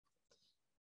happy.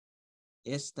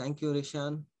 Yes, thank you,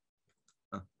 Rishan.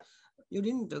 You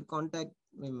didn't contact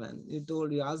me, man. You told,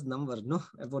 you asked number, no,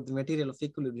 about the material of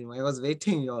equilibrium. I was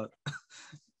waiting your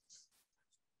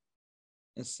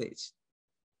message.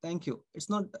 Thank you. It's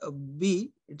not B,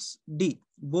 it's D.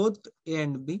 Both A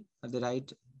and B are the right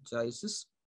choices.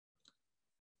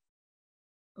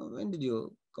 When did you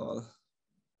call?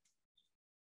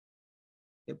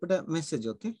 Okay, put a message,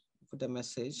 okay? Put a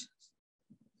message.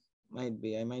 I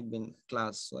might be in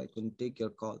class, so I couldn't take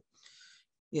your call.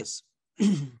 Yes.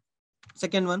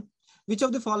 Second one. Which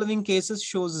of the following cases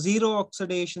shows zero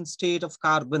oxidation state of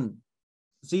carbon?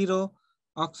 Zero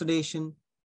oxidation.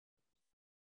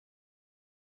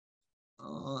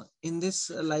 In this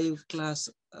live class,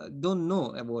 don't know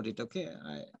about it, okay?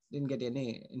 I didn't get any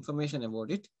information about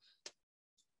it.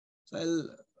 So I'll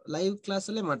live class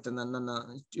alle ಮಾಡ್ತೇನೆ, ನನ್ನ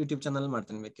YouTube channel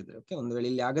ಮಾಡ್ತೇನೆ ಬೇಕಿದ್ರೆ. Okay, ಒಂದು ವೇಳೆ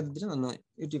ಇಲ್ಲಿ ಆಗದಿದ್ರೆ ನಾನು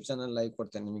YouTube channel live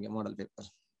ಕೊಡ್ತೇನೆ ನಿಮಗೆ ಮಾಡಲ್ paper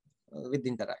with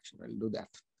interaction. I'll do that.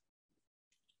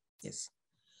 Yes.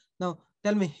 Now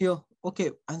tell me here. Okay,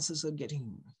 answers are getting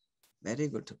very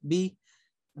good. B.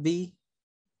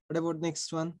 What about next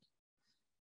one?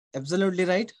 Absolutely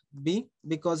right. B,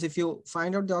 because if you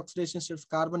find out the oxidation state of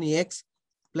carbon, X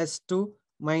plus 2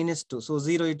 minus 2. So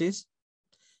 0 it is.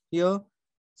 Here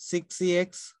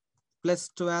 6X plus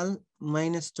 12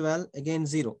 minus 12, again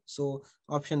 0. So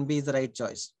option B is the right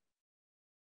choice.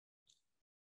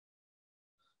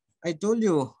 I told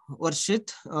you, Varshit,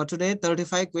 today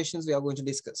 35 questions we are going to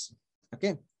discuss.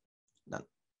 Okay, done.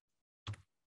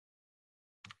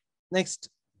 Next,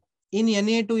 in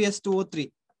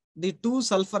Na2S2O3, the 2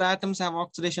 sulfur atoms have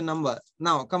oxidation number.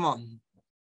 Now, come on.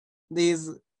 These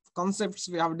concepts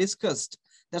we have discussed.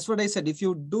 That's what I said. If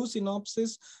you do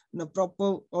synopsis in a proper,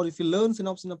 or if you learn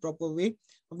synopsis in a proper way,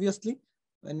 obviously,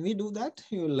 when we do that,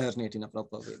 you will learn it in a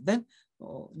proper way. Then,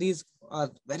 these are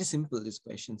very simple, these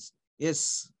questions.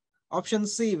 Yes. Option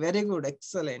C, very good,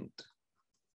 excellent.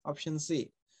 Option C.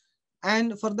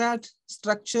 And for that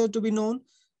structure to be known,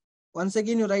 once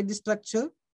again, you write the structure.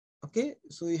 Okay,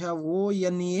 so you have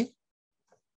ONA,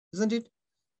 isn't it?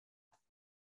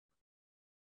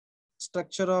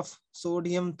 Structure of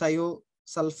sodium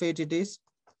thiosulfate it is.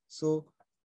 So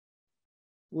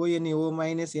ONA, O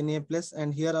minus Na plus,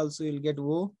 and here also you'll get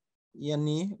O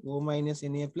Na, O minus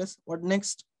Na plus. What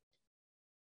next?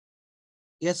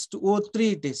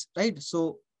 S2O3 it is, right?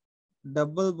 So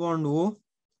double bond O,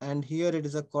 and here it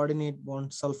is a coordinate bond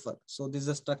sulfur. So this is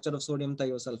the structure of sodium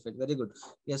thiosulfate. Very good.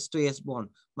 S to S bond,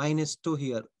 -2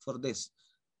 here for this,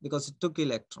 because it took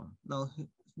electron. Now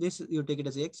this you take it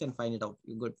as X and find it out.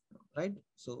 You good, right?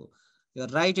 So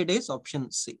you're right, it is option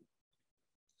C.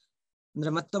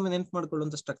 ಅಂದ್ರೆ ಮತ್ತೊಮ್ಮೆ ನೆನಪು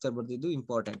ಮಾಡಿಕೊಳ್ಳುವಂತ structure ಬರ್ದಿದ್ದು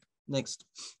important. Next,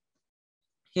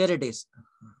 here it is.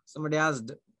 Somebody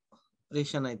asked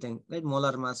Rishan, I think, right?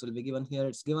 Molar mass will be given here.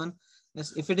 It's given. Yes,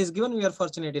 if it is given, we are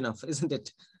fortunate enough, isn't it?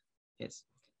 Yes.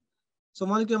 So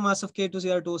molecular mass of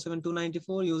K2Cr2O7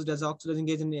 294 used as oxidizing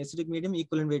agent in acidic medium,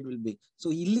 equivalent weight will be. So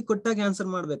ಇಲ್ಲಿ ಕೊಟ್ಟಾಗ answer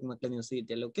ಮಾಡ್ಬೇಕು ಮಕ್ಕಳೇ ನೀವು CET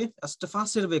ಅಲ್ಲಿ. Okay, ಅಷ್ಟು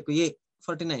fast ಇರಬೇಕು.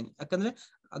 A49 ಯಾಕಂದ್ರೆ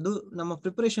ಅದು ನಮ್ಮ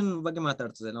ಪ್ರಿಪರೇಷನ್ ಬಗ್ಗೆ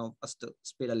ಮಾತಾಡ್ತದೆ. ನಾವು ಅಷ್ಟು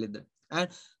ಸ್ಪೀಡ್ ಅಲ್ಲಿ ಇದ್ರೆ, and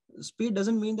speed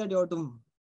doesn't mean that you have to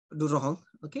do wrong.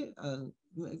 Okay,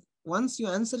 once you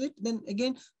answer it, then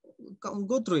again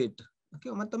go through it. Okay,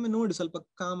 ಮತ್ತೊಮ್ಮೆ ನೋಡಿ ಸ್ವಲ್ಪ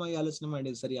ಕಾಮ್ ಆಗಿ ಆಲೋಚನೆ ಮಾಡಿ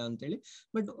ಸರಿಯಾ ಅಂತೇಳಿ.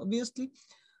 ಬಟ್ ಒಬ್ವಿಯಸ್ಲಿ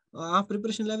ಆ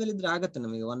ಪ್ರಿಪರೇಷನ್ ಲೆವೆಲ್ ಇದ್ರೆ ಆಗತ್ತೆ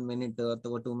ನಮಗೆ 1 minute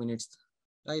ಅಥವಾ 2 minutes,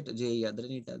 ರೈಟ್? JE ಆದ್ರೆ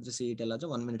ನೀಟ್ ಆದ್ರೆ CET ಎಲ್ಲ ಆದ್ರೆ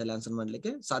 1 minute ಅಲ್ಲಿ ಆನ್ಸರ್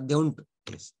ಮಾಡ್ಲಿಕ್ಕೆ ಸಾಧ್ಯ ಉಂಟು.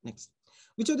 Next,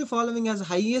 which of the following has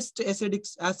highest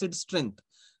acid strength?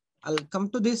 I'll come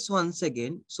to this once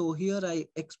again. So here I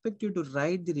expect you to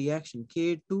write the reaction.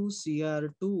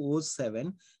 K2Cr2O7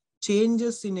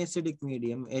 changes in acidic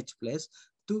medium H plus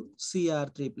to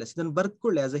Cr3 plus. Then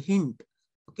ಬರ್ಕೊಳ್ಳಿ as a hint.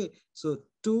 Okay, so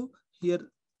 2 here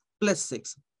plus 6.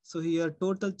 So here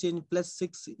total change plus 6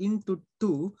 into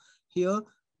 2. Here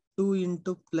 2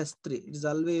 into plus 3. It is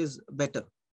always better.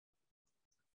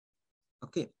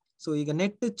 Okay, so ಈಗ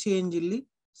net change ಇಲ್ಲಿ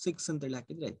 6 ಅಂತ ಹೇಳಿ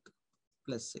ಹಾಕಿದ್ರೆ ಆಯ್ತು,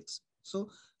 plus 6. So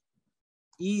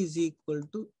E is equal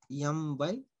to m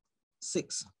by 6.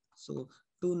 So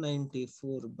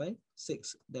 294 by 6,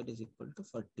 that is equal to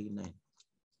 49.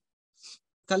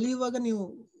 ಕಲಿಯುವಾಗ ನೀವು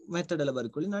method ಎಲ್ಲ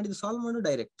ಬರ್ಕೊಳ್ಳಿ, ನಾಡಿದ್ದು ಸಾಲ್ವ್ ಮಾಡು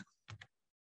direct.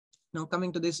 Now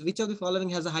coming to this, which of the following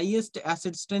has the highest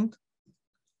acid strength?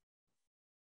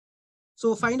 So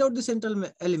find out the central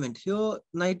element. Here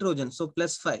nitrogen, so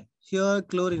plus 5. Here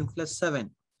chlorine plus 7.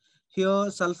 Here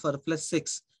sulfur plus 6.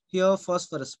 Here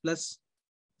phosphorus plus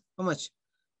how much?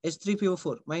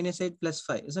 H3PO4 -8 plus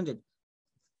 5, isn't it?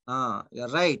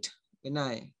 You're right.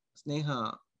 Vinay, Sneha,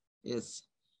 yes.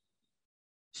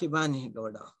 Shibani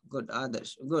Gowda, good.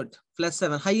 Adarsh, good. Plus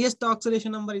 7. Highest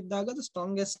oxidation number iddaga the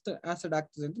strongest acid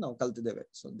ಆಗ್ತದೆ ಅಂತ ನಾವು ಕಲ್ತಿದ್ದೇವೆ.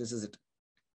 So this is it.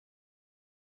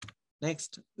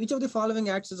 Next, which of the following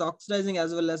acts as oxidizing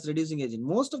as well as reducing agent?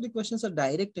 Most of the questions are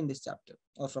direct in this chapter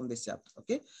or from this chapter.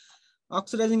 Okay,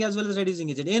 oxidizing as well as reducing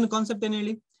agent. ಏನು concept ಏನು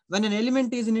ಹೇಳಿ? When an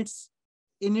element is in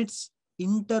its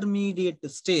intermediate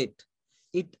state,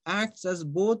 it acts as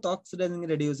both oxidizing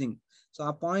and reducing. So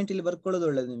ಆ point ಇಲ್ಲಿ ಬರ್ಕೊಳ್ಳೋದು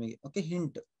ಒಳ್ಳೆದು ನಿಮಗೆ. Okay,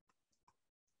 hint.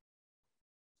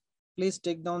 Please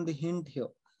take down the hint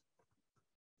here.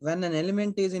 When an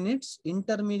element is in its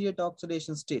intermediate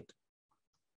oxidation state.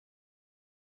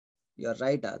 You are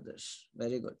right, Adarsh.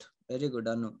 Very good. Very good,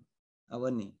 Anu.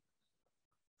 Avani.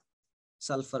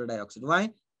 Sulfur dioxide. Why?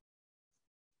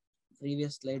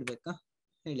 Previous slide beka?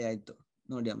 Heli aitu.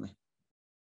 Nodi amme.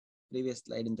 Previous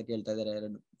slide inta kelta idare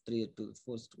 3 to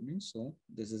 4 students. So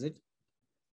this is it.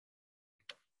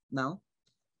 Now,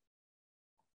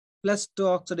 plus 2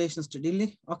 oxidation state. Illi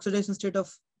oxidation state of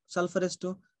sulfur is to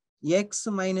X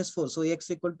minus 4. So X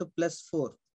equal to plus 4.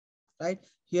 Right?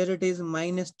 Here it is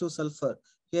 -2 sulfur.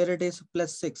 Here it is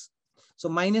plus 6. So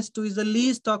 -2 is the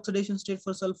least oxidation state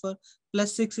for sulfur. Plus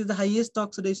 6 is the highest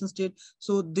oxidation state.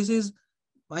 So this is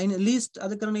least.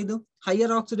 Higher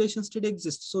oxidation state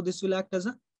exists. So this will act as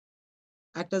a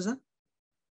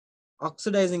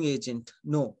oxidizing agent.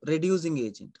 No, reducing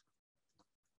agent.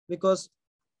 Because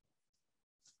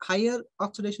higher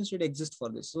oxidation state exists for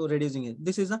this. So reducing it.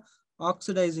 This is a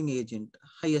oxidizing agent,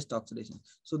 highest oxidation.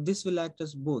 So this will act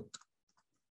as both.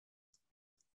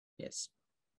 Yes.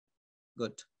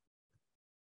 Good.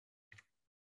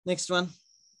 Next one.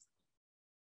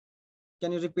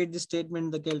 Can you repeat the statement?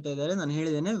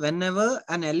 Whenever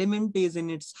an element is in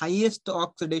its highest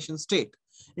oxidation state,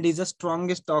 it is the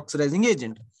strongest oxidizing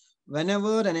agent.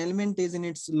 Whenever an element is in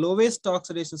its lowest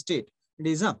oxidation state, it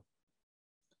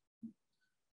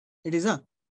is a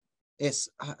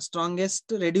strongest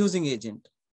reducing agent.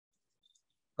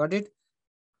 Got it?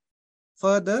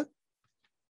 Further,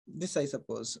 this I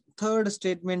suppose third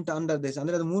statement under this,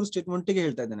 under the more statement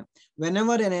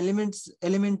whenever an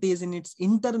element is in its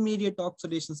intermediate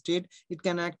oxidation state, it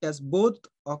can act as both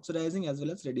oxidizing as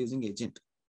well as reducing agent.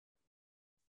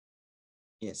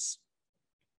 Yes.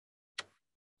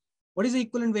 What is the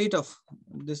equivalent weight of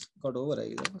this? Got over.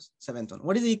 Seventh one.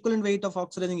 What is the equivalent weight of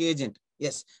oxidizing agent?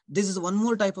 Yes, this is one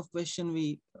more type of question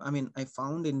I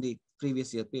found in the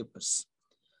previous year papers.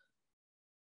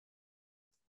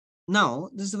 Now,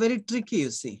 this is very tricky,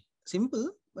 you see. Simple,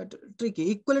 but tricky.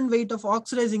 Equivalent weight of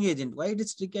oxidizing agent. Why it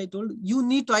is tricky? I told you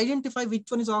need to identify which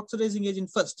one is oxidizing agent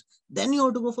first. Then you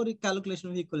have to go for a calculation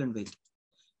of equivalent weight.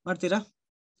 Martira,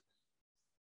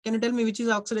 can you tell me which is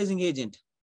oxidizing agent?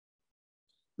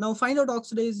 Now find out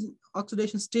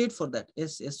oxidation state for that.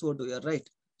 Yes, SO2, you're right.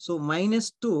 So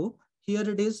 -2, here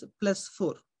it is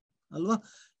 +4. Alva?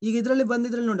 ಈಗ ಇದರಲ್ಲಿ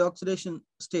ಬಂದಿದ್ರಲ್ಲಿ ನೋಡಿ oxidation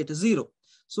state 0.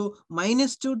 So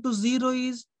 -2 to 0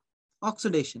 is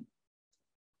oxidation.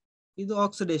 ಇದು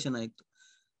oxidation ಆಯ್ತು.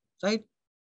 Right?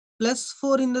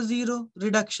 +4 in the 0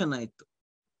 reduction ಆಯ್ತು.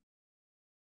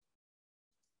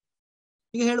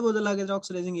 ಈಗ ಹೇಳ್ಬೋದಲ್ಲ ಹಾಗಾದ್ರೆ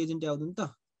oxidizing agent ಯಾವುದು ಅಂತ?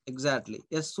 Exactly.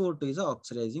 SO2 is an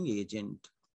oxidizing agent.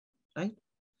 Right?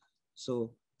 So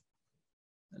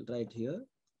I'll write here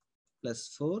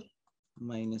 +4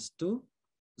 -2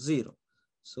 0.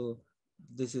 So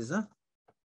this is a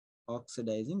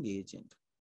oxidizing agent.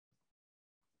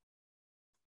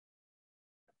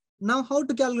 Now how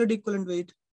to calculate equivalent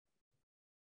weight?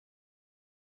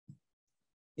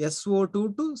 SO2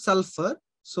 to sulfur.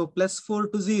 So +4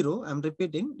 to 0. I'm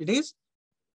repeating. It is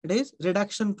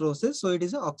reduction process. So it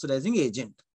is an oxidizing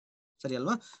agent. Sorry,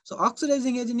 alva? So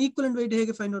oxidizing agent equivalent weight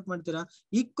hege find out ಮಾಡ್ತೀರಾ?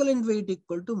 Equivalent weight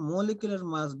equal to molecular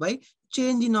mass by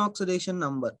change in oxidation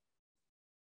number.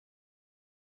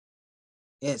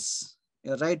 Yes,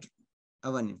 you're right,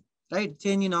 Avani. Right,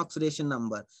 change in oxidation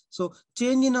number. So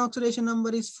change in oxidation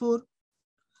number is 4.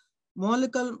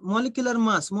 Molecular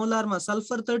mass, molar mass,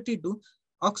 sulfur 32,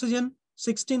 oxygen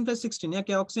 16 plus 16.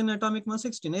 Yake oxygen atomic mass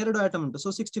 16. ಎರಡು atom untu.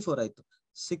 So 64 ಆಯ್ತು.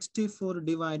 64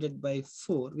 divided by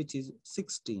 4, which is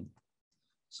 16.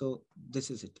 So this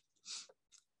is it.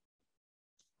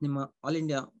 ನಿಮ್ಮ all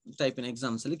India type in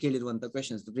exams ಅಲ್ಲಿ ಕೇಳಿರುವಂತ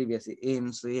questions previous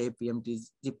AIIMS APMT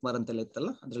JIPMER ಅಂತೆಲ್ಲ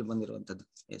ಇತ್ತಲ್ಲ ಅದ್ರಲ್ಲಿ ಬಂದಿರುವಂತದ್ದು.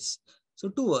 S. So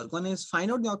two work. One is find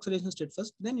out the oxidation state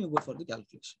first, then you go for the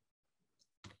calculation.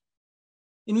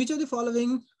 In which of the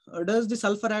following does the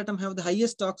sulfur atom have the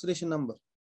highest oxidation number?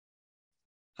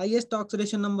 Highest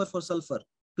oxidation number for sulfur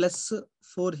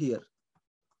 +4 here.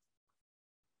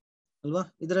 ಅಲ್ವಾ?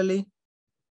 ಇದರಲ್ಲಿ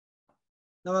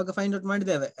ನಾವಾಗ find out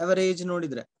ಮಾಡಿದ್ದೇವೆ. Average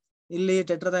ನೋಡಿದ್ರೆ ಇಲ್ಲಿ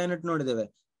ಟೆಟ್ರಾಥಯೋನೇಟ್ ನೋಡಿದ್ದೇವೆ.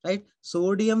 Right?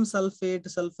 Sodium sulfate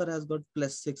sulfur has got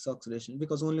 +6 oxidation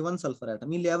because only one sulfur atom.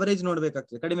 ಇಲ್ಲಿ average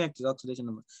ನೋಡಬೇಕಾಗ್ತದೆ, ಕಡಿಮೆ ಆಗ್ತದೆ oxidation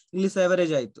number. ಇಲ್ಲಿ ಸಹ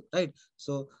average ಆಯ್ತು. Right?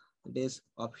 So it is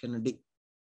option D.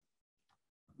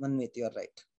 Manmeet, you are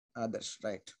right. Others,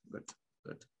 right. Good.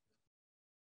 Good.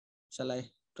 Shall I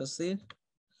proceed?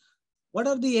 What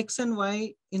are the X and Y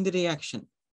in the reaction?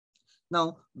 Now,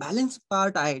 balance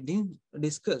part I didn't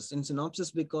discuss in synopsis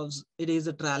because it is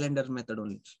a trial and error method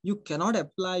only. You cannot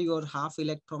apply your half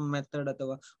electron method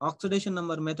ಅಥವಾ oxidation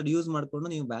number method use ಮಾಡಿಕೊಂಡು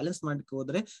ನೀವು balance ಮಾಡಕ್ಕೆ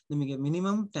ಹೋದ್ರೆ ನಿಮಗೆ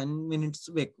minimum 10 minutes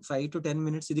ಬೇಕು, 5 to 10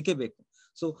 minutes ಇದಕ್ಕೆ ಬೇಕು.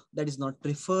 So that is not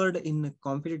preferred in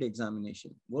competitive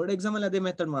examination. Board exam ಅಲ್ಲಿ ಅದೇ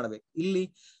ಮೆಥಡ್ ಮಾಡಬೇಕು. ಇಲ್ಲಿ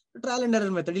ಟ್ರಯಲ್ ಅಂಡ್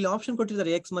ಎರರ್ ಮೆಥಡ್, ಇಲ್ಲಿ ಆಪ್ಷನ್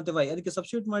ಕೊಟ್ಟಿದ್ದಾರೆ X ಮತ್ತೆ Y, ಅದಕ್ಕೆ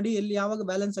ಸಬ್ಸ್ಟಿಟ್ಯೂಟ್ ಮಾಡಿ ಎಲ್ಲಿ ಯಾವಾಗ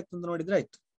ಬ್ಯಾಲೆನ್ಸ್ ಆಗ್ತದೆ ಅಂತ ನೋಡಿದ್ರೆ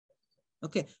ಆಯ್ತು.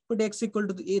 Okay, put X equal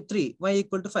to 3, Y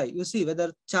equal to 5. You see whether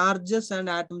charges and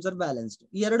atoms are balanced.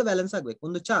 ಈ ಎರಡು ಬ್ಯಾಲೆನ್ಸ್ ಆಗಬೇಕು,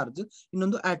 ಒಂದು ಚಾರ್ಜ್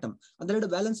ಇನ್ನೊಂದು ಆಟಮ್, ಅದೆರಡು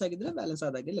ಬ್ಯಾಲೆನ್ಸ್ ಆಗಿದ್ರೆ ಬ್ಯಾಲೆನ್ಸ್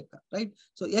ಆದಾಗೆ ಲೆಕ್ಕ. ರೈಟ್?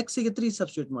 ಸೊ X ಗೆ 3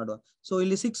 ಸಬ್ಸ್ಟಿಟ್ಯೂಟ್ ಮಾಡುವ. ಸೊ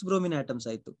ಇಲ್ಲಿ 6 ಬ್ರೋಮಿನ್ ಆಟಮ್ಸ್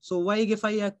ಆಯ್ತು. ಸೊ Y ಗೆ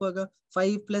 5 ಹಾಕುವಾಗ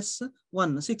 5 +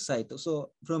 1 6 ಆಯ್ತು. ಸೊ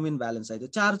ಬ್ರೋಮಿನ್ ಬ್ಯಾಲೆನ್ಸ್ ಆಯ್ತು.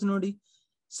 ಚಾರ್ಜ್ ನೋಡಿ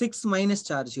 6 minus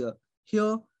charge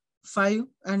here 5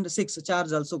 and 6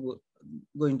 charge also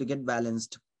going to get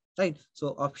balanced. Right? So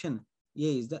option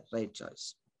A is the right choice.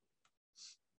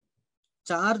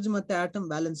 Charge ಮತ್ತೆ ಆಟಮ್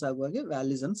ಬ್ಯಾಲೆನ್ಸ್ ಆಗುವಾಗೆ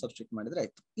ವ್ಯಾಲ್ಯೂಸ್ ಅನ್ನು substitute ಮಾಡಿದ್ರೆ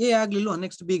ಆಯ್ತು. ಎ ಆಗ್ಲಿಲ್ಲ,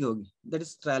 ನೆಕ್ಸ್ಟ್ ಬಿ ಗೆ ಹೋಗಿ. That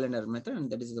is trial and error method and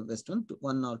that is the best one.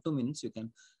 1 or 2 minutes you can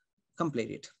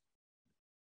complete it.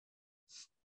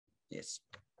 Yes.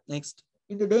 Next,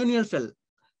 in the Daniell cell,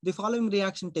 the following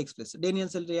reaction takes place.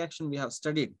 Daniell cell reaction we have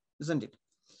studied, isn't it?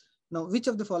 Now, which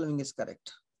of the following is correct?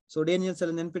 So Daniell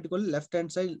cell ನೆನ್ಪಿಟ್ಕೊಳ್ಳಿ, left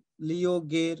hand side Leo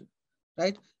gear,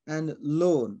 right, and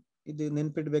loan. ಇದು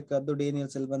ನೆನ್ಪಿಡ್ಬೇಕಾದ್ದು Daniel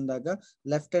cell ಬಂದಾಗ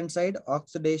left hand side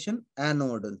oxidation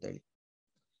anode ಅಂತ ಹೇಳಿ.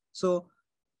 So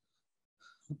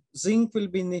zinc will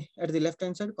be at the left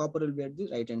hand side, copper will be at the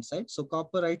right hand side. So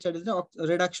copper right side is the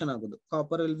reduction agudu,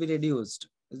 copper will be reduced.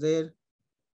 Is there?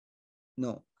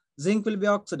 No. Zinc will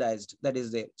be oxidized, that is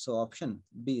there. So option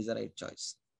B is the right choice.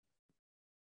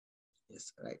 Yes,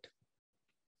 right.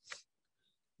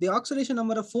 The oxidation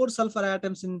number of 4 sulfur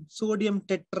atoms in sodium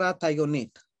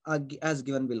tetrathionate as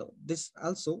given below. This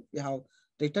also we have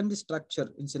written the structure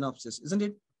in synopsis, isn't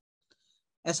it?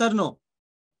 Yes or no?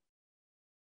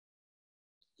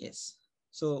 Yes.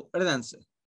 So what is the answer?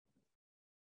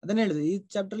 ಅದನ್ನ ಹೇಳಿದ್ರೆ ಈ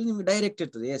chapter ಅಲ್ಲಿ ನಿಮ್ಗೆ direct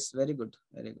ಇರ್ತದೆ. S, very good,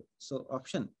 very good. So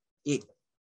option A.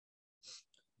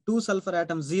 2 sulfur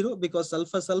atom 0 because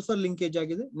sulfur linkage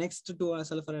ಆಗಿದೆ. Next 2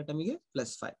 sulfur atom ಗೆ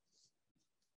 +5.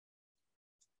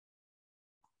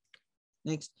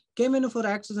 Next, KMnO4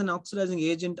 acts as an oxidizing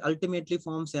agent, ultimately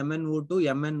forms MnO2,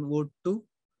 MnO2,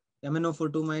 MnO4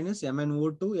 2 minus,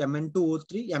 MnO2,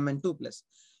 Mn2O3, Mn2 plus.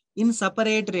 In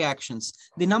separate reactions,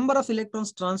 the number of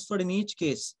electrons transferred in each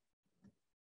case.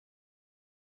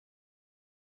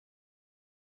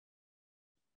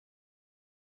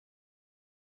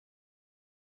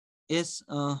 Yes,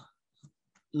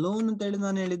 loan ಅಂತ ಹೇಳಿ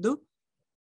ನಾನು ಹೇಳಿದ್ದು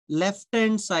left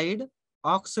hand side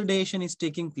oxidation is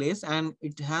taking place and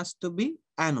it has to be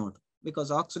anode because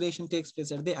oxidation takes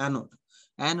place at the anode.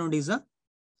 Anode is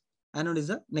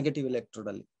a negative electrode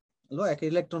ಅಲ್ಲಿ ಅಲ್ವಾ, ಯಾಕೆ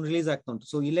electron release ಆಗ್ತಾ ಉಂಟು.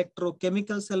 So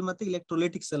ಇಲೆಕ್ಟ್ರೋಕೆಮಿಕಲ್ cell ಮತ್ತೆ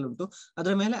ಇಲೆಕ್ಟ್ರೋಲೈಟಿಕ್ ಸೆಲ್ ಉಂಟು,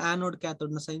 ಅದರ ಮೇಲೆ ಆನೋಡ್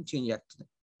ಕ್ಯಾಥೋಡ್ ನ ಸೈನ್ ಚೇಂಜ್ ಆಗ್ತದೆ.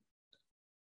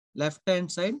 Left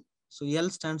hand side, so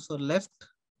L stands for left.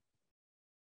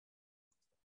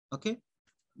 Okay,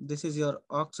 this is your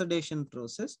oxidation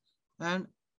process and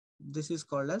this is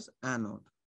called as anode.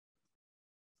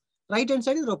 Right hand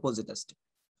side is opposite asti.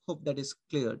 Hope that is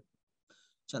clear,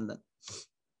 Chandan.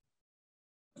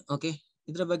 Okay,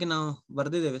 idra ಬಗ್ಗೆ ನಾವು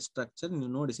ಬರೆದಿದ್ದೇವೆ structure,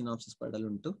 ನೀವು ನೋಡಿ synopsis part ಅಲ್ಲಿ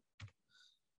ಉಂಟು.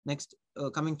 Next,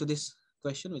 coming to this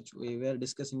question which we were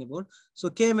discussing about. So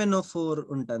KMnO4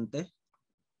 ಉಂಟಂತೆ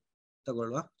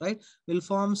ತಗೊಳ್ಳುವ, right? Will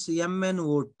forms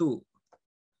MnO2,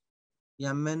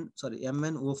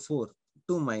 MnO4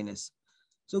 2 minus.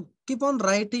 So keep on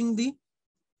writing the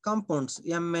compounds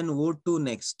MnO2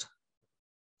 next,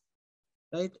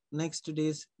 right? Next it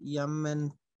is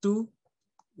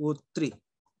Mn2O3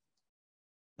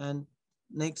 and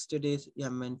next it is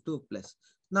Mn2 plus.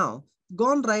 Now go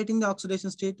on writing the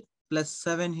oxidation state.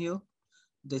 +7 here,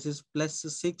 this is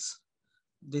 +6,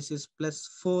 this is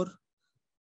 +4,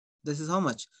 this is how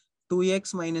much? 2x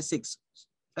minus 6,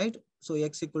 right? So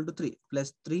x equal to 3,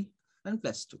 +3 and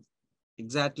 +2.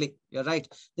 Exactly, you're right.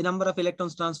 The number of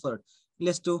electrons transferred,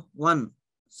 let's do 1,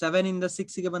 7 in the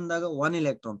 6 ಗೆ ಬಂದಾಗ 1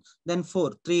 electron, then 4,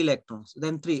 3 electrons,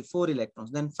 then 3, 4 electrons,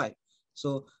 then 5. So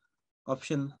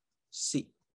option C.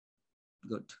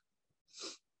 Good,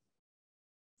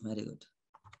 very good.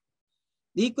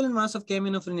 The equivalent mass of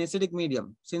KMnO4 in acidic medium,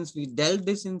 since we dealt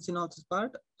this in synopsis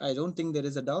part, I don't think there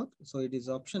is a doubt. So it is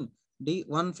option D,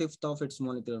 1/5 of its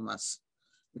molecular mass,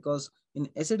 because in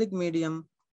acidic medium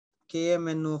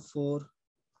KMnO4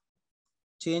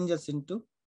 changes into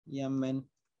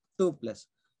Mn2 plus.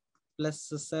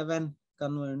 +7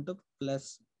 convert into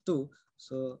 +2.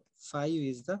 So 5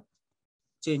 is the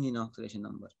change in oxidation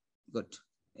number. Good.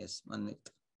 Yes, one minute.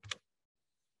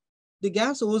 The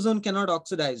gas ozone cannot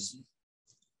oxidize.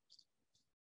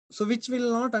 So which will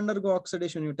not undergo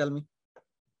oxidation, you tell me?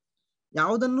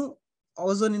 ಯಾವುದನ್ನು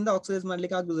ozone ಇಂದ oxidise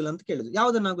ಮಾಡ್ಲಿಕ್ಕೆ ಆಗುದಿಲ್ಲ ಅಂತ ಕೇಳಿದ್ರು.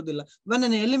 ಯಾವುದನ್ನ ಆಗುದಿಲ್ಲ? when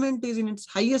an element is in its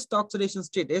highest oxidation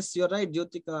state. Yes, you're right,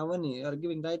 Jyotika, Avani, you are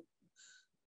giving right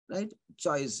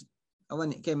choice.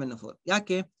 Avani, KMnO4.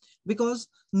 ಯಾಕೆ? Because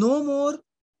no more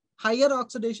higher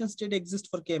oxidation state exists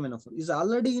for KMnO4. is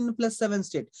already in +7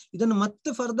 state. ಇದನ್ನು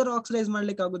ಮತ್ತೆ further oxidize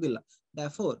ಮಾಡ್ಲಿಕ್ಕೆ ಆಗುದಿಲ್ಲ.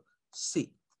 Therefore C.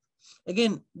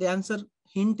 Again, the answer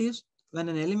hint is when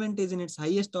an element is in its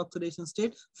highest oxidation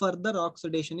state, further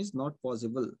oxidation is not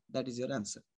possible. That is your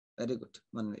answer. Very good.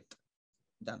 One minute.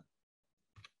 Done.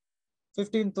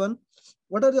 15th one.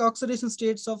 What are the oxidation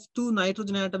states of 2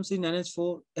 nitrogen atoms in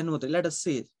NH4NO3? Let us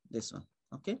see this one.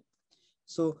 Okay.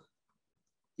 So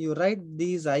you write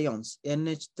these ions.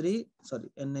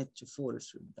 NH4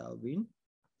 should have been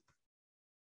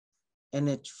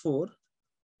NH4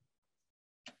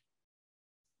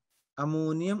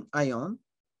 ammonium ion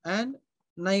and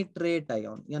nitrate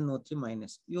ion NO3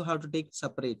 minus. You have to take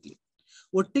separately.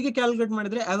 ಒಟ್ಟಿಗೆ calculate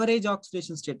ಮಾಡಿದ್ರೆ average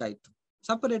oxidation state ಆಯ್ತು.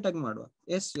 Separate ಆಗಿ ಮಾಡುವ.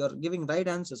 S, you are giving right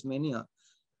answers many are.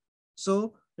 So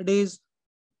it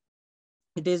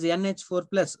is NH4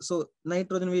 plus. So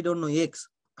nitrogen we don't know, X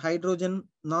hydrogen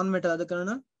non metal ಆದ ಕಾರಣ,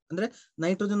 ಅಂದ್ರೆ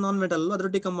nitrogen non metal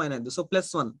ಅದರೊಟ್ಟಿಗೆ combine ಆಯ್ತು. So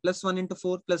 +1 into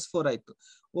 4 +4 ಆಯ್ತು.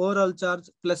 Over all charge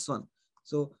 +1.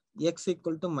 So X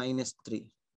equal to -3.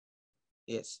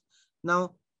 Yes. Now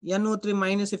NO3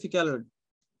 minus, if you calculate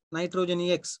nitrogen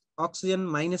X, oxygen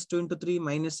 -2 into 3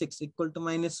 -6 equal to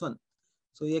 -1.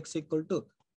 So X equal to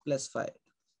 +5.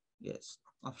 Yes,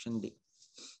 option D.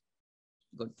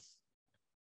 Good.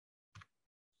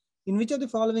 In which of the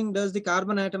following does the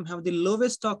carbon atom have the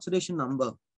lowest oxidation number?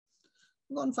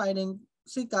 Go on finding.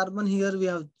 See, carbon here we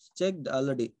have checked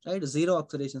already, right? 0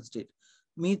 oxidation state.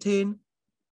 Methane,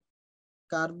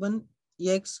 carbon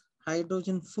X,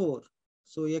 hydrogen 4.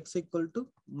 So X equal to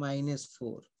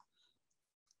 -4.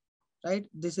 Right?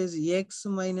 This is X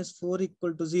minus 4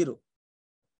 equal to 0.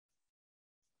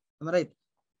 Am I right?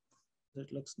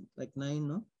 That looks like 9,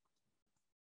 no?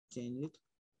 Change it.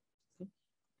 Okay.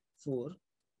 4.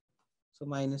 So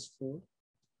minus 4.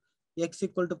 X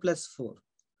equal to plus 4.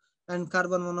 And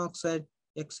carbon monoxide,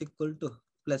 X equal to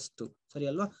plus 2. Sorry,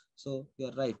 alva? So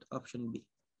you're right. Option B.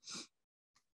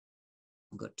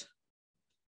 Good.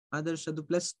 Adarshadu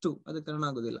plus 2. Adu karana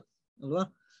agodilla.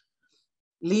 Alva?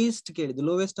 Least kedidu.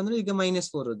 Lowest andre iga minus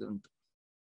 4 adu untu.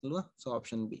 Alva? So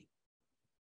option B.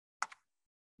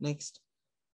 Next.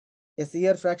 Yes,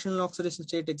 here fractional oxidation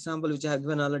state example which I have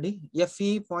given already.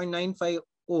 Fe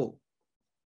 0.950.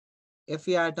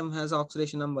 Fe atom has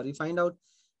oxidation number. You find out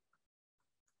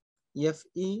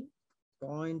Fe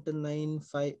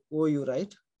 0.95 OU,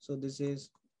 right? So this is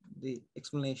the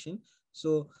explanation.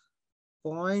 So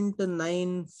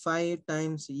 0.95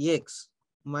 times X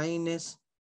minus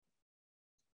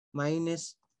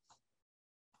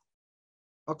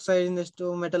oxide in this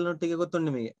to metal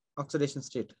oxidation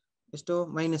state is to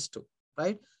minus 2,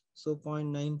 right? So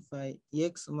 0.95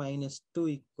 X minus 2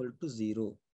 equal to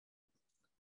 0.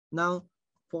 Now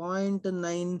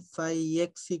 0.95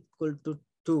 X equal to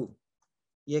 2.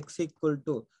 X equal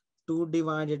to 2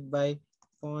 divided by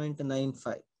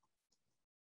 0.95.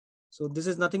 So this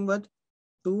is nothing but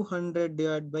 200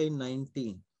 divided by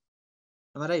 19.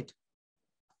 Am I right?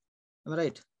 Am I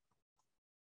right?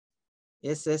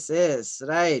 Yes,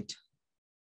 right.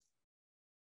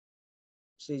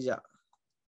 Srija,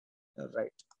 you're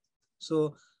right. So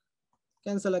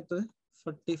cancel ಆಗ್ತದೆ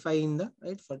 45 in the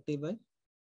right 40 by,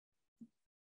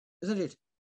 isn't it?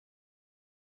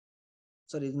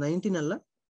 Sorry, 19 alla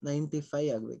 95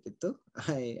 ಆಗಬೇಕಿತ್ತು.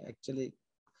 I actually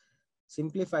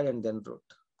simplified and then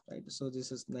wrote, right? So this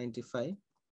is 95.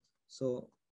 So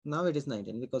now it is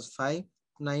 19 because 5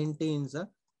 19s are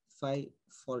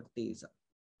 540s.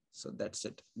 So that's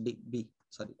it.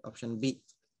 Option B.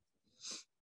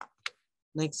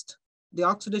 Next, the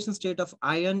oxidation state of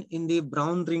iron in the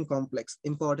brown ring complex.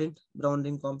 Important, brown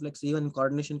ring complex, even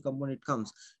coordination component comes.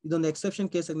 Idon exception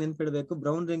case ನೆನಪಿಡಬೇಕು.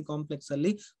 brown ring complex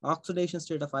ಅಲ್ಲಿ oxidation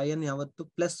state of iron ಯಾವತ್ತು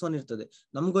 +1 ಇರ್ತದೆ.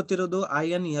 ನಮಗೆ ಗೊತ್ತಿರೋದು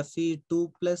iron Fe2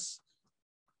 plus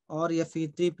or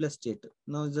Fe3 plus state.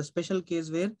 Now it's a special case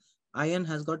where iron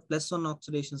has got +1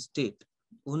 oxidation state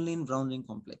only in brown ring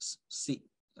complex. C,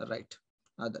 right.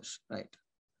 Others, right.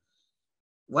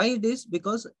 Why it is?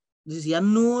 Because this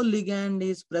NO ligand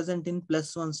is present in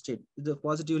 +1 state. It's a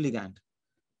positive ligand.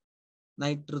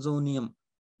 Nitrosonium,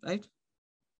 right?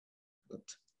 Good.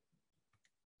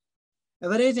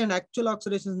 Average and actual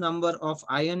oxidation number of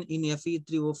iron in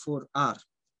Fe3O4 are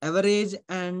average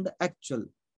and actual.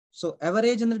 So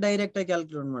average and the direct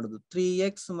calculate ಮಾಡುದು.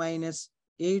 3x minus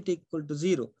 8 equal to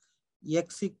 0. X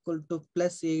equal to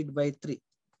 +8 by 3.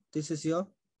 This is your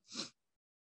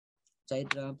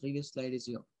Chaitra, previous slide is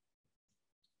your.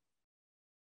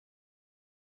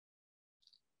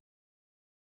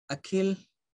 Akhil,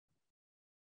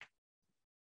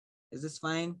 is this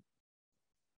fine?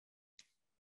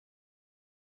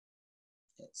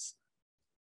 Yes.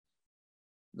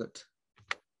 Good.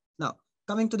 Now,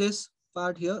 coming to this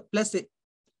part here,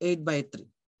 +8 by 3,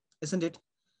 isn't it?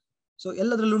 So,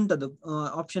 ಎಲ್ಲದರಲ್ಲೂ ಉಂಟದು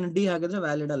option D ಹಾಗಾದ್ರೆ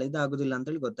valid ಅಲ್ಲ, ಇದು ಆಗುದಿಲ್ಲ ಅಂತ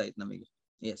ಹೇಳಿ ಗೊತ್ತಾಯ್ತು ನಮಗೆ.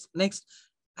 Yes. Next,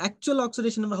 actual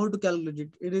oxidation number, how to calculate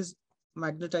it? It is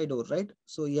magnetite ore, right?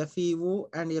 So, FeO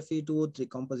and Fe2O3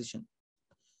 composition.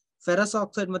 Ferrous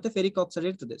oxide ಮತ್ತೆ ferric oxide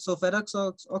ಇರ್ತದೆ. So ferrous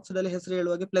oxide ಅಲ್ಲಿ ಹೆಸರು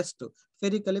ಹೇಳುವಾಗೆ +2,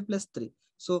 ferric ಅಲ್ಲಿ +3.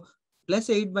 So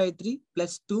 +8 by 3,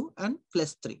 +2 and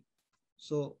 +3.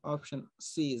 So option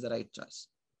C is the right choice.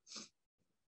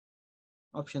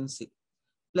 Option C.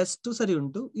 +2 ಸರಿ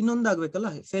ಉಂಟು, ಇನ್ನೊಂದು ಆಗ್ಬೇಕಲ್ಲ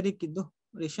ferric ಇದ್ದು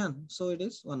ರಿಶಾನ್. So it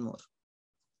is one more.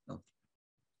 Okay.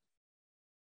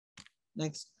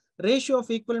 Next, ratio of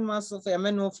equivalent mass of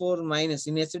MnO4 minus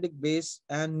in acidic base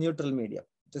and neutral medium.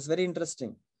 It is very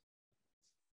interesting.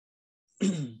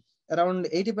 Around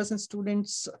 80%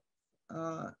 students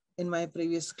in my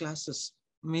previous classes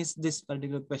missed this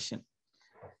particular question.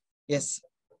 Yes,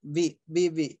 B.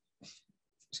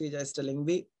 Shrija is telling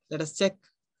B. Let us check.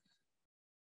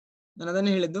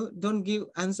 Don't give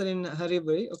answer in a hurry.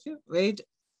 Okay, wait,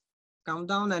 calm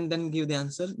down and then give the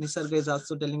answer. Nisarga is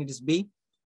also telling it is B.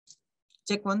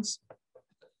 Check once.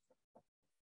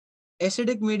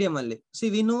 Acidic medium only.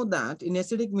 See, we know that in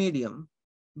acidic medium,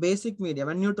 basic medium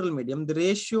and neutral medium, the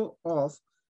ratio of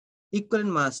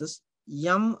equivalent masses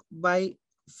m by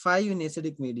 5 in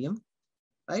acidic medium,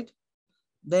 right?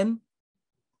 Then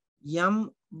m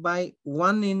by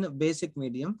 1 in basic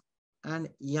medium and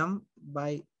m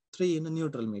by 3 in a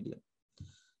neutral medium.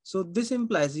 So this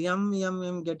implies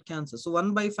m get cancelled. So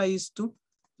 1 by 5 is 2.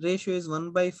 Ratio is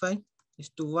 1 by 5 is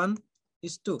to 1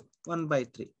 is to 1 by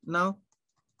 3. Now,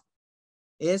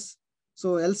 yes. So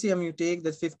LCM you take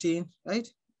that 15, right?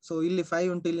 So ಇಲ್ಲಿ 5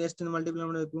 until ಇಲ್ಲಿ ಎಷ್ಟನ್ನು multiply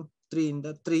ಮಾಡಬೇಕು 3 ಇಂದ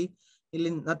 3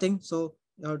 ಇಲ್ಲಿ nothing, so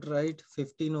you have to write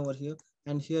 15 over here,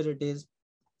 and here it is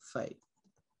 5.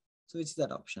 So which is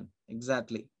that option?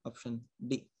 Exactly option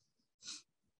D.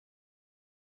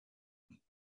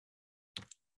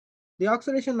 The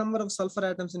oxidation number of sulfur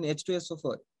atoms in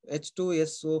H2SO4,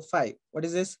 H2SO5, what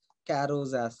is this?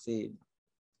 Carros acid,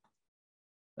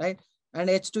 right? And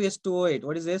H2S2O8,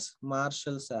 what is this?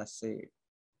 Marshall's acid.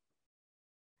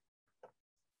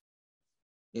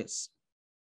 Yes.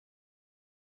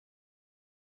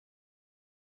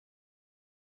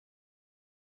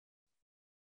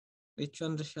 Which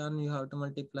one, Rishan, you have to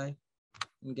multiply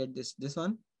and get this? This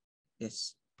one? Yes.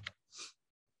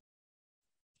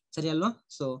 Sari alva?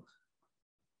 So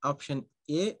option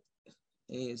A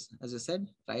is, as you said,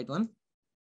 right one.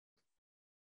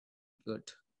 Good.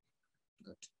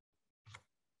 Good.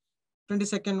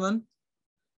 22nd one.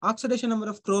 Oxidation number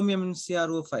of chromium in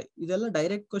CrO5. ಇದೆಲ್ಲ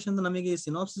direct question ನಮಗೆ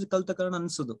synopsis ಕಲ್ತ ಕಾರಣ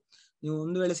ಅನ್ಸುದು. ನೀವು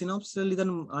ಒಂದು ವೇಳೆ synopsis ಅಲ್ಲಿ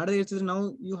ಇದನ್ನು ಮಾಡದೇ ಇರ್ತಿದ್ರೆ ನಾವು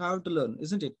you have to learn,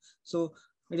 isn't it? So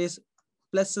it is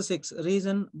 +6.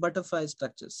 Reason butterfly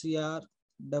structure. Cr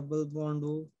double bond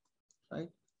O,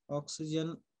 right? Oxygen,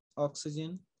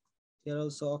 oxygen. Here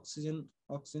also oxygen,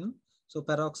 oxygen. So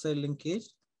peroxide linkage.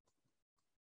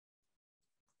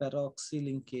 Peroxy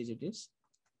linkage it is.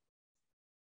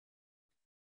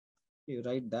 You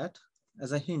write that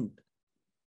as a hint.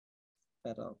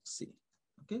 Peroxy.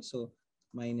 Okay, so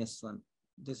 -1.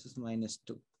 This is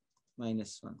 -2,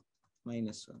 -1,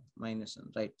 -1, -1.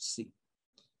 Right, C.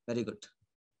 Very good.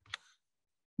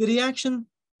 The reaction,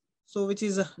 so which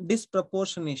is a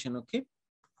disproportionation. Okay,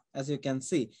 as you can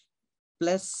see,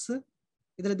 plus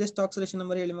idra just oxidation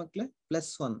number heli makle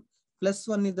 +1.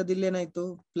 +1 iddadu illi enayitu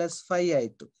 +5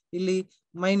 ಆಯ್ತು, ಇಲ್ಲಿ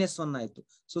 -1 ಆಯ್ತು.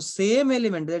 So same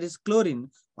element, that is chlorine,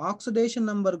 oxidation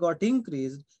number got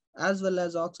increased as well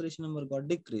as oxidation number got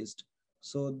decreased.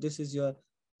 So this is your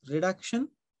reduction,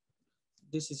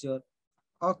 this is your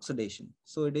oxidation.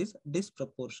 So it is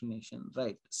disproportionation,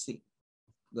 right? C.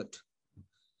 Good.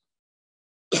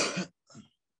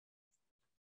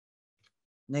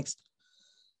 Next.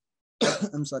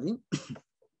 I'm sorry.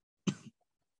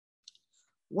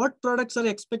 What products are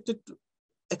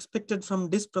expected from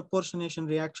disproportionation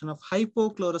reaction of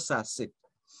hypochlorous acid?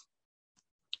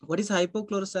 What is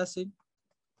hypochlorous acid?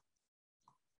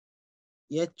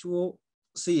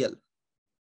 HOCl.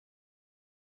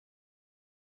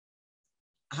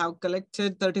 I have collected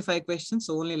 35 questions,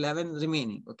 so only 11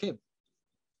 remaining. Okay.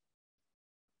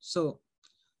 So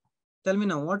tell me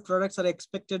now, what products are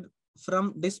expected from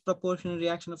disproportionate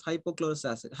reaction of hypochlorous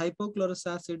acid? Hypochlorous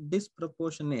acid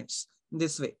disproportionates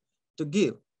this way to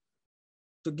give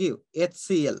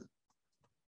HCl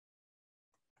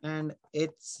and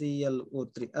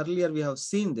HClO3. Earlier we have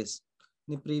seen this in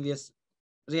the previous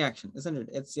reaction, isn't it?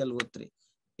 HClO3.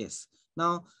 Yes.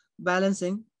 Now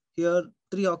balancing here,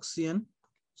 3 oxygen,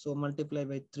 so multiply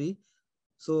by 3.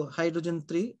 So hydrogen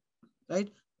 3, right?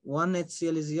 1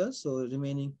 HCl is here, so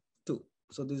remaining 2.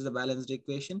 So this is the balanced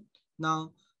equation. Now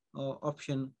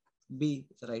option B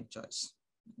is the right choice.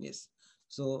 Yes.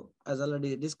 So as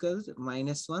already discussed,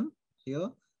 -1 here.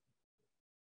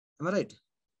 Am I right?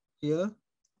 Here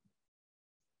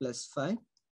 +5,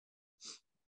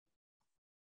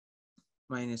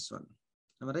 -1.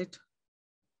 Am I right?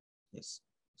 Yes.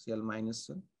 Cl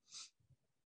 -1.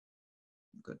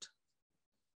 Good.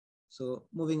 So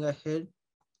moving ahead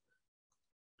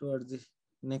towards the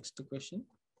next question.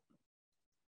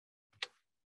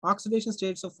 Oxidation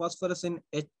states of phosphorus in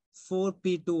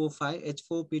H4P2O5,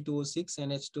 H4P2O6, and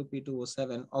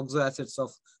H2P2O7, oxo acids of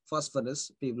phosphorus,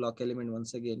 P block element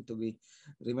once again to be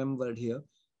remembered here.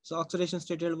 So oxidation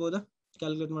state helboda,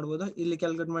 calculate madboda, illi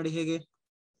calculate madi hege?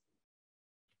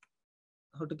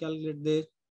 How to calculate the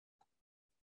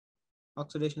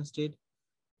oxidation state?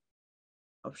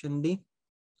 Option D.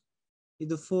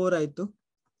 Idu 4 ಆಯ್ತು,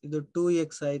 ಇದು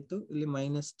 2x ಆಯ್ತು, ಇಲ್ಲಿ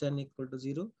 -10 =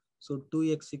 0. So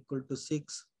 2x = 6,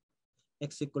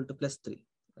 x = +3,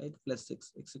 right? +6,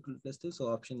 x = +3. So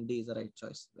option D is the right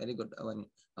choice. Very good, Avani.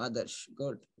 Adarsh,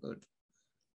 good, good.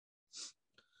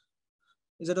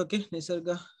 Is it okay,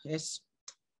 Nisarga? Yes.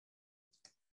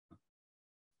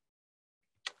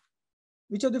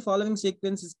 Which of the following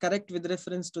sequence is correct with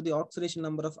reference to the oxidation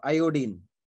number of iodine?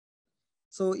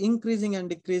 So increasing and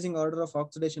decreasing order of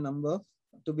oxidation number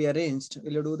to be arranged.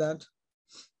 Will you do that?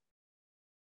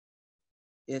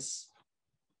 Yes.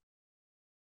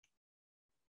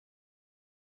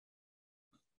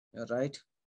 You're right.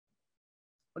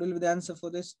 What will be the answer for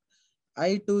this?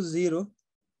 I20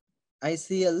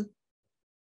 ICl.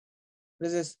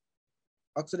 This is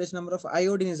oxidation number of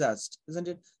iodine is asked, isn't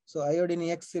it? So iodine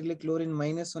X chlorine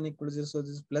 -1 = 0. So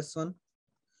this is +1.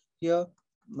 here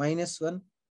 -1,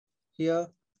 here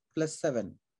 +7.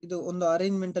 ಇದು ಒಂದು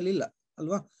arrangement ಅಲ್ಲಿ ಇಲ್ಲ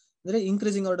ಅಲ್ವಾ, ಅಂದ್ರೆ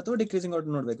increasing order ಅಥವಾ decreasing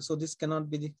order ನೋಡ್ಬೇಕು. So this cannot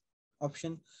be the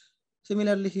option.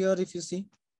 Similarly here if you see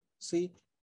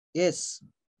yes,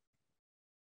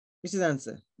 which is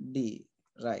answer D,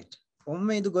 right.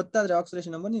 ಒಮ್ಮೆ ಇದು ಗೊತ್ತಾದ್ರೆ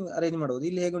ಆಕ್ಸಿಡೇಷನ್ ನಂಬರ್ ನೀವು ಅರೇಂಜ್ ಮಾಡಬಹುದು.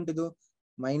 ಇಲ್ಲಿ ಹೇಗೆ ಉಂಟಿದು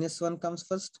 -1 comes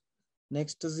first,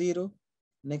 next 0,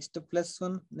 next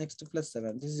 +1, next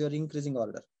 +7. This is your increasing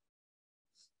order.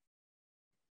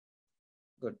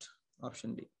 Good, option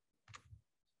D.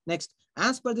 Next,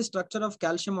 as per the structure of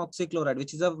calcium oxychloride,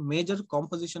 which is a major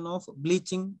composition of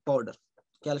bleaching powder,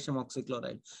 calcium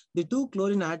oxychloride, the two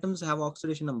chlorine atoms have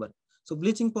oxidation number. So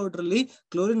bleaching powder ಅಲ್ಲಿ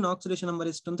chlorine oxidation number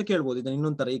ಎಷ್ಟು ಅಂತ ಕೇಳಬಹುದು. ಇದನ್ನ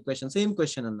ಇನ್ನೊಂದು ತರ ಈ question, same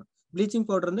question ಅನ್ನು. Bleaching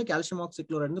powder ಅಂದ್ರೆ ಕ್ಯಾಲ್ಸಿಯಂ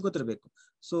ಆಕ್ಸಿಕ್ಲೋರೈಡ್ ಅಂತ ಗೊತ್ತಿರಬೇಕು.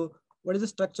 So what is the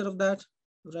structure of that?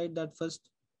 Right that first.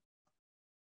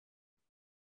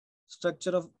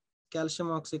 Structure of calcium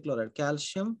oxychloride.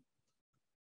 Calcium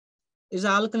is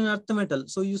alkaline earth metal.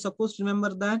 So you supposed to remember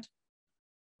that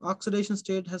oxidation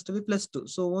state has to be +2.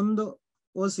 So ಒಂದು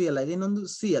OCl, ಇನ್ನೊಂದು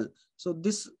Cl. So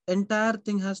this entire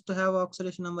thing has to have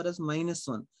oxidation number as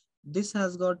 -1. This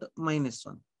has got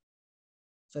 -1.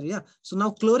 ಸರಿಯಾ? So now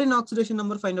chlorine oxidation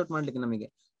number find out ಮಾಡ್ಲಿಕ್ಕೆ ನಮಗೆ.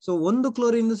 So ಒಂದು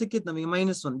chlorine ಸಿಕ್ಕಿತ್ತು ನಮಗೆ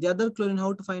 -1. The other chlorine,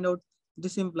 how to find out?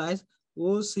 This implies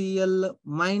OCl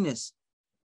minus,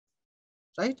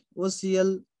 right? OCl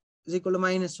is equal to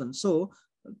 -1. So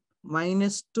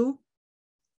 -2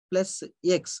 plus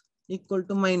X equal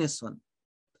to -1.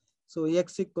 So X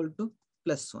equal to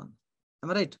 +1. Am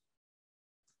I right?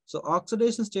 So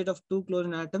oxidation state of two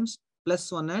chlorine atoms,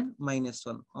 +1 and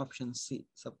 -1. Option C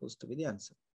supposed to be the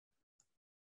answer.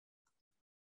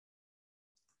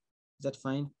 Is that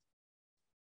fine?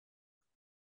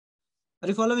 Are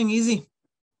you following? Easy?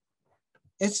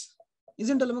 Yes.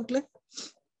 Isn't it clear?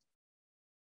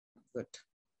 Good.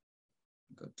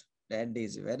 Good. That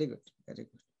is very good. Very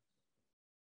good.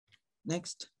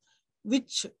 Next,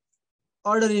 which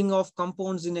ordering of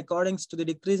compounds in accordance to the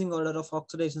decreasing order of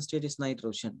oxidation state is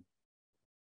nitrogen?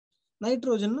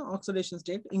 Nitrogen oxidation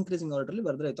state increasing order ಅಲ್ಲಿ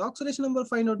ಬರೆದ್ರೆ ಆಯ್ತು. Oxidation number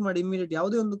find out ಮಾಡಿ immediate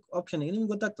ಯಾವುದೇ ಒಂದು option ಗೆ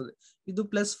ನಿಮ್ಗೆ ಗೊತ್ತಾಗ್ತದೆ. ಇದು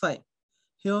 +5,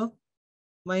 here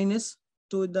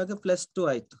 -2 ಇದ್ದಾಗ +2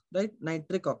 ಆಯ್ತು, right?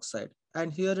 Nitric oxide.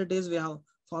 And here it is we have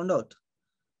found out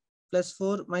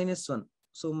 +4 -1,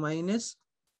 so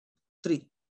 -3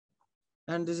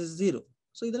 and this is 0.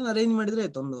 So ಇದನ್ನ ಅರೇಂಜ್ ಮಾಡಿದ್ರೆ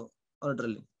ಆಯ್ತು ಒಂದು ಆರ್ಡರ್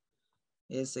ಅಲ್ಲಿ.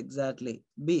 Yes, exactly.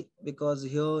 B, because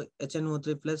here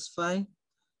HNO3 +5,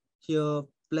 here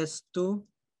 +2,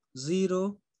 0,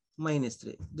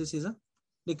 -3. This is a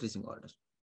decreasing order.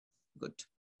 Good.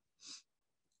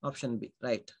 Option B,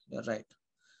 right? You're right.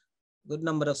 Good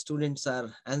number of students are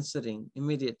answering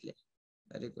immediately.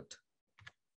 Very good.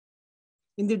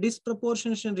 In the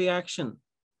disproportionation reaction,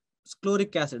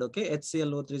 chloric acid, okay?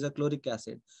 HClO3 is a chloric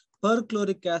acid. Per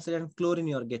chloric acid and chlorine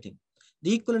you are getting.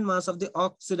 The equivalent mass of the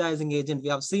oxidizing agent.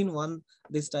 We have seen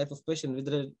this type of question with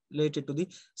related to the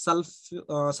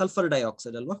sulfur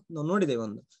dioxide, alva? No, ನೋಡಿದ್ದೇವೆ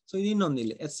ಒಂದು. So ಇನ್ನೊಂದು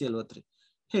ಇಲ್ಲಿ HClO3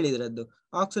 ಹೇಳಿದ್ರೆ ಅದು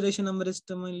oxidation number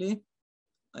ಎಷ್ಟು ಇಲ್ಲಿ?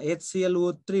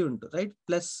 HClO3 ಉಂಟು, right?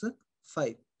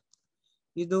 +5,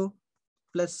 ಇದು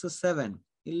 +7,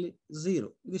 ಇಲ್ಲಿ 0.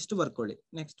 ಇದಿಷ್ಟು ಬರ್ಕೊಳ್ಳಿ.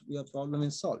 Next your problem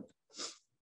is solved.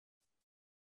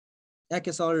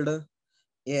 ಯಾಕೆ solved?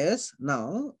 Yes, now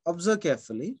observe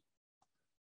carefully.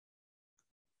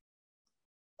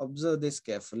 Observe this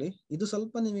carefully. ಇದು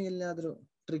ಸ್ವಲ್ಪ ನಿಮಗೆ ಎಲ್ಲಿಯಾದ್ರೂ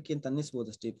ಟ್ರಿಕಿ ಅಂತ ಅನ್ನಿಸಬಹುದು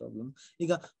ಅಷ್ಟೇ ಈ ಪ್ರಾಬ್ಲಮ್.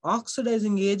 ಈಗ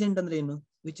ಆಕ್ಸಿಡೈಸಿಂಗ್ ಏಜೆಂಟ್ ಅಂದ್ರೆ ಏನು?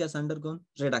 Which has ಅಂಡರ್ಗೋನ್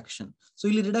reduction. ಸೊ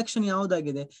ಇಲ್ಲಿ ರಿಡಕ್ಷನ್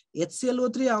ಯಾವ್ದಾಗಿದೆ?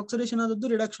 HClO3 ಆಕ್ಸಿಡೇಷನ್ ಆದದ್ದು,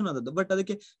 ರಿಡಕ್ಷನ್ ಆದದ್ದು. ಬಟ್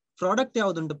ಅದಕ್ಕೆ ಪ್ರಾಡಕ್ಟ್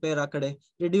ಯಾವ್ದುಂಟು ಪೇರ್ ಆ ಕಡೆ?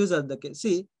 ರಿಡ್ಯೂಸ್ ಆದಕ್ಕೆ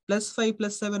 +5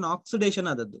 +7 ಆಕ್ಸಿಡೇಷನ್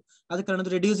ಆದದ್ದು. ಅದ ಕಾರಣ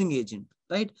ರಿಡ್ಯೂಸಿಂಗ್ ಏಜೆಂಟ್,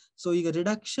 ರೈಟ್? ಸೊ ಈಗ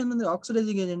ರಿಡಕ್ಷನ್ ಅಂದ್ರೆ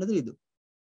ಆಕ್ಸಿಡೈಸಿಂಗ್ ಏಜೆಂಟ್ ಅಂದ್ರೆ ಇದು.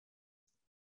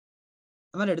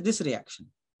 Am I right? This reaction.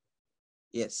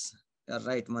 Yes, you're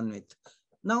right, Manvit.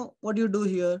 Now, what do you do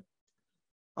here?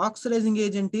 Oxidizing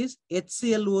agent is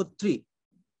HClO3.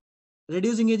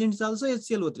 Reducing agent is also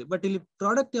HClO3. But ಇಲ್ಲಿ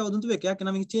product ಯಾವುದು ಅಂತ ಬೇಕು, ಯಾಕೆ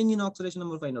ನಮಗೆ change in oxidation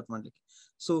number find out ಮಾಡ್ಲಿಕ್ಕೆ.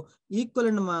 So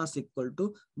equivalent mass equal to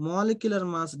molecular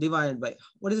mass divided by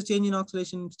what is the change in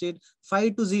oxidation state? 5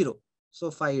 to 0. So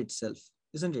 5 itself,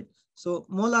 isn't it? So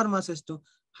molar mass is to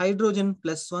hydrogen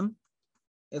 +1,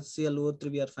 HClO3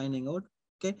 we are finding out,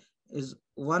 okay, is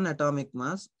 1 atomic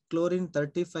mass. Chlorine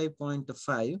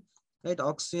 35.5, right?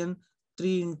 Oxygen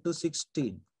 3 into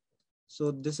 16. So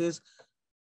this is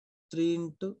 3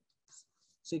 into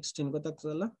 16.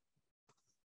 ಗೊತ್ತಾಗ್ತದಲ್ಲ?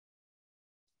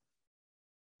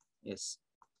 Yes.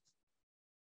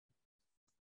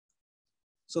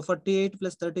 So 48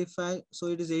 plus 35, so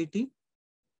it is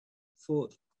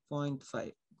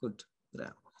 84.5. Good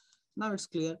gram. Now it's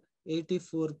clear.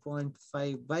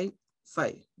 84.5 by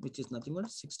 5, which is nothing but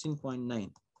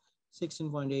 16.9.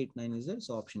 16.89 is there.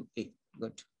 So option A.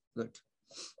 Good. Good.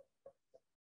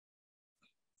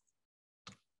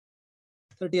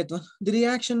 30th one. The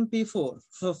reaction P4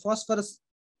 for phosphorus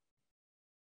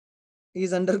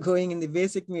is undergoing in the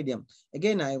basic medium.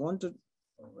 Again, I want to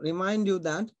remind you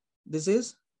that this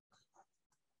is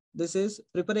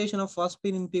preparation of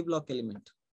phosphine in P block element.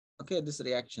 Okay, this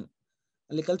reaction.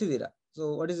 So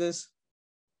what is this?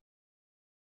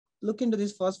 Look into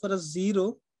this phosphorus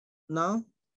 0. Now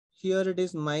here it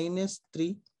is -3.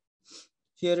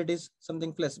 Here it is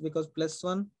something plus, because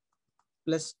 +1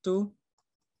 +2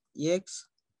 x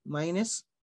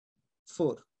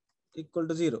 -4 equal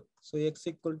to 0. So x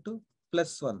equal to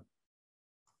 +1.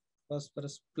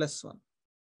 Phosphorus +1.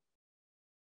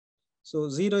 So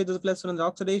 0 is the +1 in the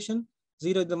oxidation,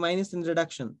 0 is the minus in the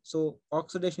reduction. So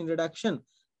oxidation reduction.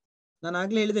 ನಾನು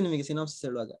ಆಗ್ಲೇ ಹೇಳಿದೆ ನಿಮಗೆ synopsis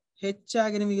ಹೇಳುವಾಗ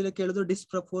ಹೆಚ್ಚಾಗಿ ನಿಮಗೆ ಕೇಳಿದ್ರು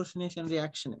ಡಿಸ್ಪ್ರಪೋರ್ಷನೇಷನ್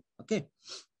reaction. Okay,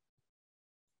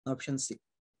 option C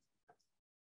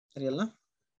ಸರಿಯಲ್ಲ?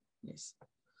 S.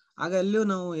 ಆಗ ಅಲ್ಲಿಯೂ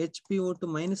ನಾವು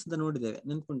HPO2 ಮೈನಸ್ ಅಂತ ನೋಡಿದ್ದೇವೆ,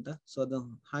 ನೆನ್ಪುಂಟಾ? ಸೊ ಅದು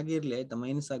ಹಾಗೆ ಇರ್ಲಿ ಆಯ್ತಾ,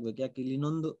 ಮೈನಸ್ ಆಗ್ಬೇಕು. ಯಾಕೆ ಇಲ್ಲಿ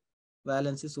ಇನ್ನೊಂದು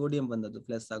ವ್ಯಾಲೆನ್ಸಿ ಸೋಡಿಯಂ ಬಂದದ್ದು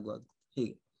ಪ್ಲಸ್ ಆಗುವಾಗ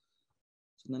ಹೀಗೆ.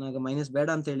 ಸೊ ನಾನು ಆಗ ಮೈನಸ್ ಬೇಡ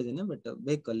ಅಂತ ಹೇಳಿದ್ದೇನೆ, ಬಟ್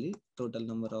ಬೇಕು ಅಲ್ಲಿ ಟೋಟಲ್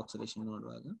ನಂಬರ್ ಆಕ್ಸಿಡೇಷನ್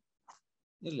ನೋಡುವಾಗ.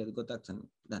 ಇರ್ಲಿ, ಅದು ಗೊತ್ತಾಗ್ತಾನೆ.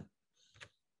 Done.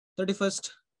 31st.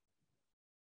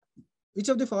 Which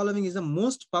of the following is the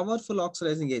most powerful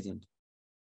oxidizing agent?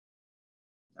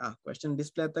 Question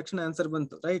display action answer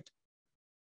bantu, right?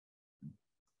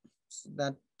 So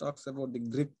that talks about the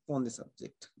grip on the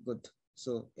subject. Good.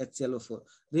 So HClO4.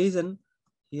 Reason,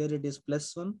 here it is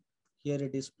 +1, here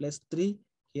it is +3,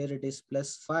 here it is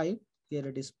 +5, here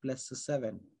it is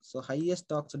 +7. So highest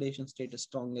oxidation state is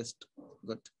strongest.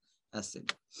 Good acid.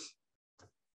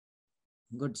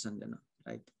 Good, Sanjana.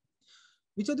 Right.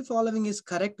 Which of the following is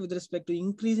correct with respect to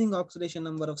increasing oxidation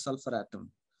number of sulfur atom?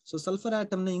 So sulfur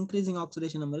atom na increasing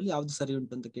oxidation number ಅಲ್ಲಿ ಯಾವುದು ಸರಿ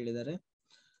ಉಂಟು ಅಂತ ಕೇಳಿದ್ದಾರೆ.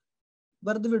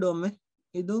 ಬರೆದು ಬಿಡು ಒಮ್ಮೆ.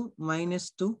 ಇದು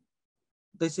 -2.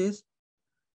 This is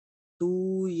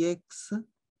 2x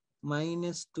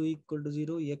 -2 equal to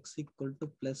 0, x equal to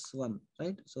 +1,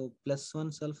 right? So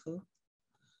 +1 sulfur,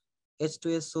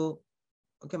 H2SO,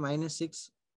 okay, -6,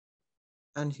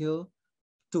 and here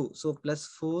 2, so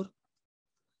 +4.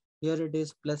 Here it is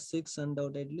 +6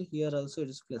 undoubtedly. Here also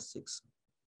it is +6.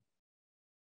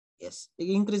 Yes,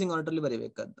 increasing order li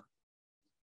baribekaddu.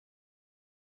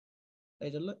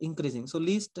 Right, alla increasing. So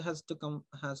least has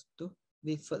to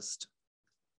be first.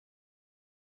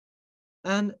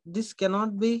 And this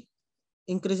cannot be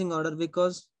increasing order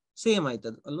because same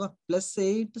aitadu alva,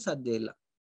 +8 sadhya illa,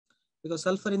 because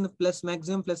sulfur in the plus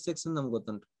maximum +6 ಅಂತ ನಮ್ಗೆ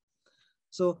ಗೊತ್ತುಂಟು.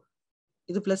 So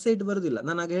ಇದು +8 ಬರುದಿಲ್ಲ.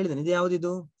 ನಾನು ಆಗ ಹೇಳಿದ್ದೇನೆ, ಇದು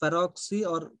ಯಾವ್ದಿದು ಪೆರಾಕ್ಸಿ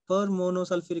R per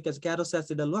ಮೋನೋಸಲ್ಫ್ಯೂರಿಕ್ acid, ಕ್ಯಾರೋಸ್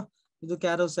acid ಅಲ್ವಾ? ಇದು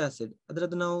ಕ್ಯಾರೋಸ್ ಆಸಿಡ್,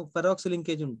 ಅದರದ್ದು ನಾವು ಪೆರಾಕ್ಸಿ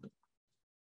ಲಿಂಕೇಜ್ ಉಂಟು.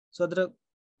 ಸೊ ಅದರ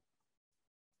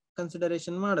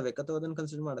ಕನ್ಸಿಡರೇಷನ್ ಮಾಡಬೇಕು, ಅಥವಾ ಅದನ್ನು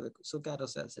ಕನ್ಸಿಡರ್ ಮಾಡಬೇಕು. So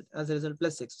ಕ್ಯಾರೋಸ್ acid as A result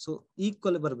 +6. So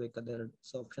equal ಬರಬೇಕು ಅದೆರಡು.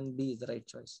 So option B is the right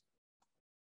choice.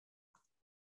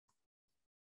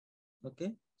 Okay,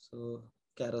 so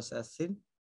ಕ್ಯಾರೋಸ್ acid.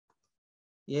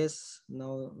 Yes,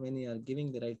 now when you are giving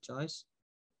the right choice,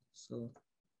 so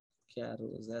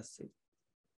Carrot acid.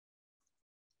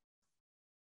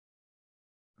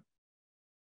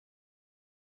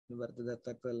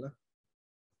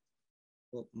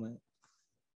 Hope my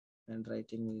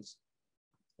handwriting is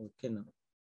okay now.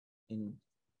 In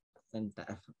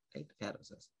entire, right?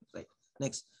 Carrot acid. Right.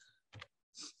 Next.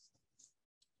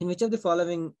 In which of the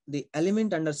following the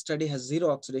element under study has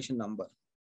 0 oxidation number?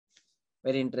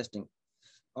 Very interesting.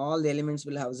 All the elements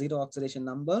will have 0 oxidation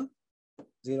number.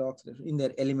 0 oxidation in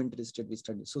their elementary state we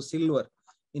study. So silver,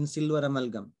 in silver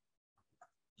amalgam,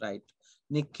 right?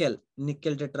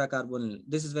 Nickel tetracarbonyl.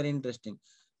 This is very interesting.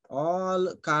 All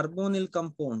carbonyl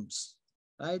compounds,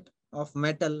 right, of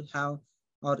metal have,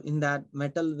 or in that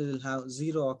metal will have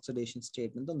 0 oxidation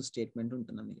statement on the statement.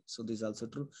 So this is also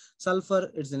true. Sulfur,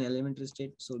 it's in elementary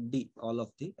state. So D, all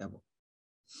of the above.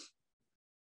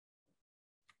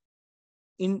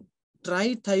 In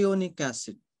trithionic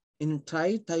acid,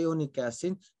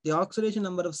 the oxidation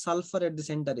number of sulfur at the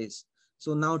center is, so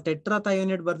now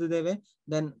tetrathionate bardideve,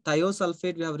 then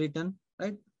thiosulfate we have written,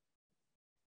 right?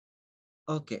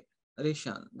 Okay,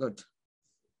 Rishan, good.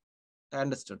 I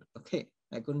understood. Okay,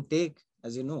 I couldn't take,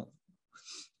 as you know.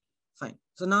 Fine.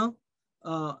 So now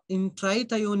in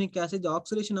trithionic acid, the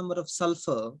oxidation number of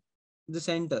sulfur, the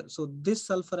center. So this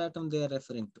sulfur atom they are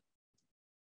referring to.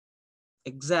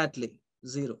 Exactly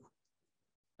 0,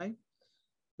 right?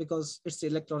 Because it's the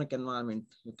electronic environment,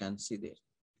 you can see there.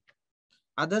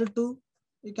 Other two,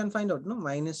 you can find out, no?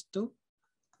 -2,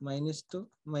 -2,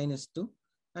 -2,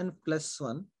 and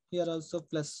 +1. Here also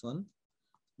 +1,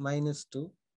 -2,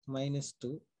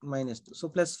 -2, -2. So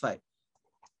 +5.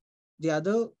 The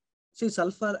other, see,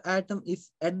 sulfur atom, if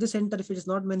at the center, if it is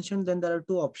not mentioned, then there are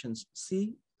 2 options, C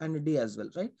and D as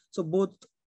well, right? So both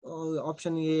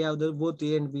option A ಯಾವ್ದಾದ್ರು both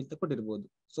A and B ಅಂತ ಕೊಟ್ಟಿರ್ಬೋದು.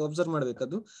 So observe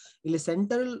ಮಾಡ್ಬೇಕದು. ಇಲ್ಲಿ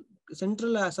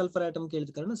central sulphur atom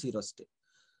ಕೇಳಿದ ಕಾರಣ 0 ಅಷ್ಟೇ.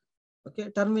 Okay,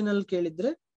 terminal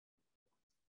ಕೇಳಿದ್ರೆ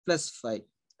 +5.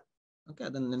 Okay,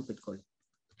 ಅದನ್ನ ನೆನ್ಪಿಟ್ಕೊಳ್ಳಿ.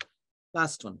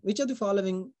 Last one, which of the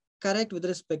following correct with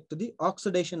respect to the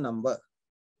oxidation number?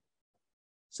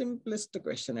 Simplest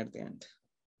question at the end.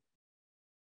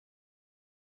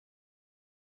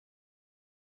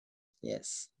 Yes,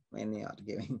 many are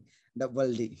giving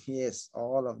double D. Yes,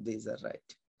 all of these are right.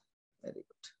 Very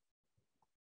good.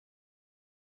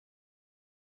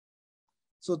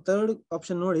 So third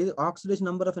option ನೋಡಿ, oxidation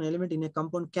number of an element in a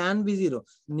compound can be 0.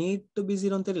 Need to be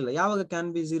 0 ಅಂತ ಇರಲಿಲ್ಲ. ಯಾವಾಗ can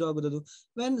be 0 ಆಗೋದು?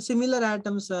 When similar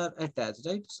atoms are attached,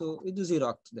 right? So ಇದು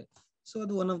 0 ಆಗ್ತದೆ. So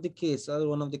ಅದು one of the case or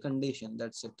one of the condition.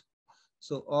 That's it.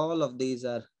 So all of these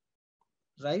are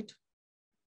right.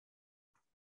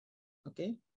 Okay.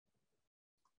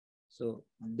 So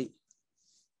D,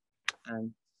 and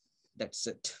that's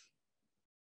it.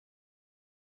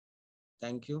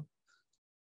 Thank you.